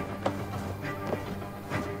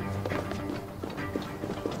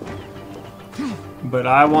 But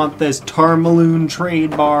I want this Tarmaloon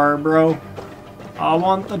trade bar, bro. I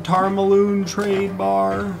want the Tarmaloon trade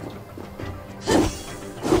bar.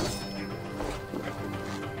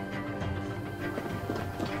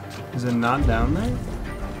 Is it not down there?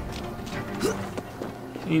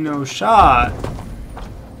 Ain't no shot.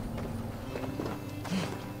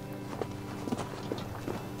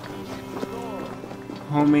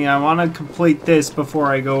 Homie, I want to complete this before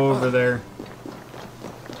I go over there.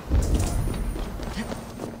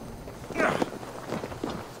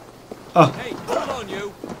 Oh. Hey, hold on,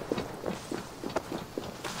 you.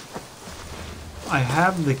 I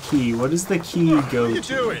have the key. What does the key go to? What are you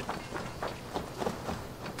doing?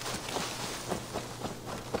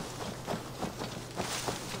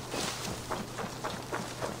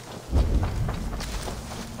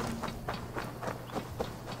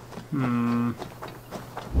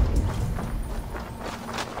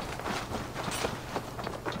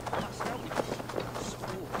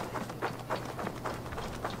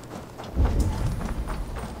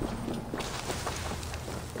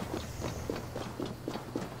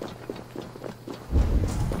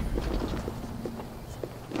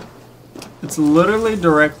 It's literally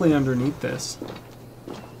directly underneath this.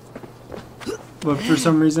 But for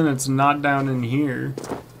some reason it's not down in here.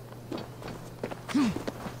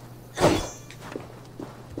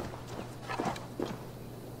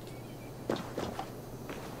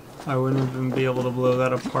 I wouldn't even be able to blow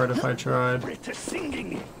that apart if I tried.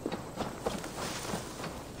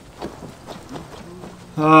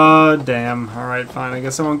 Oh, damn. Alright, fine. I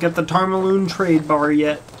guess I won't get the Tarmaloon trade bar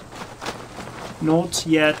yet. Not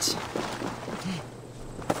yet.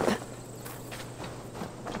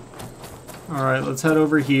 Alright, let's head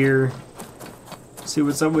over here. See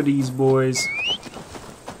what's up with these boys.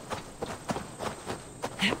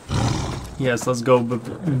 Yes, let's go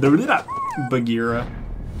Bagheera.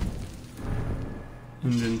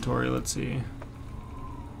 Inventory, let's see.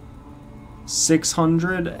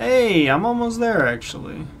 600. Hey, I'm almost there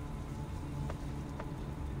actually.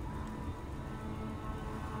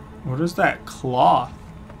 What is that cloth?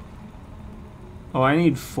 Oh, I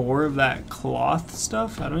need 4 of that cloth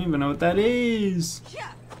stuff? I don't even know what that is.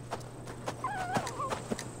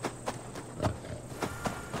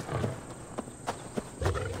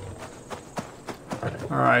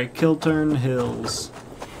 Alright, Kilturn Hills.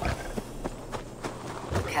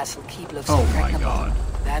 The castle keep looks oh my impregnable. god.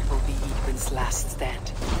 That will be Edwin's last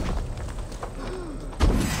stand.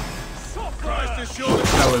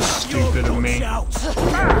 That was stupid of me.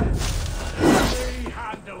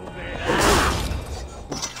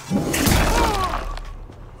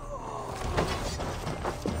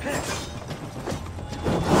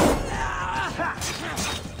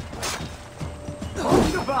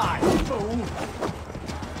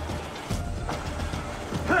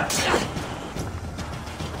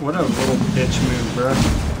 What a little bitch move, bruh.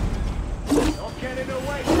 Not getting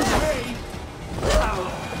away from me.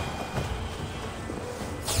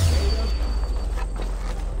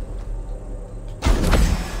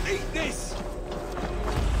 Eat this.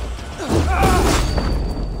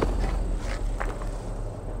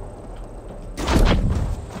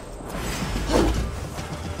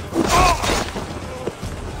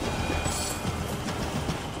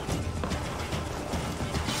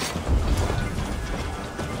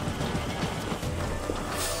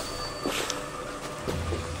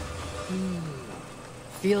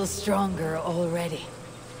 Feel stronger already.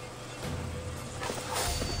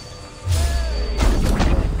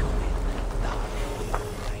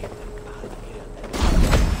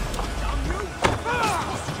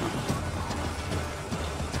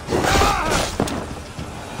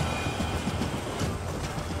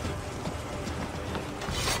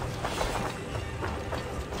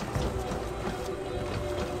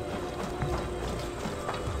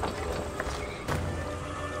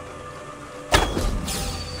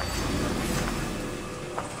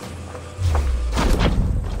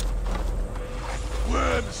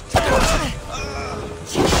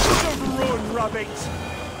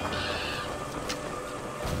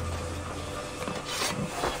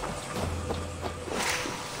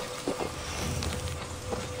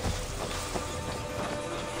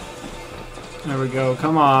 There we go,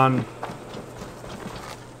 come on.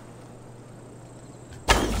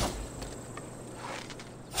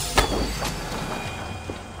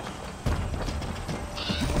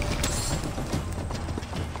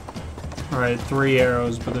 Alright, 3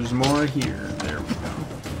 arrows, but there's more here. There we go.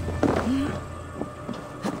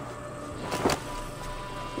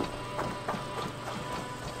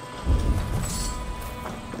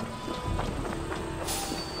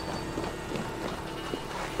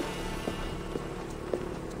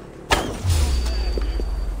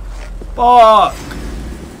 Fuck!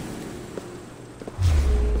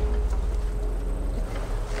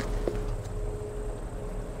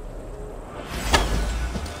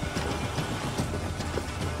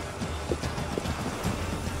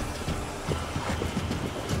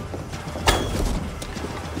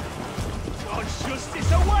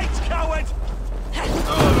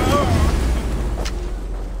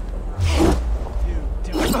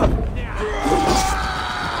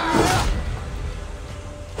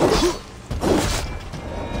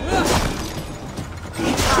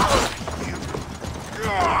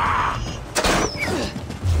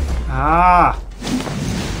 Ah!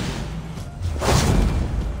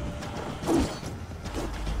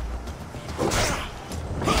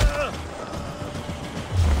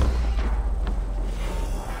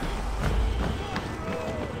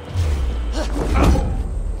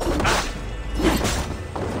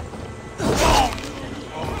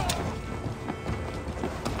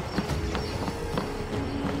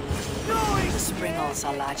 Springals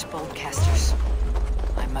are large bolt casters.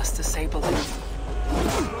 I must disable them.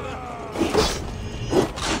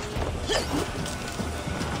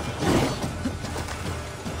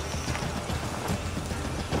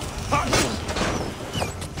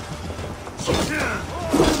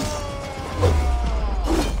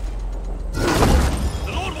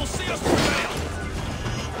 The Lord will see us prevail.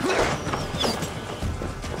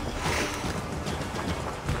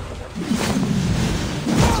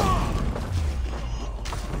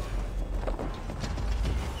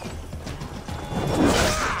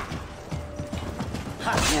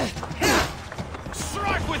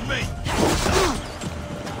 Strike with me!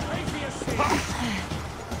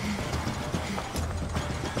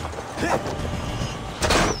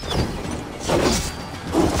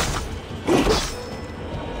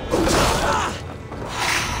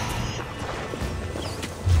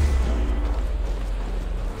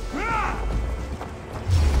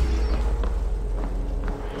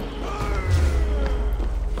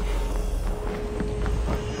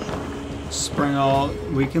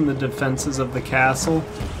 Springall weaken the defenses of the castle.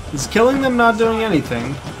 Is killing them not doing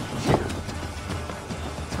anything?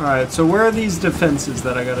 Alright, so where are these defenses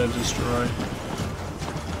that I gotta destroy?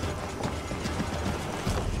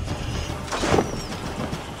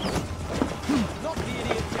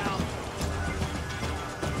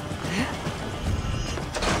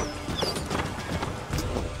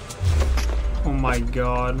 Oh my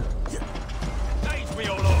god. Aid me,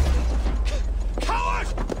 O Lord! Coward!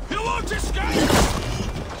 You won't escape!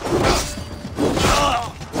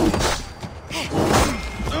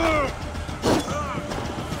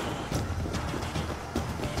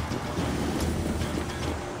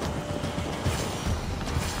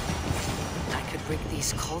 I could rig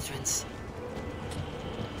these cauldrons.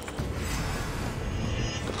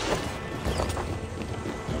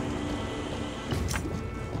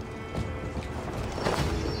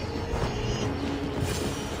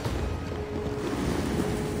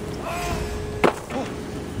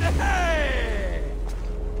 Hey!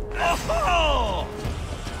 Oh!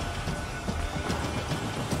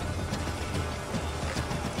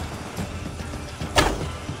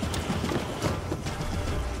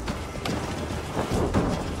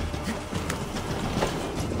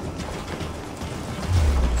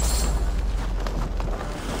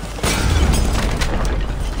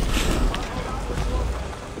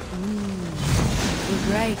 You're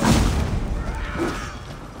great.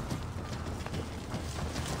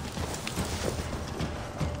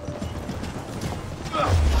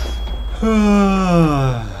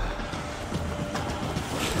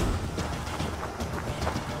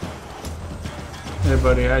 Hey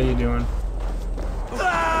buddy, how you doing?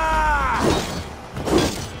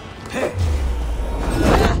 Hey,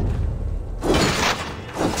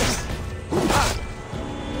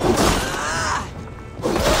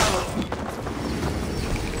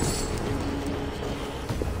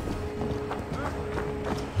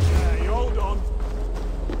 hold on.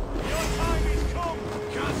 Your time is come.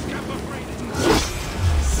 Can't scamp for freedom.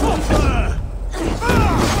 Suffer!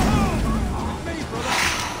 Me, brother.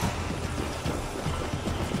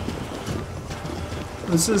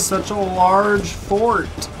 This is such a large fort.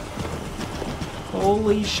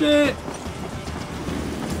 Holy shit.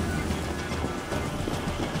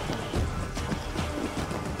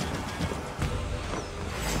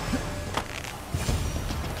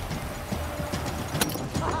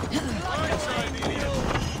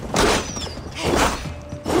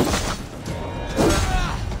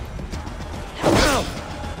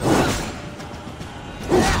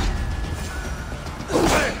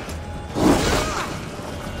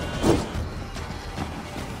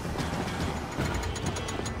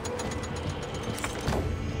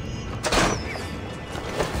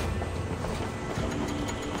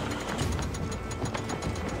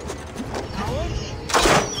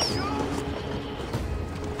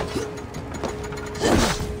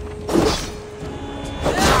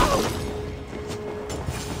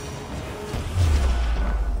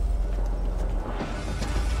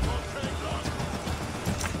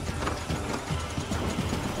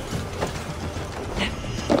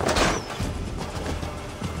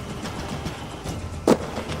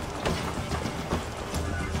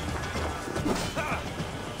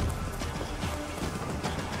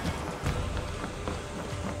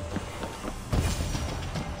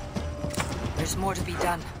 There's more to be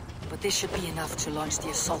done, but this should be enough to launch the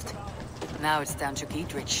assault. Now it's down to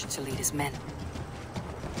Giedrich to lead his men.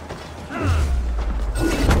 Can't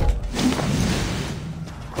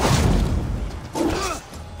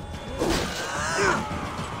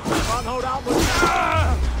hold out much.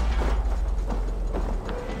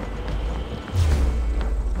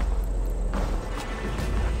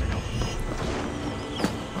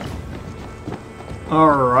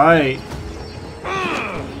 Alright.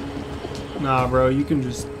 Nah, bro, you can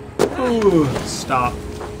just... Ooh, stop.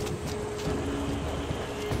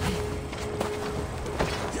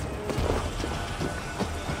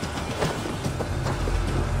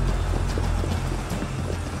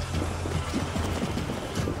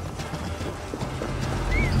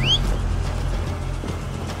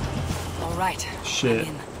 Alright. Shit.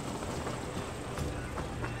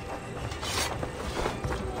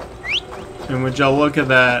 And would y'all look at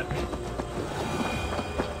that?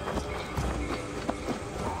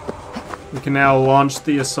 We can now launch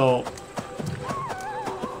the assault.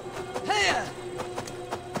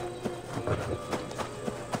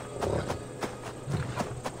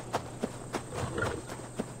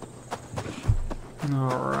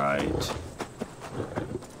 Alright.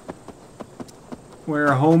 Where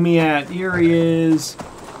homie at? Here he is.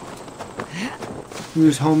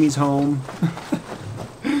 Who's homie's home?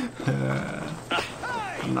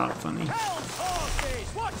 Not funny.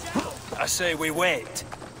 I say we wait.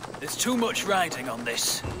 There's too much riding on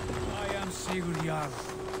this. I am Sigurd Jarl,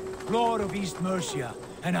 Lord of East Mercia,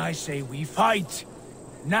 and I say we fight.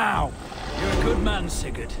 Now! You're a good man,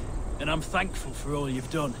 Sigurd, and I'm thankful for all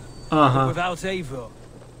you've done. Uh-huh. But without Eivor...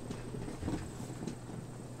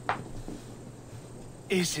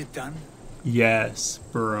 Is it done? Yes,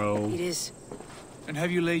 bro. It is. And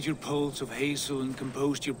have you laid your poles of hazel and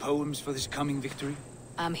composed your poems for this coming victory?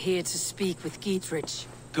 I'm here to speak with Giedrich.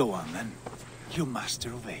 Go on, then. You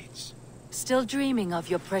master of aids. Still dreaming of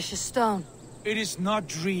your precious stone? It is not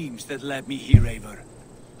dreams that led me here, Eivor.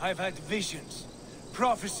 I've had visions,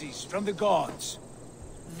 prophecies from the gods.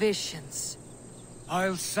 Visions.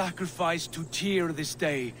 I'll sacrifice to Tyr this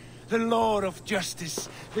day, the Lord of Justice,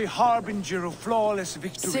 the harbinger of flawless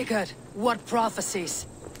victory. Sigurd, what prophecies?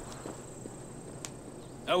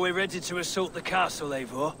 Are we ready to assault the castle,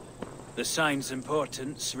 Eivor? The sign's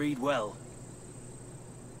importance, read well.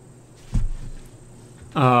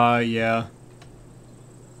 Yeah.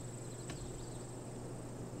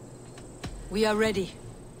 We are ready.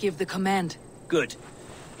 Give the command. Good.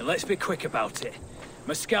 And let's be quick about it.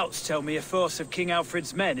 My scouts tell me a force of King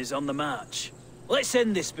Alfred's men is on the march. Let's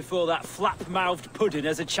end this before that flap-mouthed pudding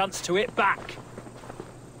has a chance to hit back.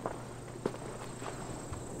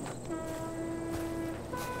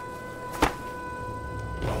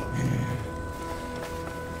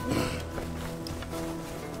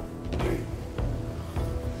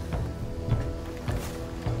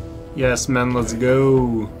 Yes, men, let's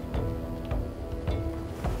go.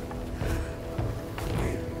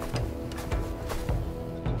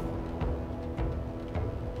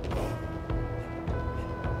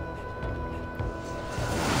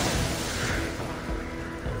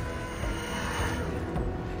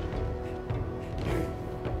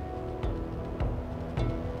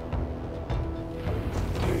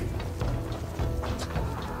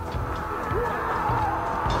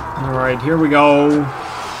 All right, here we go.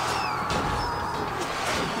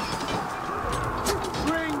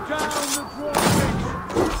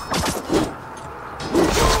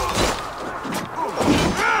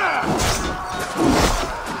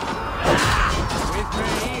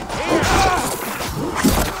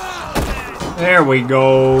 There we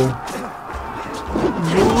go.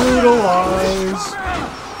 Brutalize.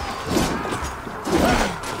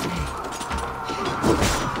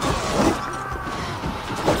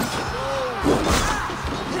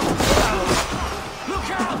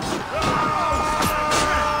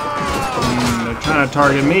 They're trying to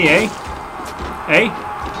target me, eh? A?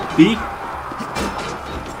 B?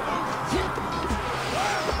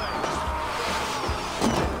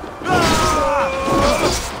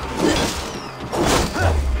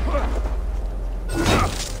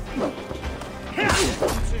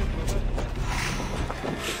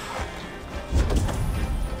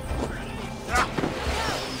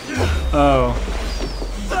 Oh.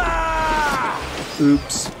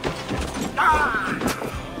 Oops.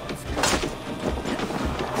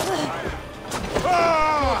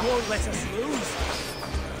 God won't let us lose.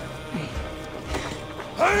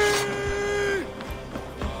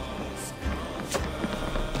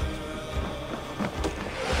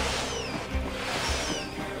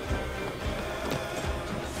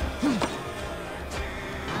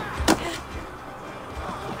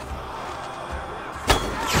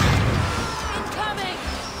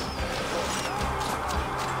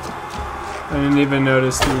 didn't even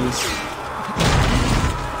notice these.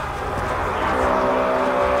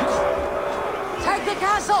 Take the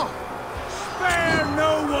castle! Spare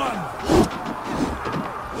no one!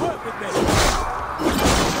 Work with me!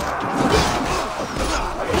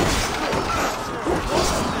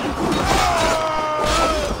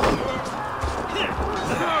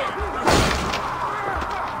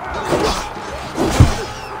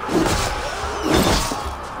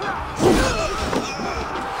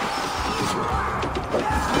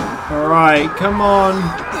 Alright, come on.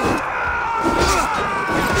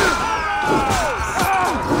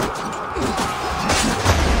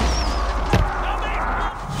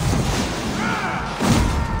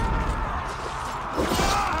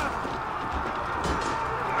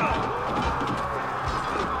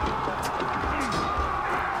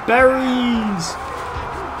 Berries!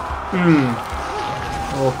 A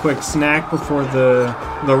little quick snack before the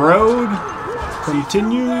road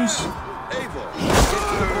continues.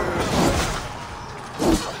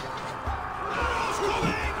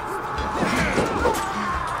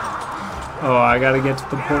 Oh, I gotta get to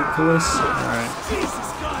the portcullis? Alright.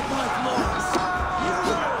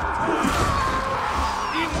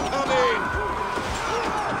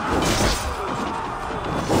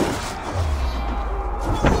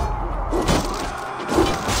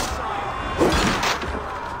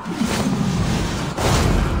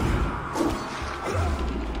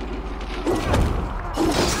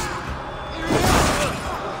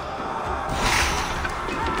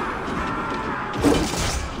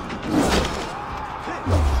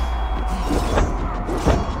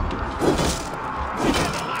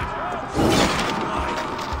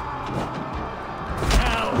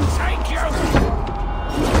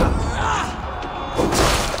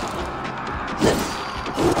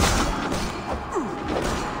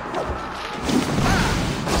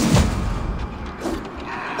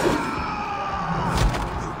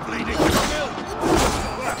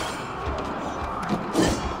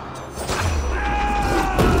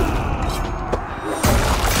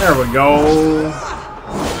 There we go.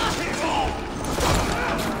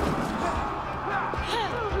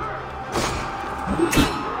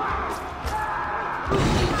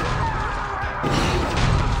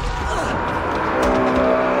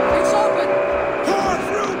 It's open! Pour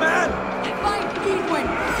through, man! Find Edwin!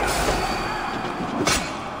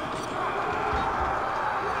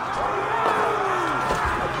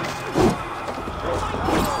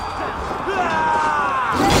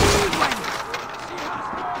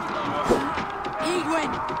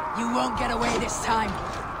 Edwin! You won't get away this time.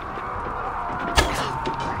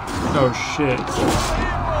 Oh shit.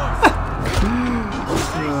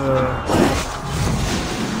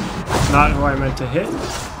 Not who I meant to hit. A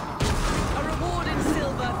reward in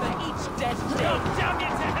silver for each dead thing. Damn it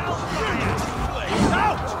to hellfire!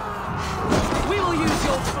 Out! We will use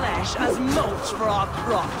your flesh as mulch for our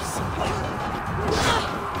crops.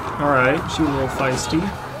 Alright, she's a little feisty.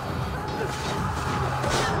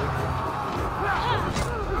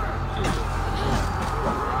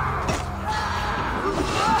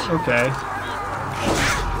 Okay.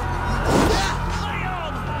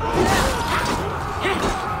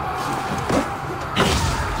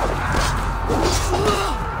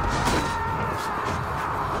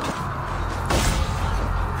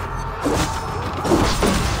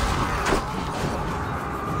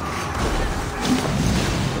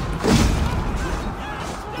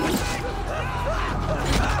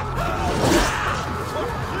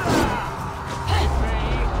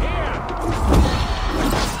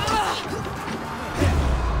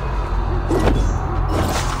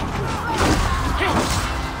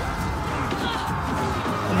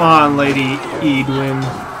 Come on, Lady Edwin.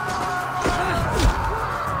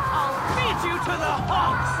 Feed you to the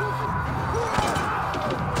hogs!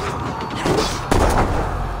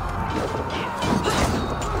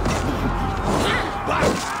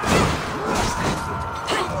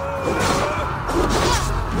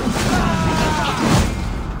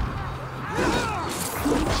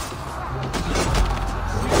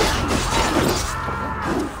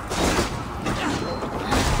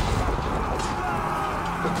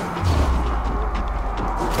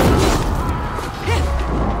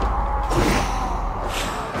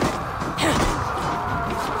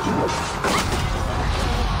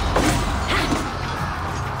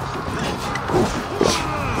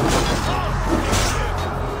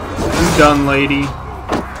 Done, lady.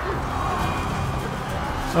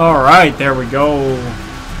 Alright, there we go.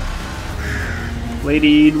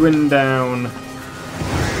 Lady Edwin down.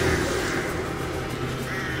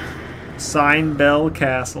 Sign Bell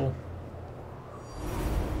Castle.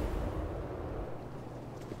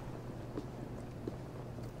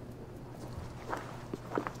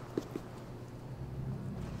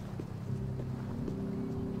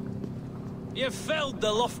 You felled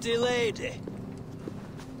the lofty lady.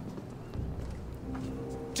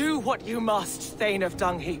 Do what you must, Thane of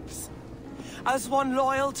Dungheaps. As one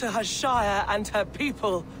loyal to her shire and her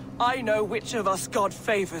people, I know which of us God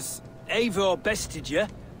favors. Eivor bested you.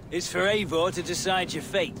 It's for Eivor to decide your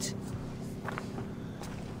fate.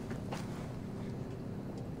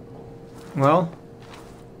 Well.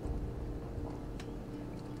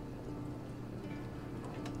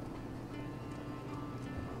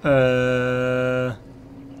 I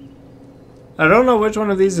don't know which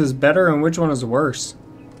one of these is better and which one is worse.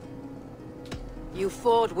 You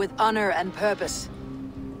fought with honor and purpose.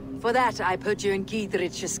 For that, I put you in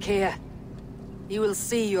Giedrich's care. You will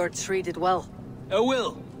see you're treated well. I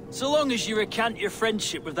will, so long as you recant your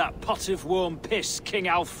friendship with that pot of warm piss, King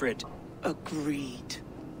Alfred. Agreed.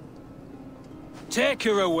 Take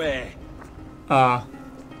her away. Ah,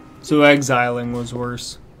 so exiling was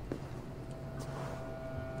worse.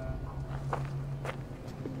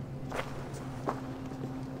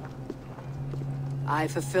 I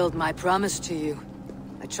fulfilled my promise to you.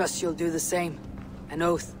 I trust you'll do the same. An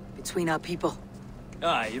oath between our people.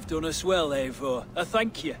 Aye, you've done us well, Eivor. I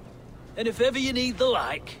thank you. And if ever you need the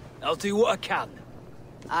like, I'll do what I can.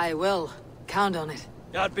 I will. Count on it.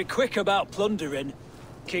 I'd be quick about plundering.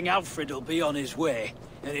 King Alfred will be on his way,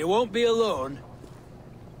 and he won't be alone.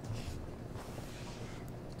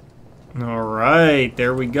 Alright,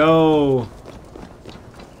 there we go.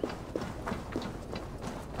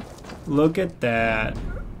 Look at that.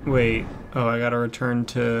 Wait. Oh, I gotta return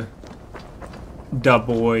to Da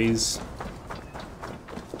Boys.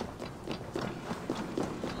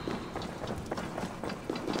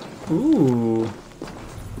 Ooh.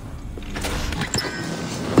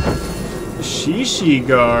 Shishi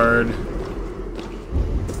guard.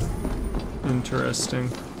 Interesting.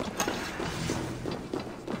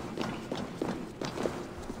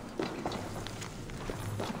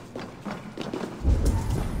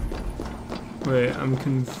 Wait, I'm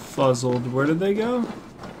confuzzled. Where did they go?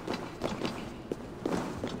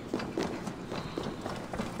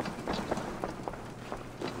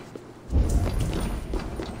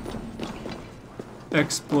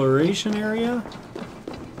 Exploration area?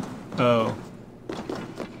 Oh.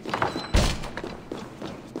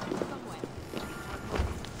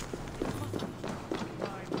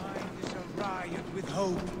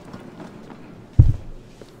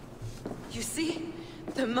 You see?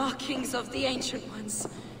 The markings of the Ancient Ones.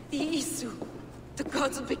 The Isu. The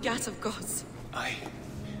gods begat of gods.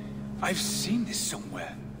 I've seen this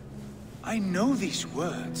somewhere. I know these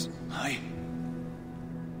words.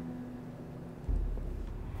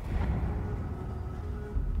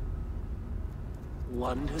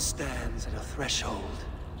 One who stands at a threshold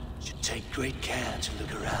should take great care to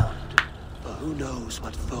look around, for who knows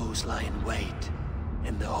what foes lie in wait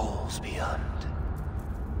in the halls beyond.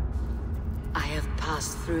 I have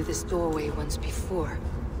passed through this doorway once before.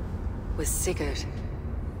 With Sigurd.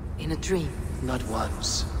 In a dream. Not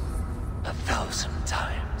once. 1,000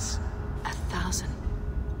 times. 1,000?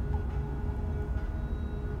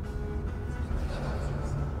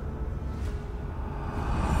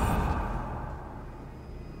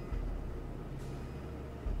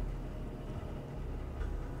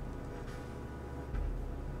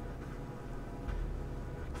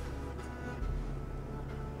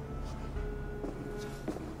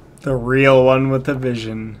 The real one with the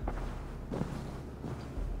vision.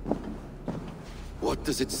 What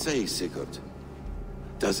does it say, Sigurd?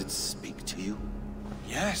 Does it speak to you?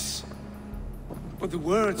 Yes. But the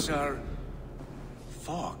words are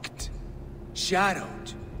fogged,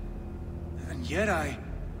 shadowed. And yet I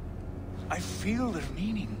feel their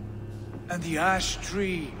meaning. And the ash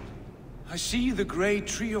tree. I see the great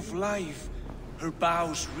tree of life, her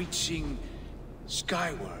boughs reaching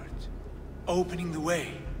skyward, opening the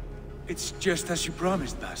way. It's just as you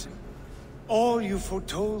promised, Basim. All you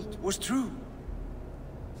foretold was true.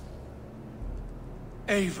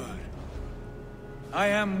 Eivor, I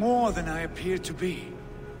am more than I appear to be.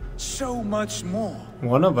 So much more.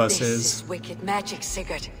 One of us This is wicked magic,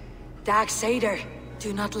 Sigurd. Darksader,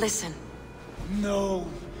 do not listen. No,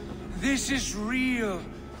 this is real.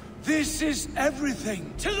 This is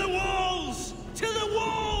everything. To the walls! To the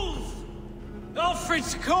walls!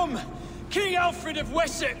 Alfred's come! King Alfred of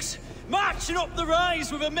Wessex! Marching up the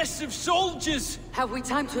rise with a mess of soldiers! Have we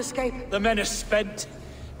time to escape? The men are spent.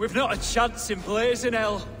 We've not a chance in blazing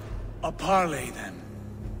hell. A parley, then.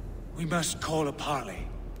 We must call a parley.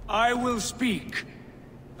 I will speak,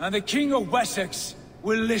 and the King of Wessex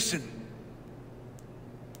will listen.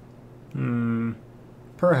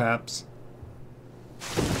 Perhaps.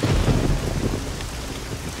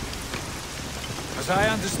 As I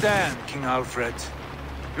understand, King Alfred,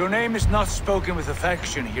 your name is not spoken with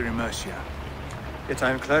affection here in Mercia. Yet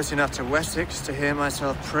I am close enough to Wessex to hear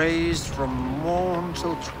myself praised from morn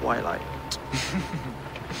till twilight.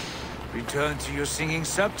 Return to your singing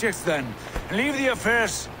subjects then, and leave the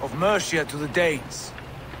affairs of Mercia to the Danes.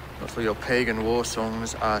 But for your pagan war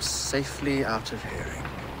songs are safely out of hearing.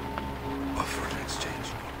 Offer an exchange.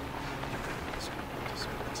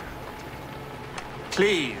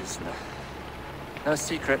 Please, no. No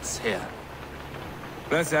secrets here.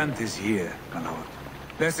 Let's end this here, my lord.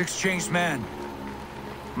 Let's exchange men.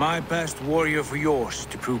 My best warrior for yours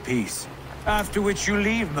to prove peace. After which you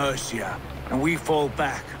leave Mercia, and we fall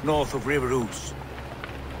back north of River Ouse.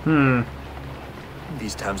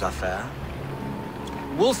 These terms are fair.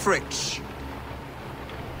 Wulfrich,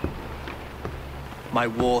 my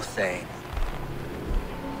war thane.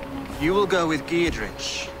 You will go with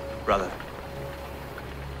Giedrich, brother.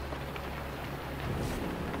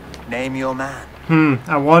 Name your man.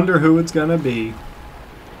 I wonder who it's gonna be.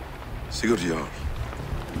 Sigurd Jarl,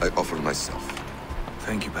 I offer myself.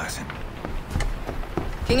 Thank you, Basin.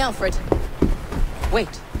 King Alfred.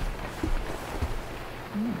 Wait.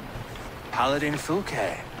 Paladin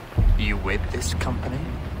Fulke, you with this company?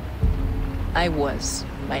 I was,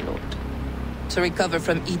 my lord. To recover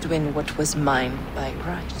from Edwin what was mine by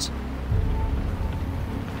right.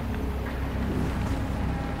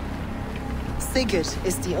 Sigurd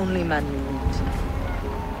is the only man you need.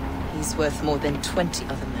 He's worth more than 20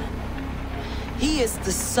 other men. He is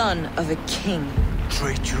the son of a king.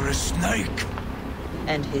 Traitorous snake!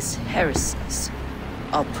 And his heresies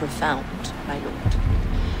are profound, my lord.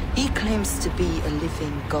 He claims to be a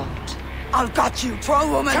living god. I've got you, troll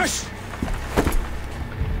woman! Hush!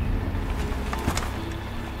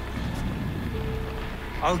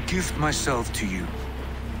 I'll gift myself to you,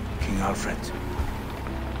 King Alfred.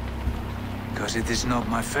 Because it is not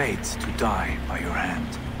my fate to die by your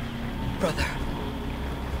hand. Brother.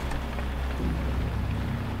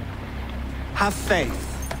 Have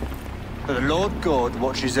faith, for the Lord God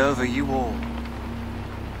watches over you all.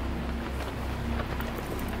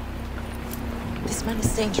 This man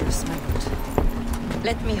is dangerous, my lord.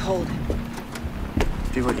 Let me hold him.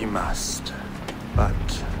 Do what you must, but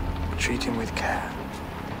treat him with care.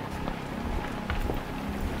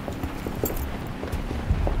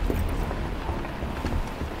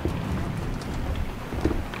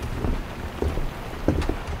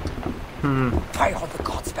 Pray all the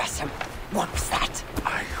gods, Basim. What was that?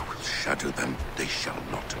 I will shadow them. They shall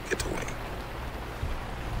not get away.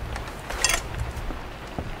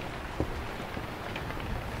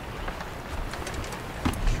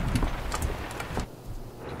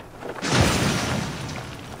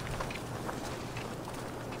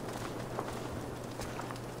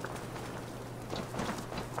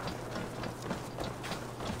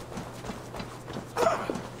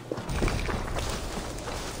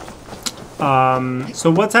 So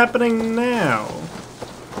what's happening now?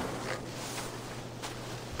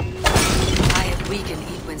 I have weakened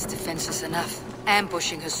Edwin's defenses enough.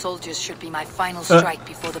 Ambushing her soldiers should be my final strike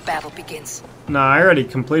before the battle begins. Nah, I already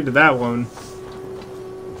completed that one.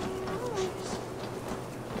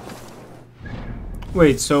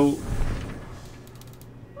 Wait, so...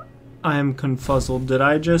 I am confuzzled. Did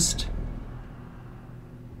I just...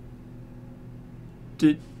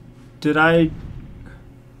 Did I...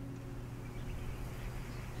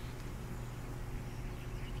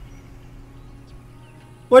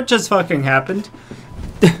 What just fucking happened?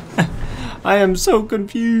 I am so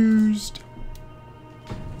confused.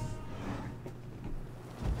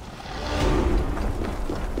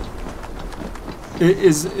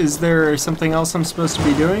 Is there something else I'm supposed to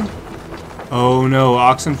be doing? Oh no,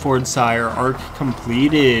 Oxenford Sire, arc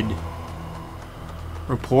completed.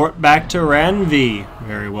 Report back to Ranvi.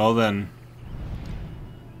 Very well then.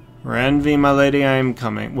 Ranvi, my lady, I am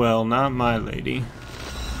coming. Well, not my lady.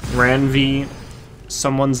 Ranvi,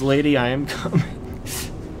 someone's lady, I am coming.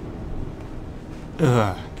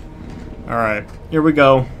 Ugh. Alright, here we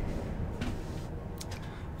go.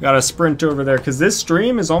 Gotta sprint over there, because this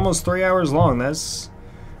stream is almost 3 hours long. That's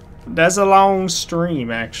a long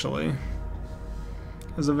stream, actually.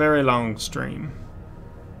 It's a very long stream.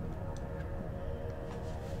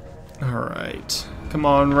 Alright. Come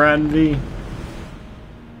on, Ranvi.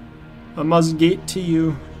 I must get to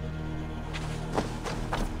you.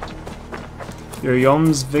 Your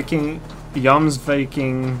Jomsviking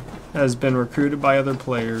has been recruited by other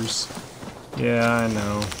players. Yeah, I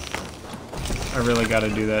know. I really gotta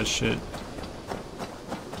do that shit.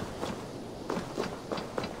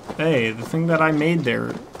 Hey, the thing that I made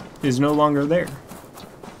there is no longer there.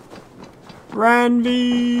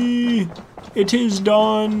 Ranvi! It is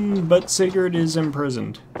done, but Sigurd is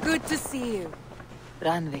imprisoned. Good to see you.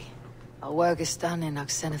 Randvi, our work is done in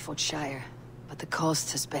Oxenfordshire, but the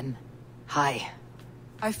cost has been high.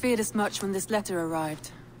 I feared as much when this letter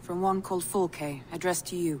arrived, from one called Fulke, addressed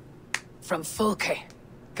to you. From Fulke?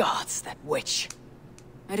 Gods, that witch.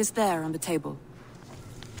 It is there on the table.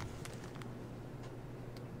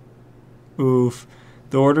 Oof.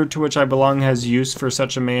 The order to which I belong has use for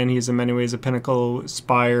such a man. He is in many ways a pinnacle,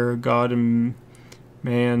 spire, god, and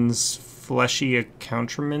man's fleshy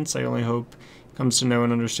accoutrements. I only hope he comes to know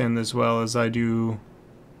and understand this well as I do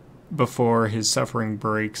before his suffering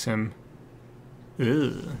breaks him.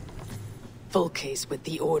 Ugh. Fulke's with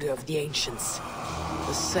the Order of the Ancients.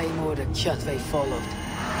 The same order Kjotve followed.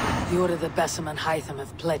 The order the Besem and Hytham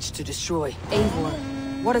have pledged to destroy.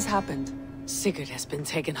 Eivor, what has happened? Sigurd has been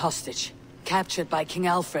taken hostage, captured by King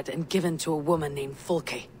Alfred and given to a woman named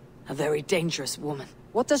Fulke. A very dangerous woman.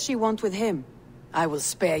 What does she want with him? I will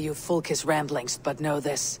spare you Fulke's ramblings, but know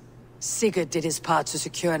this. Sigurd did his part to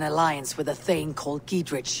secure an alliance with a thane called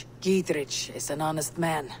Giedrich. Giedrich is an honest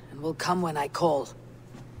man, and will come when I call.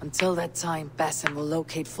 Until that time, Basim will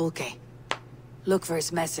locate Fulke. Look for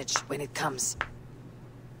his message when it comes.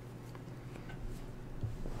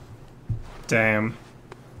 Damn.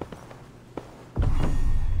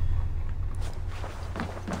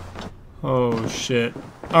 Oh shit.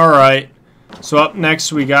 Alright. So up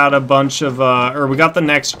next we got a bunch of, we got the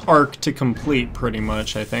next arc to complete pretty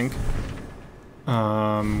much, I think.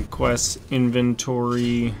 Quest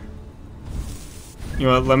inventory. You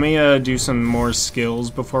know what, let me do some more skills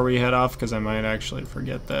before we head off, because I might actually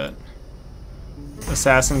forget that.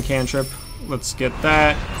 Assassin cantrip. Let's get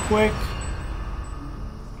that quick.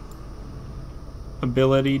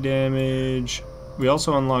 Ability damage. We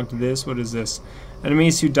also unlocked this. What is this?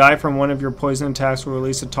 Enemies who die from one of your poison attacks will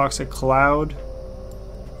release a toxic cloud.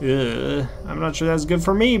 Ugh. I'm not sure that's good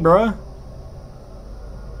for me, bruh.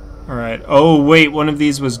 Alright. Oh, wait. One of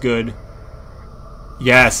these was good.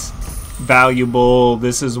 Yes. Valuable.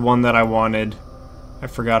 This is one that I wanted. I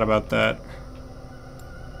forgot about that.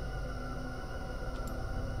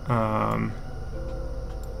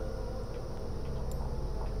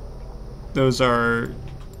 Those are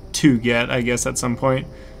to get, I guess, at some point.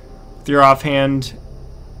 With your offhand,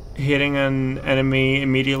 hitting an enemy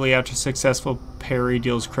immediately after successful parry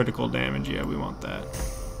deals critical damage. Yeah, we want that.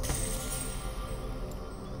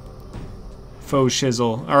 Faux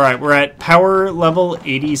shizzle. Alright, we're at power level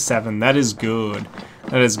 87. That is good.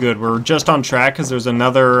 That is good. We're just on track because there's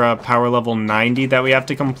another power level 90 that we have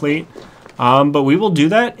to complete. But we will do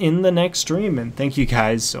that in the next stream. And thank you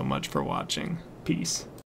guys so much for watching. Peace.